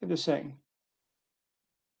 Give me a second.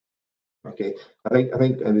 Okay, I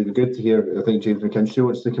think it would be good to hear. I think James McKinstry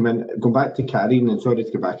wants to come in. Going back to Karen, and sorry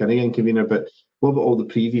to go back in again, convener, but what about all the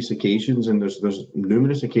previous occasions? And there's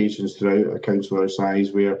numerous occasions throughout a council our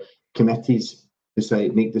size where committees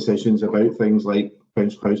make decisions about things like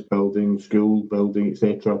council house building, school building,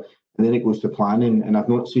 etc., and then it goes to planning. And I've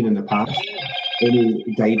not seen in the past any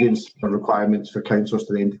guidance or requirements for councillors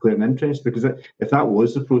to then declare an interest, because if that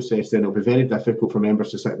was the process, then it'll be very difficult for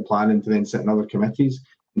members to sit in planning to then sit in other committees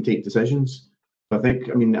and take decisions. So I think,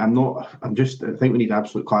 I think we need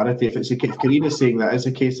absolute clarity. If Karina's saying that is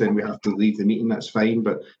the case, then we have to leave the meeting, that's fine,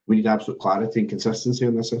 but we need absolute clarity and consistency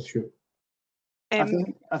on this issue.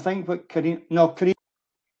 I think what Karina...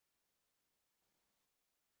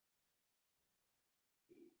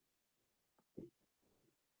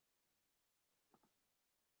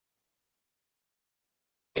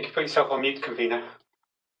 You can put yourself on mute, convener.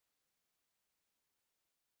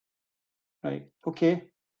 Right, okay.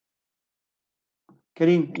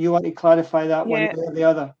 Karine, you want to clarify that one way or the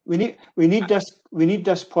other? We need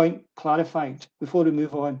this point clarified before we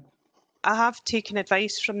move on. I have taken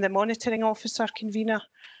advice from the monitoring officer, convener,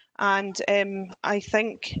 and I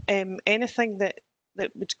think anything that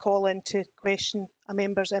would call into question a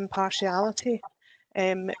member's impartiality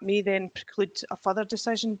may then preclude a further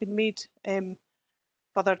decision being made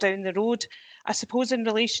further down the road. I suppose in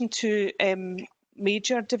relation to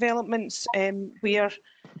major developments where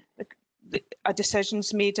a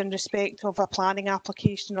decision's made in respect of a planning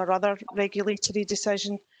application or other regulatory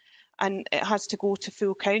decision, and it has to go to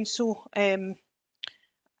full council, and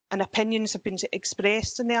opinions have been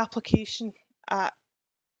expressed in the application at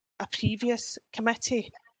a previous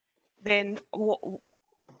committee, then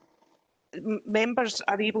members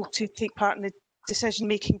are able to take part in the decision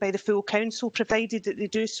making by the full council, provided that they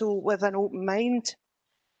do so with an open mind.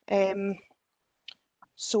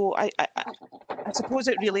 So I suppose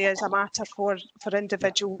it really is a matter for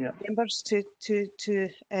individual members to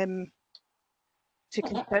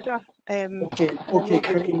consider. Okay,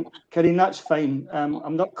 Karine, that's fine.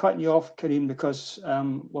 I'm not cutting you off, Karine, because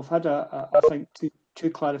we've had I think two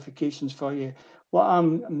clarifications for you. What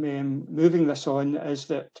I'm moving this on is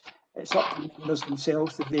that it's up to members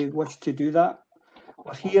themselves if they wish to do that.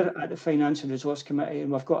 We're here at the Finance and Resource Committee,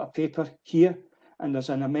 and we've got a paper here, and there's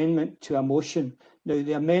an amendment to a motion. Now,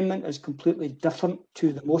 the amendment is completely different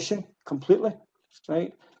to the motion, completely,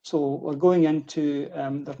 right? So we're going into,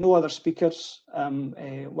 there's no other speakers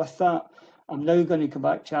with that. I'm now going to come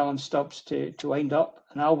back to Alan Stubbs to wind up,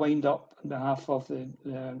 and I'll wind up on behalf of the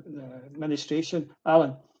administration.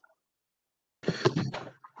 Alan.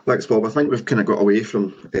 Thanks, Bob. I think we've kind of got away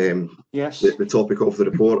from the topic of the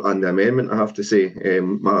report and the amendment. I have to say,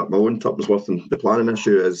 my own Tuppernsworth and the planning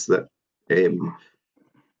issue is that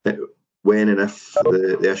when and if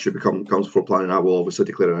the issue comes for planning, I will obviously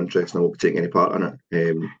declare an interest and I won't be taking any part in it,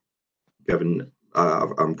 given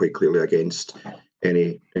I'm quite clearly against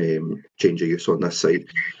any change of use on this site.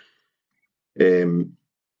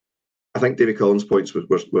 I think David Cullen's points were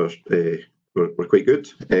quite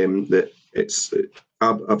good. That it's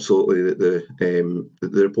absolutely that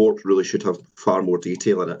the report really should have far more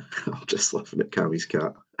detail in it. I'm just laughing at Cammie's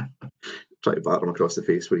cat, trying to batter him across the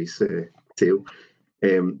face with his tail.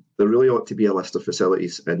 There really ought to be a list of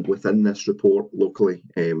facilities and within this report locally,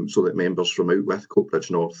 so that members from out with Coatbridge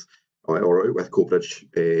North or out with Coatbridge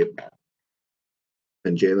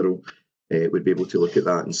in general would be able to look at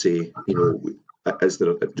that and say, you know,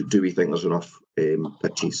 do we think there's enough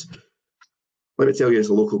pitches? Let me tell you, as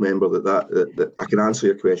a local member, that I can answer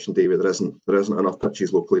your question, David. There isn't enough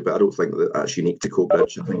pitches locally, but I don't think that that's unique to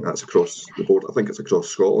Coatbridge. I think that's across the board. I think it's across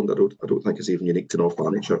Scotland. I don't think it's even unique to North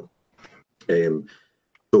Lanarkshire.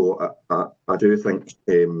 So I do think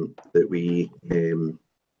that we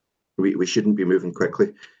shouldn't be moving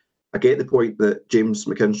quickly. I get the point that James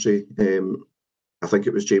McKinstry, I think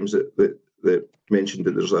it was James that mentioned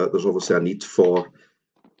that there's obviously a need for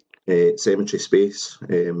cemetery space,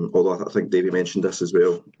 although I think Davey mentioned this as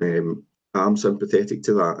well. I'm sympathetic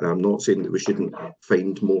to that, and I'm not saying that we shouldn't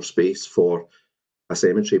find more space for a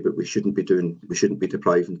cemetery, but we shouldn't be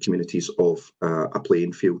depriving communities of a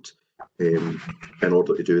playing field in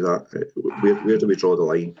order to do that. Where do we draw the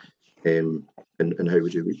line, and how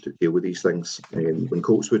would you deal with these things? When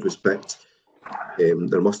Coltswood was picked,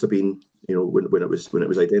 there must have been, you know, when it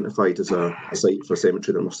was identified as a site for a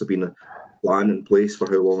cemetery, there must have been a plan in place for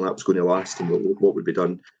how long that was going to last and what would be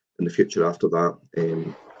done in the future after that.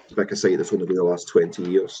 To pick a site that's only been the last 20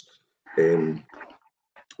 years,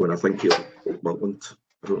 when I think you're Old Muntland.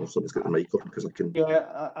 I don't know if somebody's got the mic on because I can.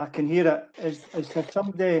 Yeah, I can hear it. Is there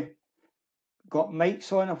somebody got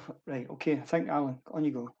mics on? Right, okay. I think Alan, on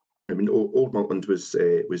you go. I mean, Old Muntland was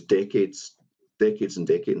decades and decades.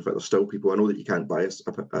 In fact, there's still people. I know that you can't buy a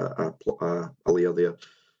layer there,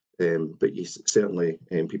 but you certainly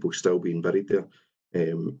people still being buried there.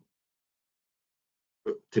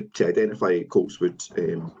 To identify Coltswood,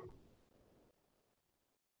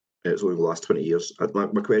 it's only the last 20 years.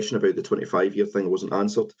 My question about the 25-year thing wasn't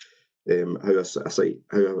answered. How a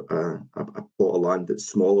plot of land that's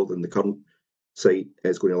smaller than the current site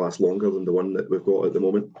is going to last longer than the one that we've got at the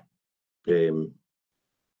moment. And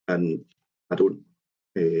I did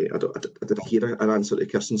hear an answer to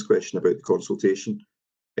Kirsten's question about the consultation.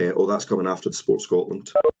 That's coming after the Sport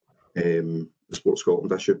Scotland,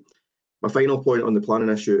 issue. My final point on the planning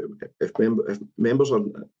issue: if members are,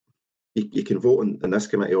 you can vote in this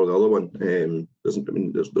committee or the other one.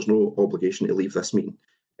 There's no obligation to leave this meeting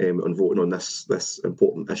on voting on this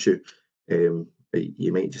important issue. You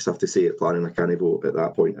might just have to say at planning, I can't vote at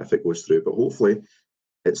that point if it goes through. But hopefully,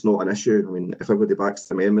 it's not an issue. I mean, if everybody backs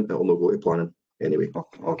the amendment, it'll not go to planning anyway.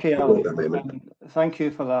 Okay, Alan, thank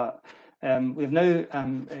you for that. We've now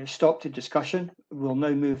stopped the discussion. We'll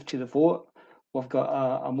now move to the vote. We've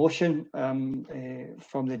got a motion from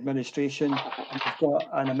the administration, and we've got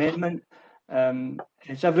an amendment.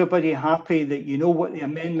 Is everybody happy that you know what the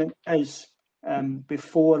amendment is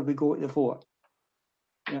before we go to the vote?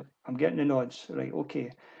 Yeah, I'm getting the nods. Right,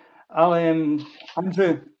 okay.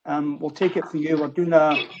 Andrew, we'll take it for you. We're doing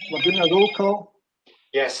a roll call.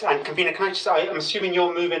 Yes, and convener, I'm assuming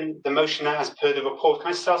you're moving the motion as per the report. Can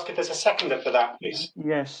I just ask if there's a seconder for that, please?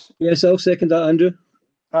 Yes. Yes, I'll second that, Andrew.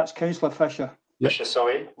 That's Councillor Fisher. Fisher,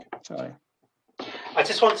 sorry. I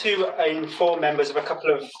just want to inform members of a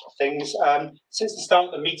couple of things. Since the start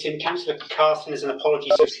of the meeting, Councillor Carson is an apology,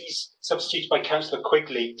 so he's substituted by Councillor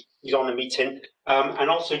Quigley, who's on the meeting. And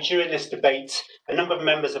also during this debate, a number of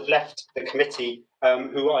members have left the committee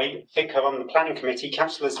who I think are on the planning committee,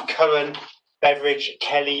 Councillors Curran, Beveridge,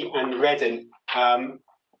 Kelly and Redden.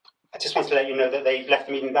 I just want to let you know that they've left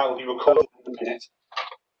the meeting. That will be recorded in a minute.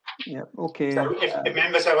 Yeah, okay. So if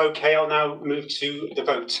members are okay, I'll now move to the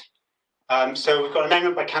vote. So we've got an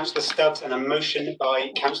amendment by Councillor Stubbs and a motion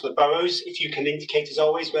by Councillor Burrows. If you can indicate as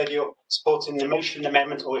always whether you're supporting the motion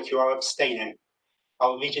amendment or if you are abstaining.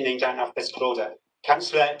 I'll read your name down in alphabetical order.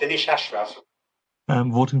 Councillor Dinesh Ashraf.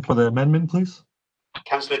 Voting for the amendment, please.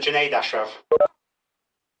 Councillor Junaid Ashraf.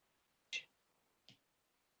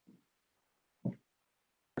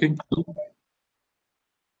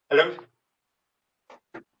 Hello?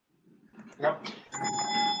 No.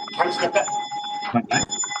 Councillor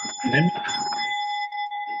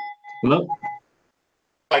Hello?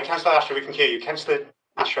 Right, Councillor Ashraf, we can hear you. Councillor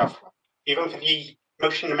Ashraf, you voting for the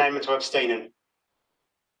motion amendment or abstaining?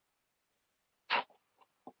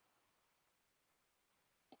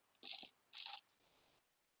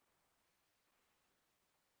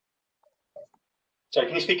 Sorry,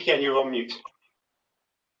 can you speak again? You're on mute.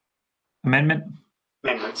 Amendment.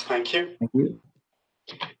 Amendment, thank you. Thank you.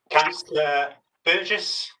 Councillor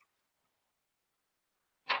Burgess.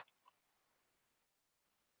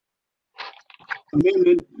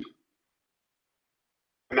 Amendment.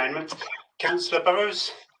 Amendment. Councillor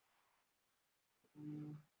Burrows.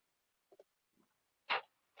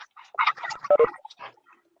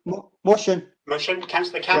 Motion. Motion.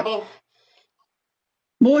 Councillor Campbell.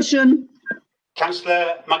 Motion.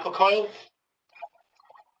 Councillor Michael Coyle.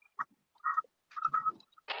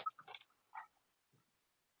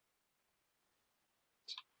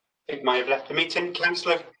 I think might have left the meeting.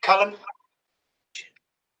 Councillor Cullen.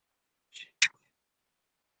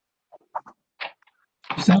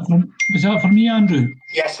 Is that for me, Andrew?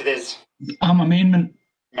 Yes, it is. Amendment.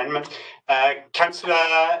 Amendment.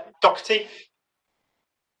 Councillor Doherty.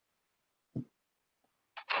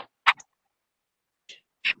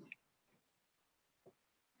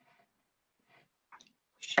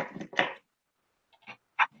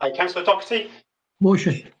 Councillor Doherty.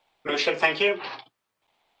 Motion. Motion, thank you.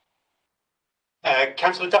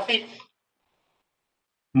 Councillor Duffy.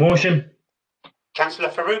 Motion. Councillor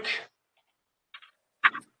Farouk.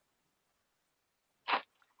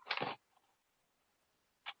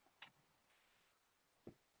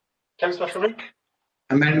 Councillor Farouk.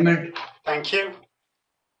 Amendment. Thank you.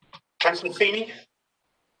 Councillor Feeney.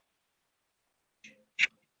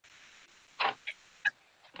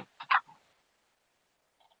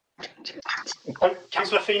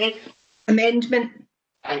 Councillor Feeney. Amendment.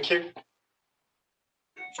 Thank you.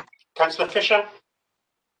 Councillor Fisher.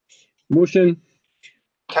 Motion.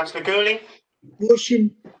 Councillor Gurley.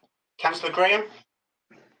 Motion. Councillor Graham.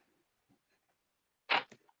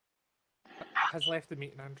 Has left the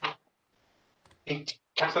meeting, Andrew.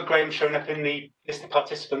 Councillor Graham showing up in the list of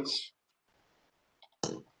participants.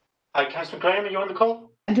 Hi, Councillor Graham, are you on the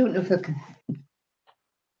call? I don't know if I can.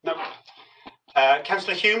 No.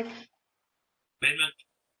 Councillor Hume. Amendment.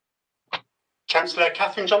 Councillor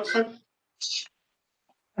Catherine Johnson.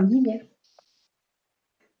 I'm here.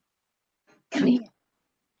 Come here.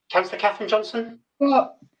 Councillor Catherine Johnson.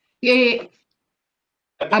 What? Yeah.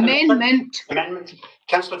 Amendment. Amendment.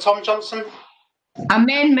 Councillor Tom Johnson.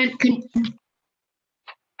 Amendment.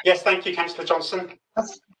 Yes, thank you, Councillor Johnson.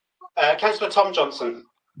 Councillor Tom Johnson.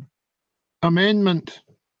 Amendment.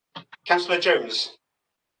 Councillor Jones.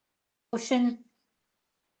 Motion.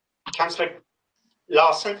 Councillor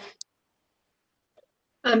Larson.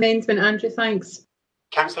 Amendment, Andrew, thanks.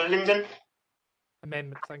 Councillor Linden.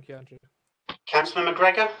 Amendment, thank you, Andrew. Councillor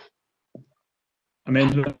McGregor.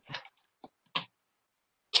 Amendment.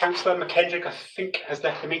 Councillor McKendrick, I think, has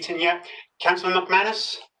left the meeting yet. Councillor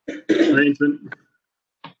McManus. Amendment.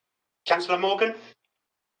 Councillor Morgan.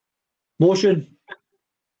 Motion.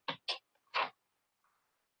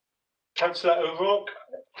 Councillor O'Rourke.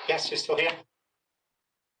 Yes, you're still here.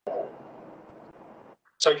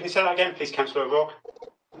 Sorry, can you say that again, please, Councillor O'Rourke?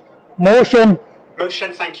 Motion.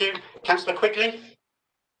 Motion, thank you. Councillor Quigley.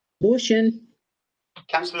 Motion.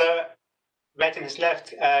 Councillor Redden has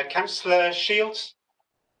left. Councillor Shields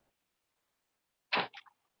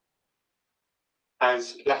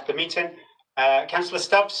has left the meeting. Councillor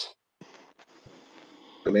Stubbs.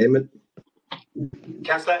 Amendment.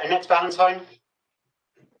 Councillor Annette Valentine.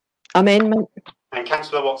 Amendment. And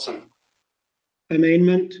Councillor Watson.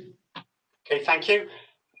 Amendment. Okay, thank you.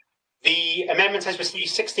 The amendment has received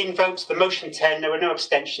 16 votes, the motion 10. There were no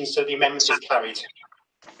abstentions, so the amendment is carried.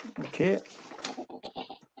 Okay.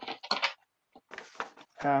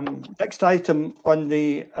 Next item on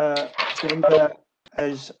the agenda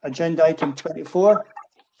is agenda item 24.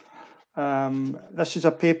 This is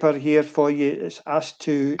a paper here for you. It's asked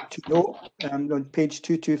to note on page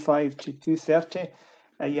 225 to 230.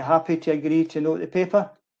 Are you happy to agree to note the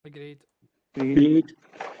paper? Agreed. Agreed.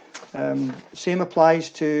 Same applies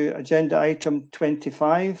to agenda item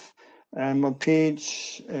 25. On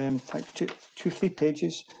page, 3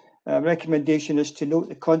 pages. Recommendation is to note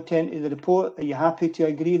the content of the report. Are you happy to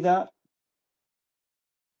agree that?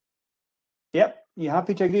 Yep. You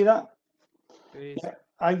happy to agree that? Yep.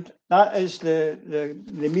 And that is the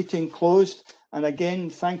meeting closed. And again,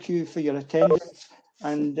 thank you for your attendance.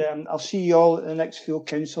 And I'll see you all at the next full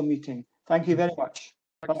council meeting. Thank you very much.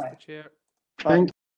 Bye. Chair. Bye.